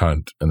with Duck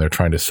Hunt and they're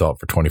trying to sell it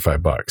for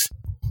 $25.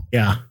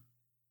 Yeah.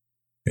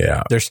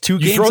 Yeah. There's two You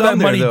games throw that on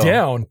there, money though.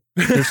 down.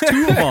 There's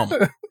two of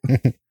them.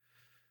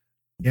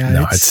 Yeah.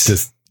 No, it's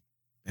just,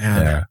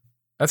 yeah. yeah.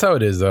 That's how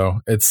it is, though.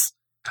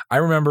 I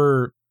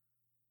remember,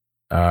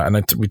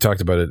 and we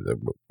talked about it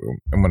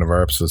in one of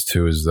our episodes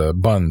too, is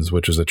Buns,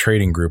 which was a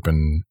trading group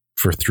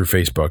through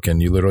Facebook,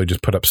 and you literally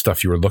just put up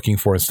stuff you were looking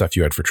for and stuff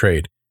you had for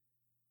trade.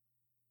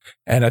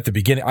 And at the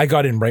beginning, I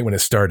got in right when it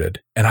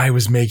started, and I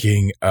was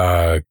making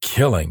a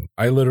killing.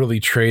 I literally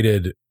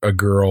traded a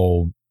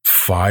girl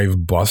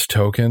 5 bus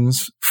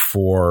tokens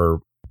for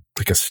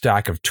like a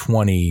stack of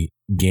 20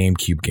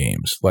 GameCube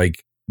games,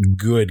 like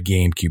good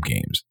GameCube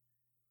games.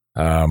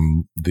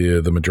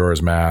 The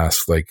Majora's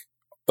Mask, like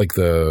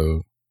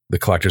the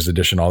collector's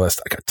edition, all that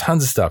stuff. I got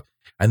tons of stuff.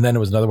 And then it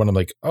was another one. I'm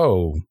like,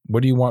 oh,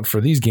 what do you want for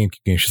these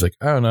GameCube games? She's like,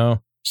 I don't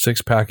know,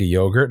 6-pack of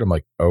yogurt. I'm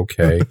like,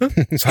 okay.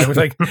 So I was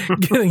like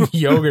getting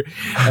yogurt.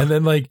 And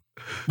then like,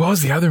 what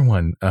was the other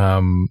one?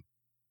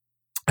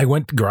 I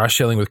went garage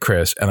selling with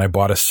Chris and I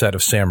bought a set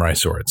of samurai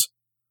swords.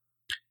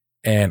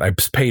 And I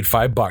paid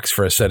 $5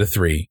 for a set of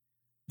 3.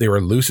 They were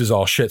loose as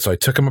all shit. So I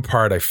took them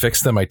apart. I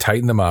fixed them. I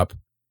tightened them up,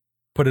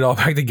 put it all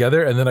back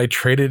together. And then I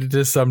traded it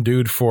to some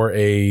dude for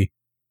a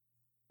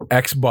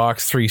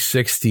Xbox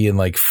 360 and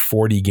like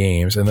 40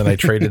 games. And then I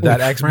traded that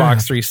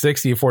Xbox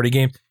 360 and 40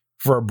 games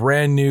for a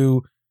brand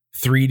new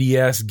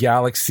 3DS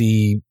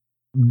Galaxy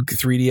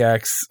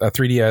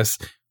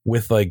 3DS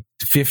with like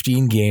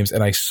 15 games.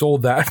 And I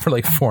sold that for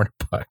like $400.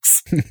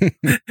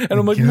 And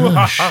I'm like,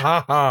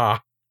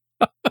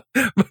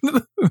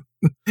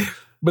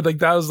 but like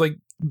that was like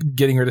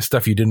getting rid of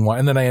stuff you didn't want.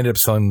 And then I ended up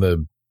selling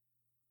the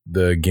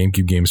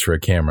GameCube games for a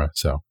camera.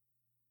 So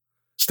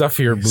stuff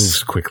here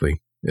moves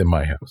quickly in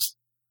my house.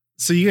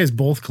 So you guys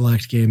both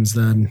collect games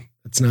then?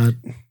 It's not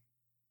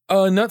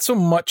so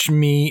much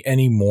me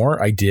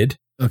anymore. I did.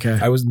 Okay.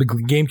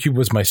 The GameCube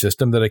was my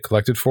system that I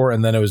collected for,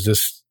 and then it was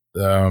just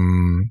I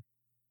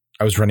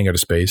was running out of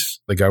space.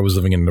 Like I was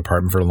living in an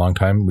apartment for a long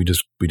time. We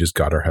just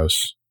got our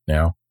house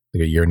now,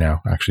 like a year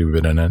now. Actually,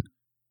 we've been in it.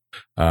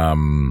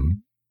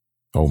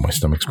 Oh, my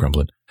stomach's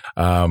grumbling.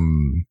 But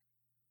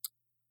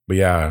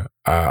yeah,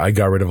 I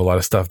got rid of a lot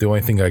of stuff. The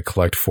only thing I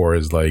collect for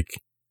is like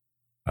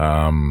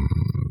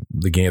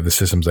the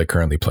systems I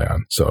currently play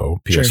on. So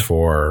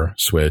PS4,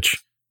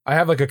 Switch. I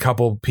have like a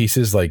couple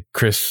pieces like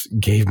Chris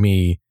gave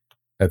me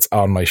that's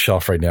on my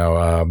shelf right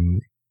now.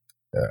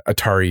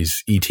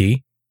 Atari's ET.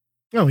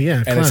 Oh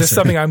yeah. And it's just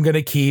something I'm going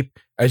to keep.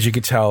 As you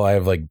can tell, I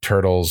have like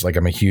Turtles. Like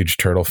I'm a huge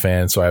Turtle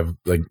fan. So I have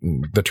like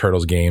the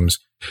Turtles games.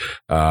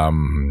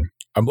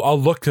 I'll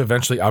look to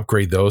eventually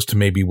upgrade those to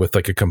maybe with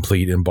like a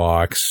complete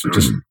inbox,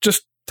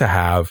 just to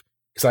have.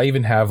 because I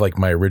even have like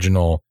my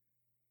original.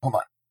 Hold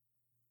on.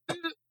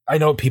 I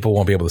know people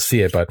won't be able to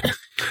see it, but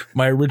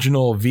my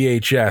original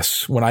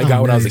VHS when I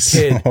got when I was a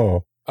kid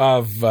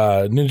of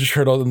Ninja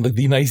Turtles and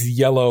the nice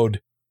yellowed,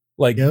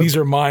 like these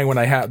are mine when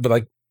I had, but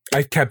like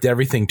I kept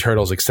everything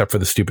Turtles except for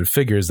the stupid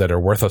figures that are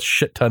worth a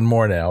shit ton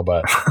more now.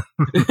 But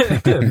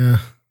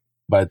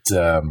but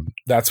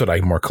that's what I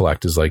more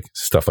collect is like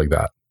stuff like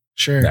that.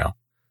 Sure. Now,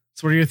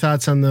 so what are your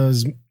thoughts on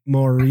those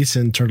more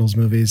recent Turtles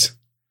movies?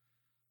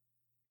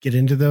 Get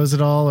into those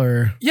at all,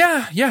 or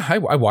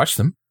I watched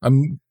them.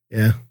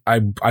 I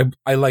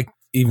like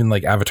even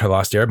like Avatar: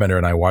 Last Airbender,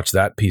 and I watched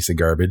that piece of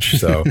garbage.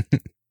 So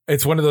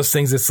it's one of those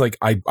things. It's like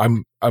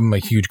I'm a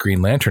huge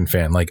Green Lantern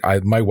fan. Like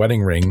my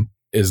wedding ring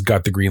is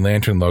got the Green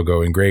Lantern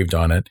logo engraved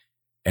on it,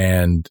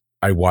 and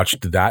I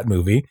watched that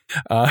movie.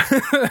 But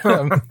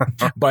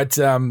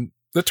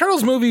the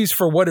Turtles movies,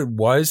 for what it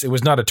was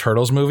not a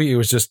Turtles movie. It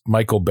was just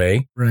Michael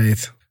Bay.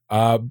 Right.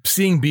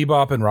 Seeing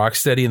Bebop and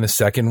Rocksteady in the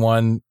second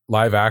one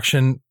live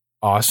action,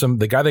 awesome.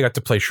 The guy that got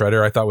to play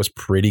Shredder, I thought was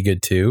pretty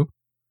good too.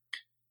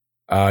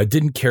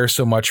 Didn't care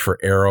so much for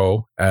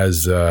Arrow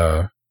as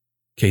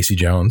Casey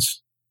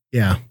Jones.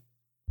 Yeah.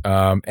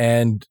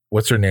 And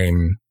what's her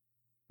name?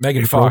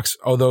 Megan Fox.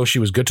 Although she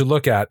was good to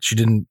look at, she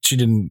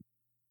didn't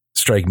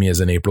strike me as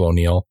an April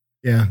O'Neil.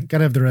 Yeah,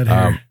 gotta have the red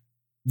hair.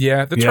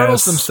 Yeah, the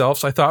Turtles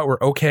themselves I thought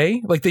were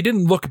okay. Like they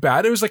didn't look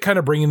bad. It was like kind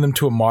of bringing them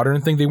to a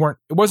modern thing. It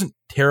wasn't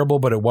terrible,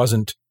 but it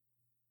wasn't.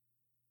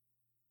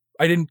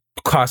 I didn't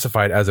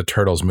classify it as a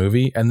Turtles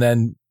movie. And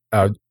then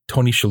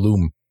Tony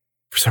Shalhoub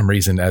for some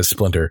reason as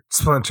Splinter.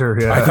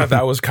 Yeah. I thought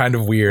that was kind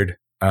of weird.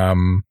 But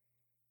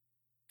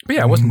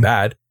yeah, it wasn't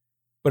bad,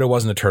 but it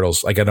wasn't a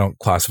Turtles. Like I don't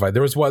classify.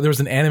 There was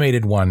an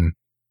animated one.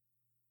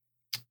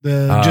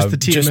 Just the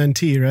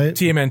TMNT, right?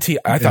 TMNT.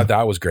 I thought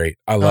that was great.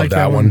 I love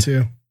that one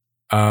too.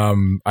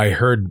 I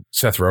heard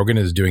Seth Rogen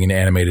is doing an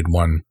animated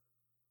one.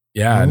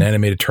 Yeah, an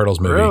animated Turtles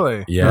movie.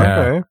 Really? Yeah.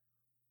 Okay.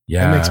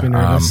 Yeah. That makes me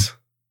nervous.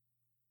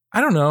 I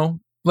don't know.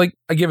 Like,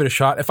 I give it a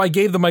shot. If I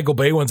gave the Michael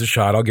Bay ones a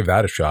shot, I'll give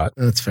that a shot.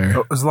 That's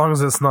fair. As long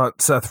as it's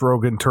not Seth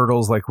Rogen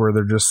Turtles, like where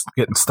they're just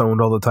getting stoned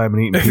all the time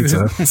and eating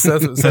pizza.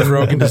 Seth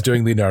Rogen is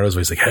doing Leonardo's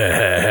voice, like,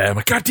 hey. I'm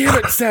like, God damn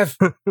it, Seth.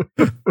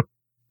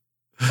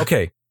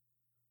 Okay.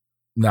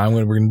 Now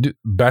we're going to do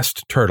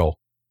best turtle.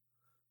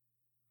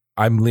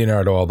 I'm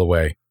Leonardo all the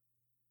way.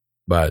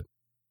 But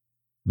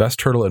best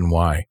turtle and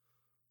why?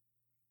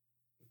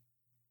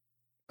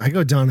 I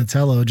go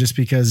Donatello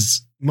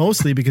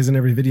mostly because in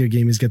every video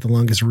game he's got the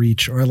longest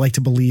reach, or I like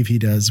to believe he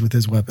does with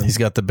his weapons. He's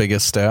got the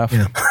biggest staff.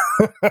 Yeah.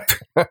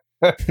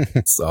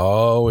 It's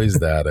always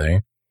that,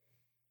 eh?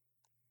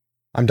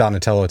 I'm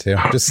Donatello too.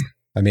 He's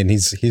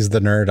the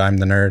nerd. I'm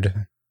the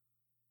nerd.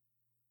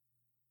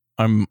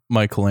 I'm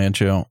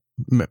Michelangelo.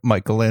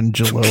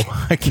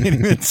 I can't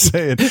even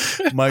say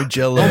it. My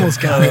Jello.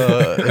 Almost got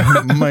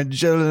it. My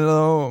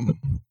Jello.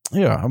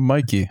 Yeah, I'm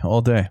Mikey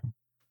all day.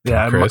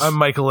 Yeah, I'm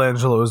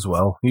Michelangelo as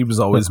well. He was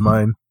always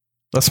mine.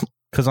 That's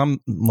because I'm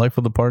life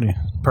of the party.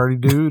 Party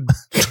dude.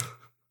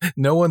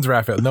 No one's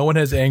Raphael. No one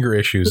has anger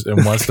issues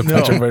and wants to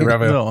punch everybody.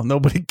 Raphael. No,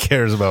 nobody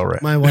cares about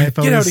Raphael. My wife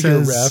always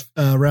says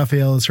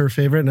Raphael is her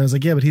favorite, and I was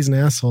like, yeah, but he's an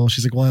asshole.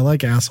 She's like, well, I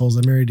like assholes.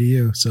 I'm married to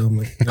you, so I'm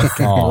like,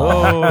 okay.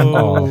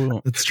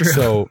 Oh, that's true.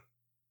 So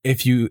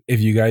if you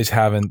guys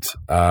haven't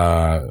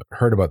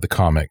heard about the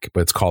comic,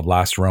 but it's called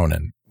Last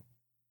Ronin,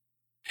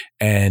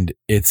 and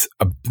it's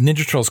a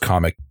Ninja Turtles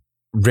comic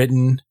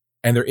written,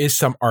 and there is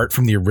some art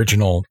from the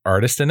original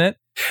artist in it,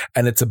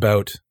 and it's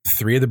about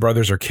 3 of the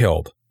brothers are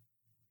killed.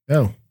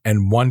 Oh.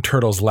 And 1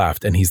 turtle's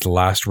left, and he's the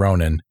last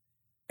Ronin.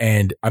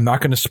 And I'm not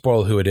going to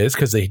spoil who it is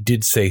because they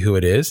did say who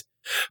it is,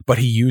 but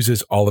he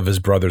uses all of his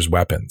brother's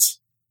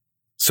weapons.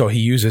 So he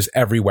uses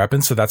every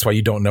weapon, so that's why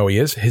you don't know he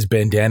is. His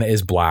bandana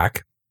is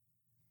black.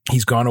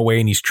 He's gone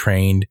away and he's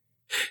trained.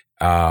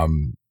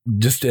 And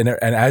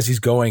as he's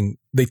going,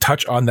 they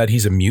touch on that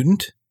he's a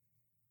mutant,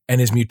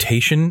 and his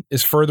mutation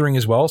is furthering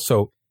as well.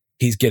 So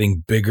he's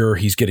getting bigger,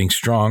 he's getting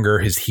stronger,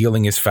 his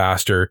healing is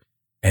faster,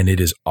 and it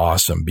is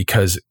awesome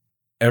because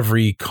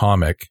every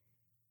comic,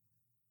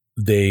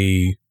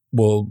 they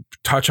will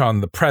touch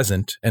on the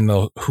present and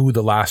who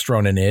the last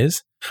Ronin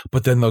is,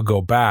 but then they'll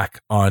go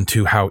back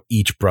onto how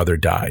each brother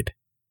died.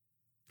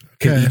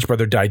 Because each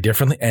brother died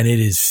differently, and it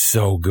is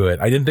so good.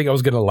 I didn't think I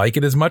was going to like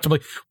it as much. I'm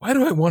like, why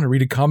do I want to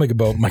read a comic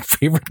about my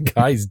favorite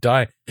guys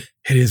die?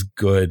 It is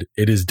good.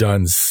 It is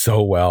done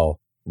so well.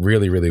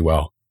 Really, really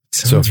well.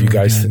 So if you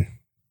guys,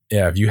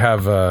 if you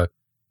have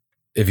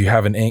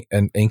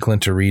an inkling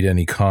to read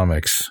any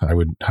comics, I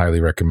would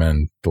highly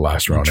recommend The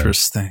Last Ronin.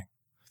 Interesting.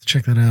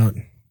 Check that out.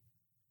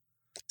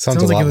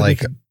 Sounds a lot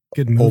like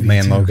good movie Old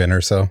Man too. Logan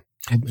or so.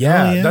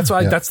 Yeah, that's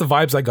why. That's the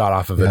vibes I got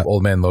off of it.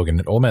 Old Man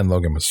Logan. Old Man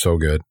Logan was so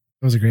good.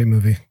 It was a great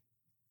movie.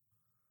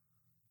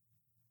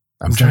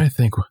 I'm trying to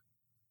think.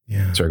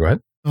 Yeah. Sorry, go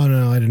ahead. Oh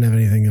no, I didn't have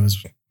anything. It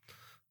was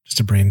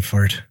just a brain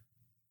fart.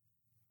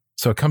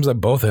 So it comes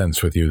at both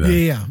ends with you then.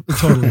 Yeah,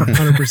 totally.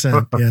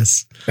 100%.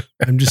 Yes.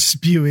 I'm just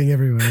spewing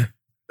everywhere.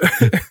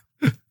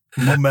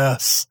 I'm a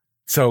mess.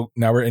 So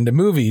now we're into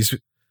movies.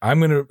 I'm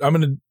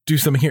gonna do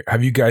something here.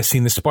 Have you guys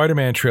seen the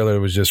Spider-Man trailer that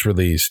was just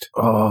released?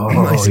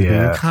 Oh,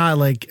 yeah. Caught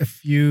like a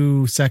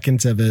few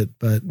seconds of it,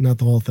 but not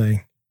the whole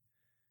thing.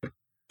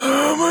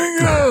 Oh my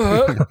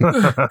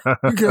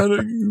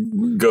god!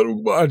 you gotta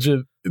watch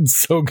it. It's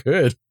so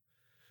good.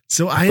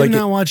 So I have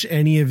not watched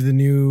any of the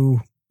new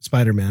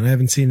Spider-Man. I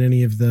haven't seen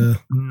any of the.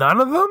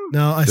 None of them?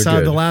 No, I They're saw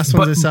good. the last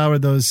ones. I saw were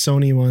those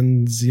Sony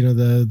ones. You know,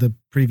 the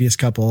previous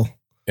couple.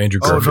 Andrew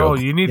Oh, Garfield.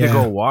 no, you need to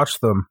go watch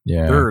them.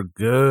 Yeah. They're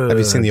good. Have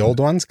you seen the old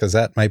ones? Because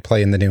that might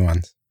play in the new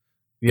ones.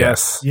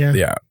 Yes. Yeah.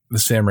 Yeah, the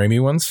Sam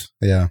Raimi ones.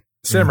 Yeah.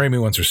 Sam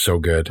Raimi ones are so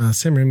good.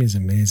 Sam Raimi's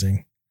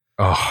amazing.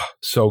 Oh,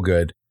 so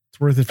good. It's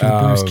worth it for the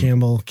Bruce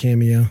Campbell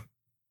cameo.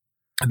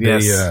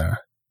 Yes.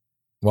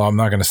 Well, I'm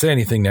not going to say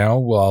anything now.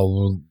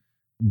 Well,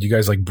 do you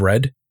guys like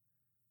bread?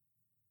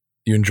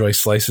 You enjoy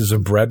slices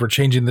of bread? We're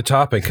changing the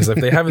topic because if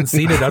they haven't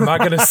seen it, I'm not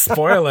going to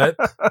spoil it.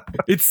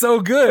 It's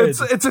so good.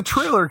 It's a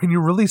trailer. Can you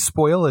really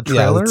spoil a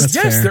trailer? that's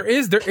Yes, fair.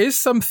 there is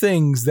some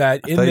things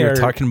that I in thought you there. were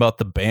talking about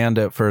the band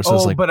at first. I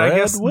was like, but I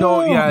guess Brad,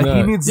 no. Yeah, whoa.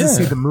 he needs to Yeah.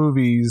 see the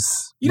movies.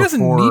 He doesn't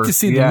before- need to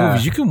see the yeah.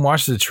 movies. You can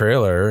watch the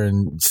trailer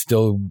and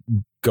still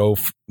go,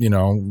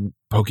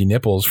 pokey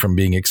nipples from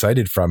being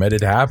excited from it.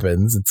 It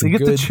happens. It's You a get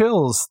good. the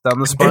chills down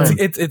the spine.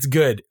 It's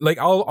good. Like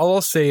all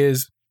I'll say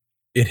is,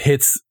 it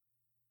hits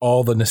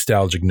all the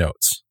nostalgic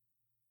notes.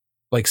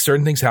 Like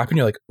certain things happen,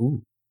 you're like,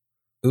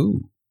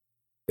 ooh.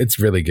 It's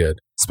really good.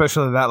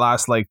 Especially that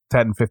last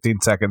 10,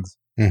 15 seconds.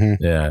 hmm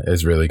Yeah,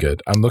 it's really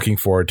good. I'm looking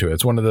forward to it.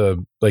 It's one of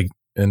the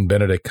and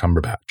Benedict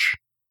Cumberbatch.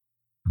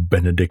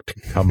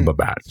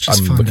 It's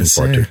just I'm fun looking to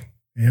forward say. to it.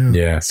 Yeah.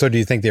 Yeah. So do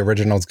you think the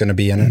original is going to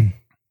be in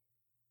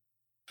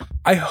it?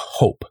 I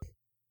hope.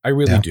 I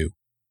really Yeah. do.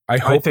 I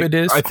hope think- it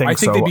is. I think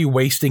so. they'd be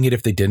wasting it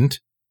if they didn't.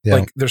 Yeah.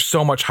 Like, there's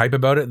so much hype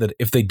about it that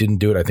if they didn't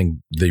do it, I think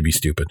they'd be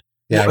stupid.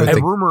 Yeah. I would And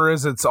think, rumor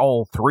is it's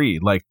all three.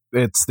 Like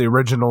it's the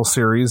original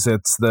series,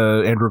 it's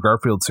the Andrew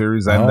Garfield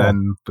series, and Oh.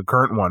 then the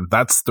current one.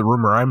 That's the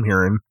rumor I'm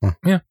hearing.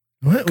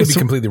 What? Could be So-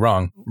 completely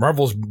wrong.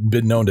 Marvel's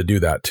been known to do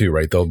that too,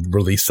 right? They'll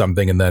release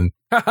something and then,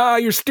 haha,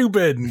 you're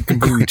stupid, and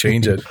completely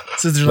change it.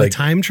 So is there like-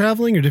 time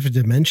traveling or different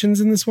dimensions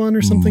in this one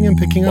or something? I'm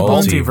picking up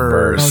on.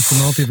 Multiverse. Oh, it's the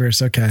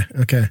multiverse.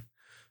 Okay.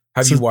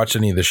 Have So- you watched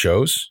any of the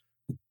shows?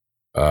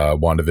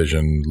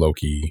 WandaVision,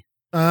 Loki.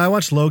 I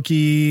watched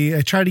Loki.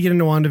 I tried to get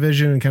into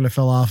WandaVision and kind of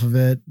fell off of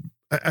it.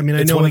 I mean, I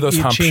It's know one of like, those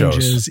it hump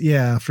changes. shows.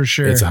 Yeah, for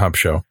sure. It's a hump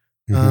show.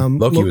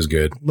 Loki was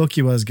good.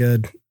 Loki was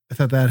good. I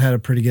thought that had a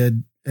pretty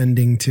good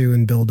ending too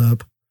and build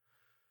up.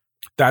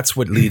 That's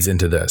what leads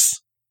into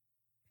this.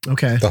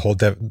 Okay. the whole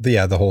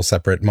the whole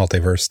separate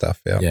multiverse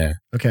stuff. Yeah. Yeah,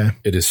 Okay.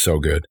 it is so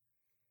good.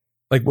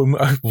 Like when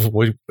I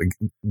was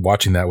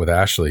watching that with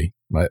Ashley,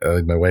 my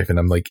wife, and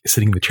I'm like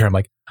sitting in the chair. I'm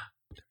like,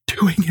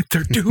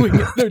 they're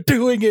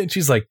doing it. And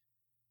she's like,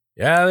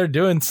 yeah, they're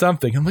doing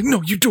something. I'm like,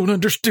 no, you don't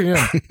understand.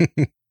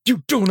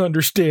 You don't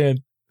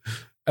understand.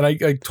 And I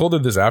told her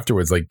this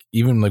afterwards, like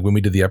even like when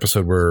we did the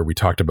episode where we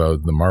talked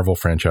about the Marvel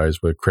franchise,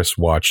 where Chris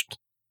watched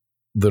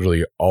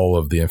literally all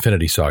of the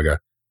Infinity Saga.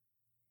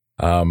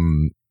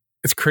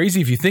 It's crazy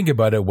if you think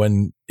about it.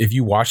 If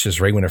you watched this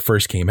right when it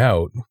first came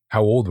out,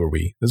 how old were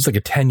we? This is like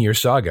a 10-year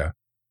saga,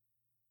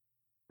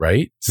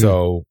 right?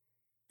 So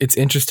it's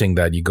interesting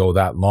that you go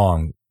that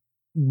long,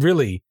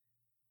 really,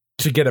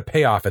 to get a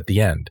payoff at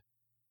the end,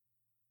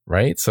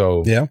 right?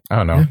 So Yeah. I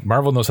don't know. Yeah.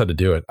 Marvel knows how to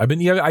do it. I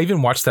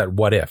even watched that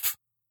What If.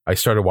 I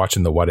started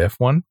watching the What If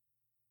one.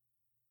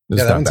 It's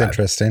Yeah, that not one's bad.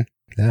 interesting.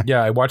 Yeah.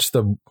 Yeah, I watched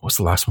what's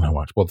the last one I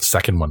watched? Well, the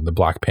second one, the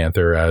Black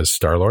Panther as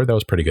Star-Lord. That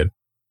was pretty good.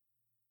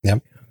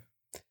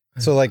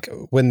 So like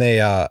when they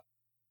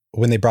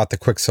brought the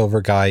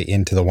Quicksilver guy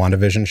into the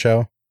WandaVision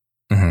show,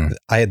 Mm-hmm.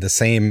 I had the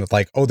same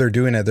they're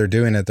doing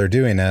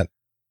it.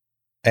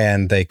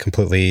 And they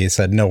completely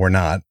said, no, we're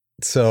not.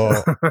 So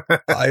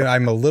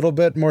I'm a little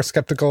bit more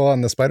skeptical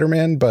on the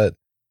Spider-Man, but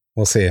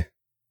we'll see.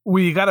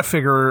 Well, you got to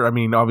figure, I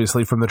mean,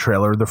 obviously from the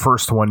trailer, the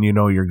first one,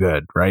 you're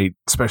good, right?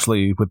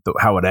 Especially with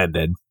how it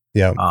ended.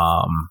 Yeah.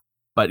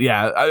 But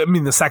yeah, I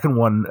mean, the second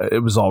one, it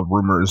was all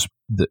rumors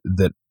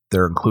that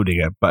they're including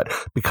it. But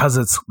because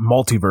it's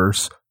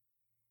multiverse,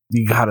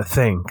 you got to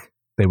think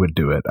they would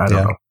do it. I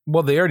don't know.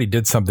 Well, they already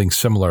did something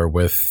similar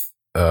with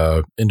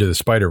Into the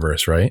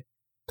Spider-Verse, right?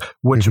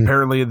 Which Mhm.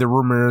 apparently the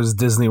rumor is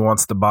Disney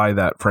wants to buy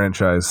that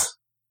franchise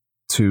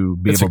to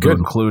be able to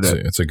include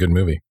it. It's a good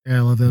movie. Yeah, I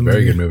love that Very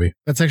movie. good movie.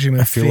 That's actually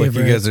my I feel favorite.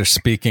 like you guys are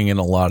speaking in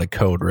a lot of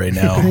code right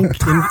I now.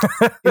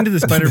 think Into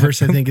the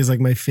Spider-Verse, I think, is like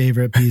my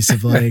favorite piece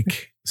of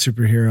like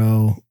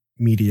superhero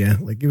media.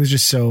 Like it was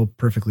just so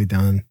perfectly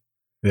done.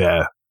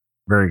 Yeah,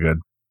 very good.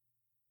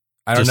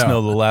 I don't Just know.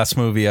 know the last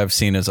movie I've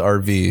seen is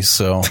RV,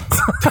 so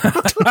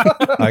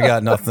I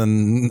got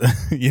nothing.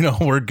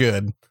 We're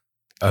good.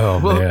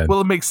 Oh, man.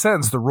 Well, it makes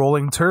sense. The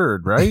rolling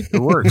turd, right? It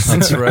works.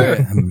 That's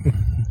right.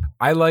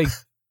 I like,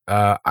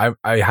 I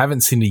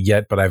haven't seen it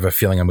yet, but I have a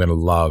feeling I'm going to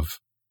love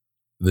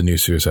the new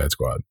Suicide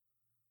Squad.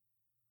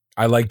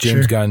 I like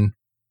James Sure. Gunn.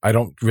 I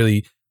don't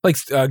really, like,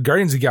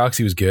 Guardians of the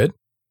Galaxy was good,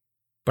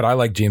 but I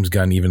like James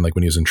Gunn even like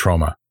when he was in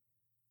Trauma.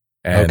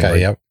 And Okay. like,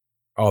 Yep.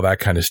 all that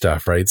kind of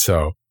stuff, right?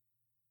 So,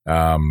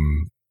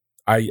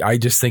 I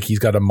just think he's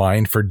got a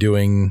mind for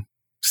doing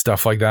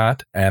stuff like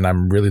that, and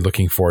I'm really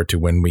looking forward to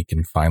when we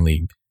can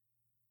finally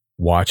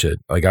watch it.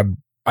 Like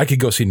I could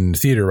go see it in the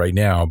theater right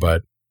now,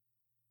 but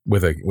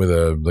with a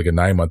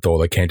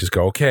 9-month-old, I can't just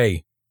go,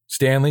 okay,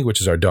 Stanley,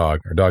 which is our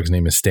dog. Our dog's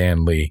name is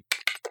Stan Lee.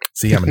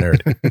 See, I'm a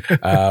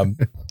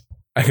nerd.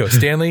 I go,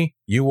 Stanley,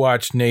 you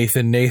watch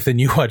Nathan. Nathan,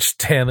 you watch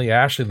Stanley.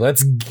 Ashley,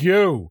 let's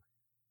go.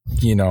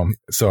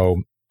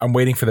 So I'm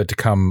waiting for that to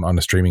come on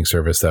a streaming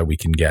service that we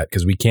can get,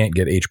 because we can't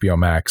get HBO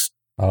Max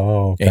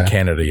in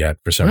Canada yet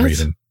for some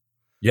reason.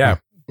 Yeah.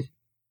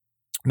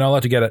 Not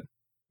allowed to get it.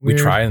 We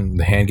try and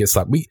the hand gets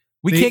slapped.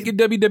 We can't get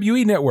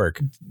WWE Network.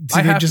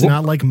 Do they just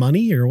not like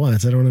money or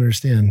what? I don't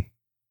understand.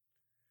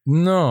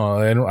 No,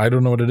 I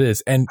don't know what it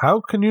is. And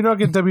how can you not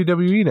get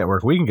WWE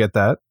Network? We can get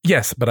that.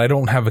 Yes, but I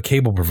don't have a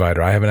cable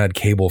provider. I haven't had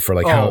cable for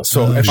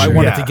if I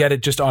wanted to get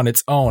it just on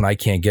its own, I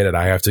can't get it.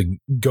 I have to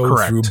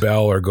go through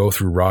Bell or go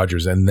through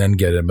Rogers and then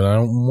get it. But I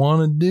don't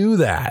want to do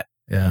that.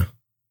 Yeah.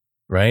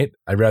 Right?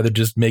 I'd rather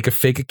just make a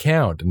fake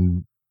account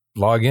and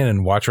log in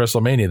and watch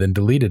WrestleMania than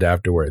delete it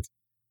afterwards.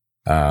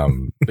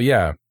 But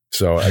yeah,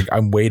 so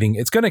I'm waiting.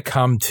 It's going to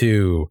come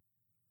to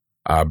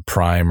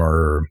Prime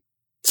or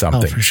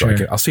something. For sure.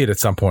 So I'll see it at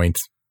some point.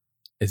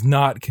 It's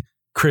not.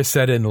 Chris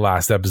said it in the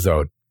last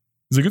episode.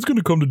 He's like, it's going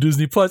to come to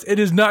Disney Plus. It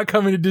is not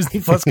coming to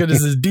Disney Plus because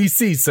this is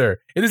DC, sir.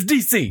 It is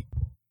DC.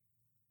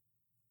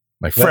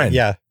 My friend.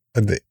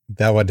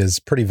 That one is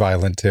pretty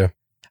violent too.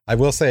 I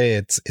will say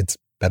it's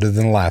better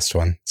than the last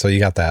one. So you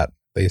got that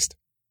at least.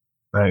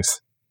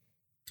 Nice.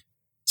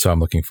 So I'm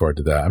looking forward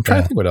to that. I'm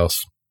trying to think what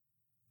else.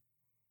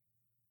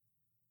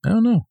 I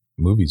don't know.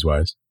 Movies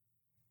wise.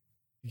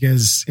 You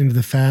guys into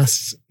the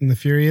Fast and the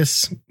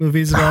Furious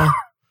movies at all?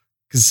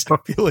 Because I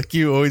feel like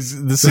you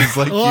always. This is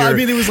like. Well, I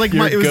mean, it was like it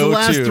was the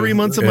last 3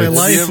 months of my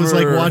life was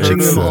like watching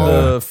them all.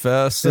 The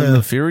Fast and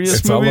the Furious.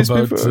 It's movies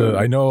all about.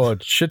 I know a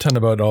shit ton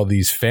about all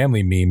these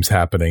family memes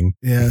happening.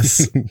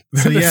 Yes.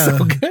 So yeah,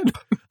 so good.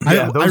 I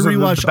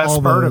rewatched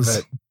all those.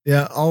 Of it.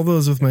 Yeah, all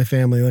those with my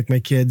family, like my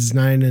kids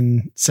 9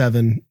 and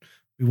 7.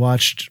 We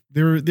watched.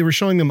 They were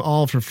showing them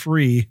all for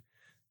free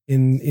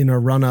in our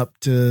run up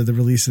to the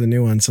release of the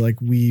new one. So like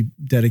we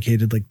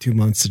dedicated like 2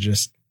 months to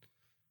just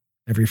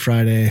every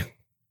Friday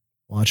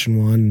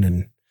watching one,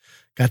 and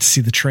got to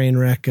see the train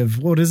wreck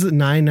of, what is it?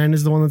 9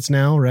 is the one that's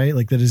now, right?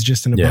 Like that is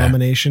just an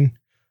abomination.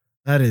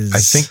 That is, I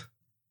think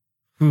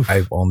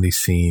I've only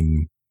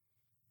seen,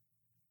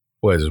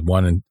 what is it,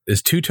 1 and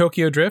is 2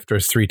 Tokyo Drift or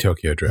is 3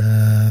 Tokyo Drift?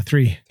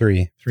 3.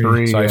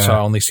 So I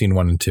saw only seen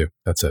 1 and 2.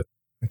 That's it.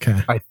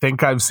 Okay. I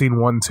think I've seen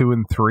 1, 2,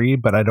 and 3,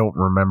 but I don't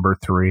remember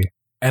 3.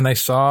 And I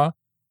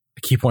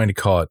keep wanting to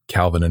call it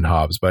Calvin and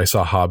Hobbes, but I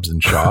saw Hobbs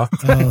and Shaw.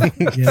 Oh,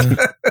 yeah.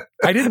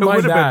 I didn't It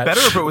mind would have that. been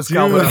better if it was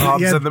Calvin and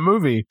Hobbes in the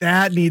movie.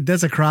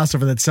 That's a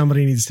crossover that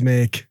somebody needs to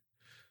make.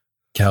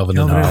 Calvin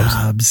and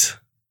Hobbes.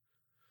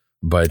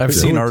 But I've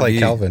seen RV. Play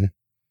Calvin.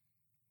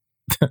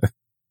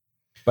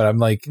 But I'm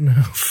like, No.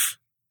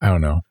 I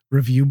don't know.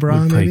 Review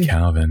bra, We play maybe?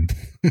 Calvin.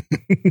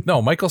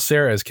 No, Michael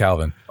Cera is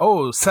Calvin.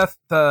 Oh, Seth.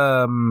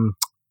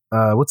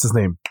 What's his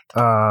name?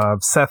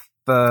 Seth.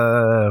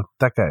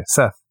 That guy.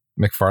 Seth.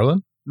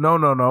 MacFarlane? No.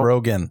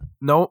 Rogan.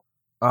 No.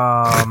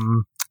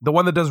 The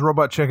one that does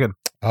Robot Chicken.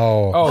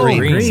 Oh,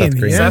 Green. Seth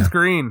Green. Yeah. Seth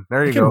Green.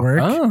 There you That can go. work.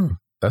 Oh,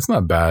 that's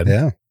not bad.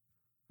 Yeah.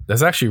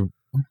 That's actually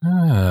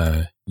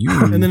you.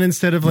 And then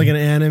instead of like an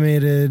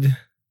animated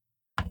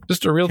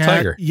Just a real cat,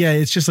 tiger. yeah,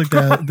 it's just like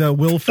the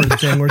Wilford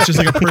thing where it's just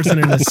like a person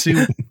in a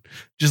suit.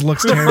 Just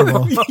looks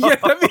terrible. Yeah,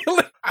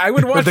 I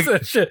would watch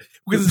that shit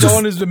because it's all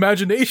in his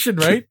imagination,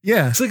 right?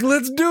 Yeah. It's like,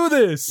 let's do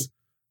this.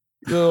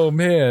 Oh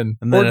man!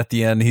 And then at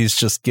the end, he's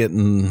just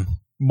getting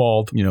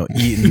mauled.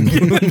 Eaten.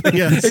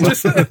 Yes.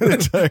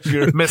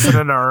 Missing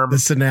an arm. The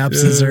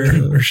synapses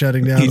are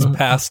shutting down. He's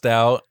passed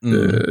out.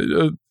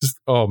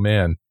 Oh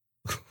man,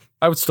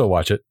 I would still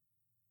watch it.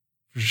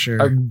 For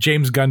sure.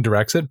 James Gunn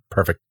directs it.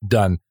 Perfect.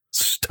 Done.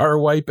 Star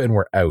wipe and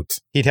we're out.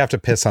 He'd have to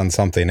piss on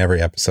something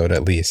every episode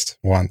at least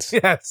once.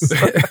 Yes.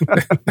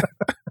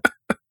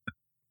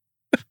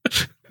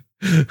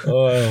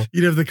 Oh.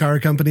 You'd have the car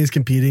companies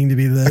competing to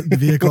be the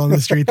vehicle on the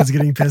street that's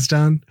getting pissed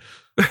on.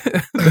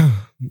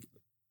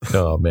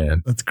 Oh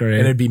man, That's and great.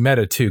 it'd be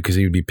meta too because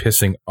he would be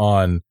pissing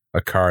on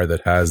a car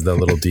that has the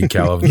little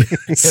decal of him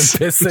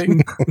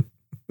pissing.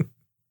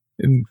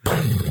 In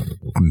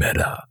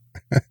meta.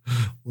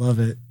 Love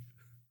it.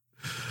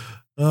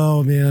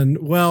 Oh man.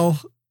 Well,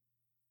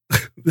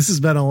 this has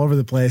been all over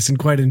the place and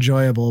quite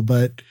enjoyable,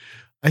 but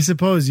I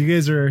suppose you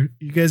guys are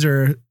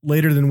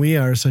later than we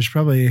are, so I should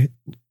probably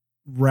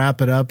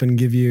wrap it up and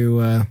give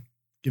you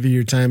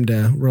your time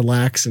to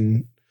relax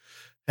and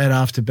head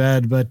off to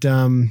bed. But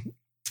where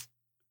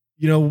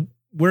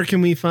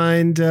can we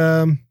find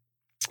the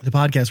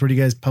podcast? Where do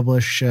you guys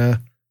publish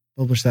that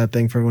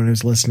thing for everyone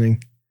who's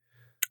listening?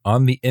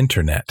 On the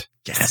internet.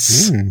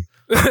 Yes. Good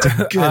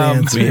We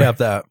answer. have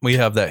that. We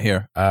have that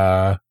here.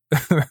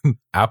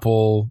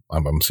 Apple,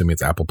 I'm assuming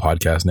it's Apple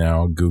Podcast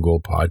now,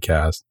 Google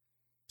Podcast,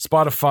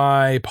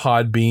 Spotify,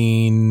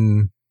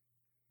 Podbean,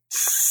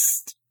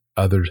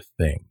 other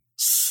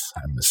things,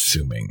 I'm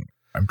assuming.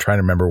 I'm trying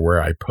to remember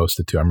where I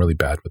posted to. I'm really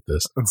bad with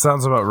this. It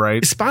sounds about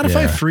right. Is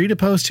Spotify free to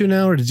post to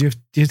now, or do you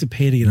have to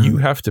pay to get on? You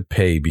have to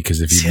pay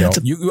because if you don't,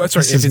 if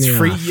it's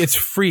free, it's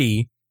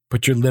free,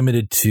 but you're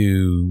limited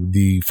to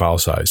the file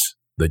size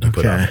that you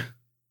put on.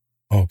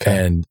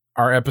 Okay. And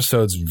our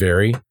episodes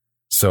vary.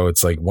 So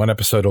it's like one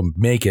episode will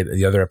make it,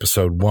 the other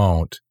episode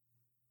won't.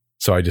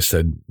 So I just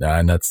said,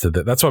 nah, nuts to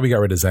that. That's why we got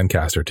rid of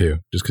Zencaster too,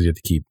 just because you have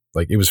to keep,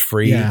 like, it was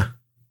free. Yeah.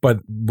 But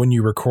when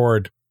you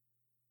record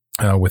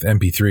with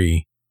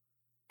MP3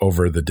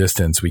 over the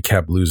distance, we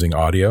kept losing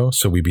audio.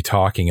 So we'd be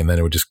talking and then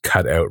it would just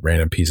cut out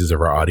random pieces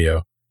of our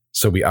audio.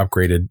 So we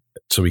upgraded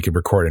so we could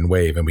record in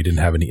WAV and we didn't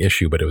have any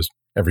issue, but it was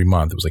every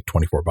month, it was like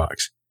 $24.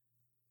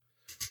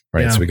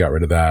 Right. Yeah. So we got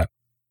rid of that.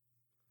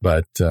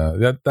 But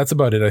that's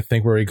about it, I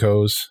think, where he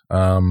goes.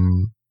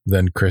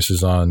 Then Chris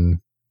is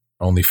on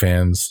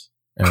OnlyFans.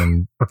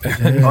 And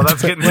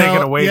that's getting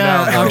taken away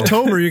now. Yeah,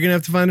 October, you're going to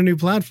have to find a new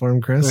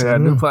platform, Chris. Yeah,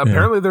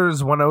 apparently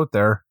there's one out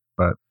there,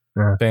 but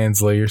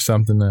Fansly or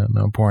something.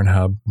 No,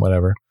 Pornhub,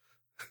 whatever.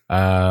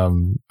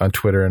 On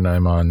Twitter, and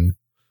I'm on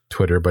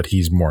Twitter, but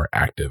he's more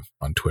active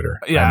on Twitter.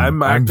 Yeah,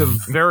 I'm active,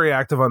 very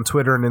active on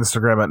Twitter and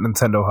Instagram at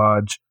Nintendo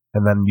Hodge,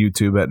 and then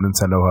YouTube at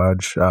Nintendo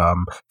Hodge.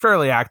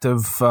 Fairly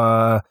active.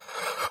 I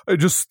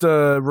just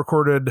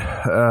recorded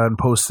and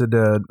posted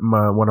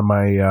one of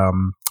my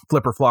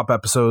Flipper Flop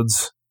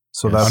episodes.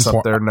 So that's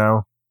up there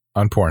now.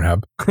 On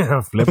Pornhub.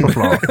 Flipper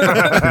Flop.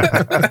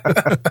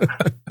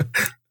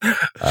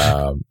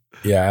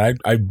 Yeah,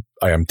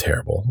 I am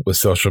terrible with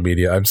social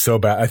media. I'm so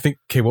bad. I think,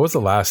 what was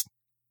the last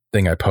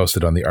thing I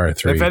posted on the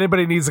R3? If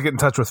anybody needs to get in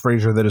touch with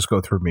Fraser, they just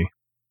go through me.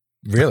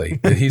 Really?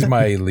 He's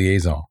my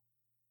liaison.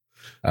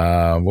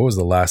 What was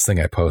the last thing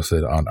I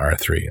posted on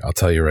R3? I'll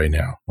tell you right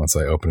now. Once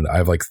I open it, I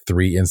have like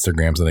 3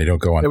 Instagrams and I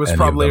don't go on. It was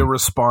probably a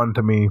respond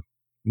to me.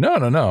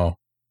 No.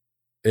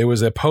 It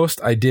was a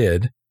post I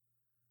did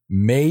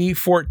May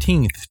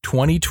 14th,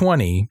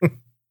 2020,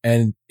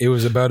 and it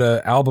was about an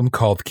album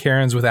called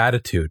Karens with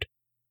Attitude.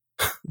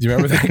 Do you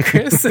remember that,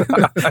 Chris? I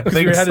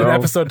think we had so. an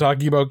episode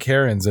talking about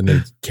Karens, and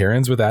it's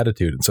Karens with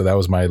Attitude. And so that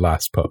was my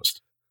last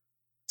post.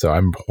 So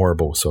I'm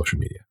horrible with social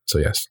media. So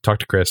yes, talk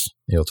to Chris.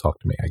 He'll talk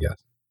to me, I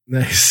guess.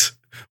 Nice.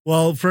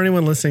 Well, for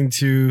anyone listening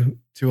to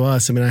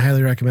us, I mean, I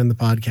highly recommend the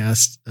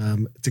podcast.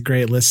 It's a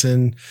great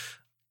listen.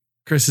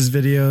 Chris's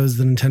videos,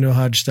 the Nintendo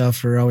Hodge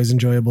stuff are always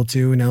enjoyable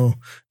too. Now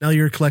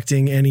you're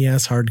collecting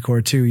NES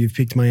hardcore too. You've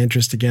piqued my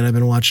interest again. I've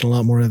been watching a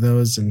lot more of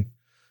those, and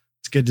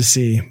it's good to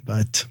see.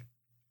 But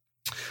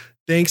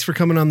thanks for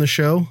coming on the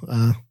show.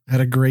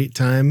 Had a great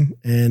time,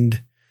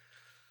 and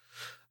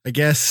I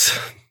guess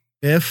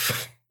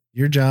Biff,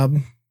 your job.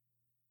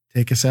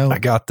 Take us out. I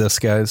got this,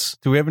 guys.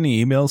 Do we have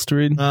any emails to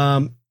read?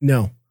 No.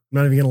 I'm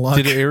not even going to look.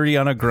 Did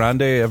Ariana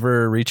Grande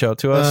ever reach out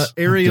to us?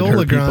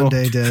 Areola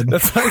Grande did.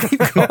 That's what I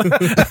keep calling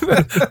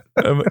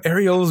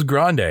Areola's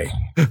Grande.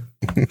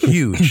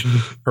 Huge.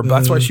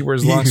 That's why she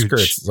wears long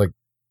skirts. It's like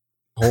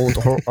whole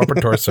upper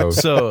torso.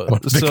 So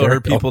her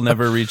people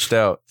never reached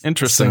out.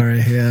 Interesting.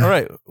 Sorry, yeah. All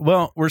right.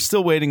 Well, we're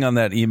still waiting on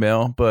that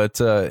email,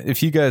 but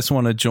if you guys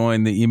want to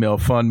join the email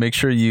fun, make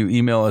sure you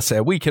email us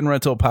at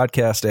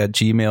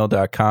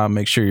weekendrentalpodcast@gmail.com.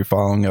 Make sure you're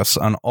following us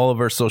on all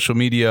of our social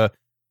media,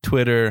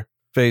 Twitter,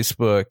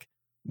 Facebook.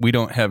 We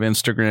don't have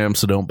Instagram,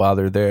 so don't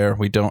bother there.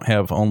 We don't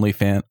have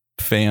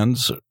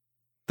OnlyFans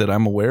that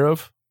I'm aware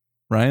of.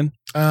 Ryan?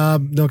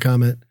 No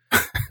comment.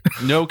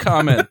 No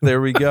comment. There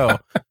we go.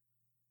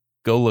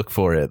 Go look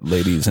for it,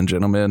 ladies and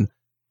gentlemen.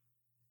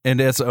 And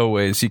as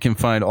always, you can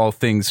find all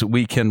things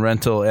Weekend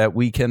Rental at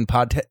Weekend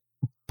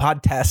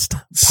Podcast.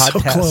 So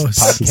close.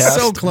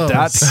 So close.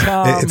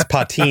 It's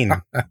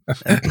Patine.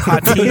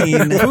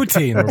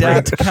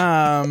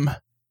 Poutine.com.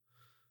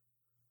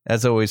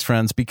 As always,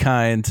 friends, be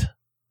kind.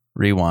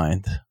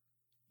 Rewind.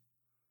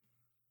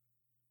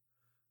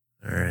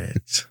 All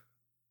right.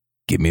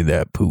 Give me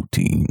that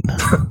poutine.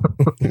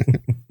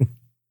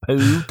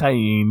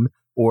 Poutine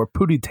or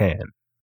Pootitan.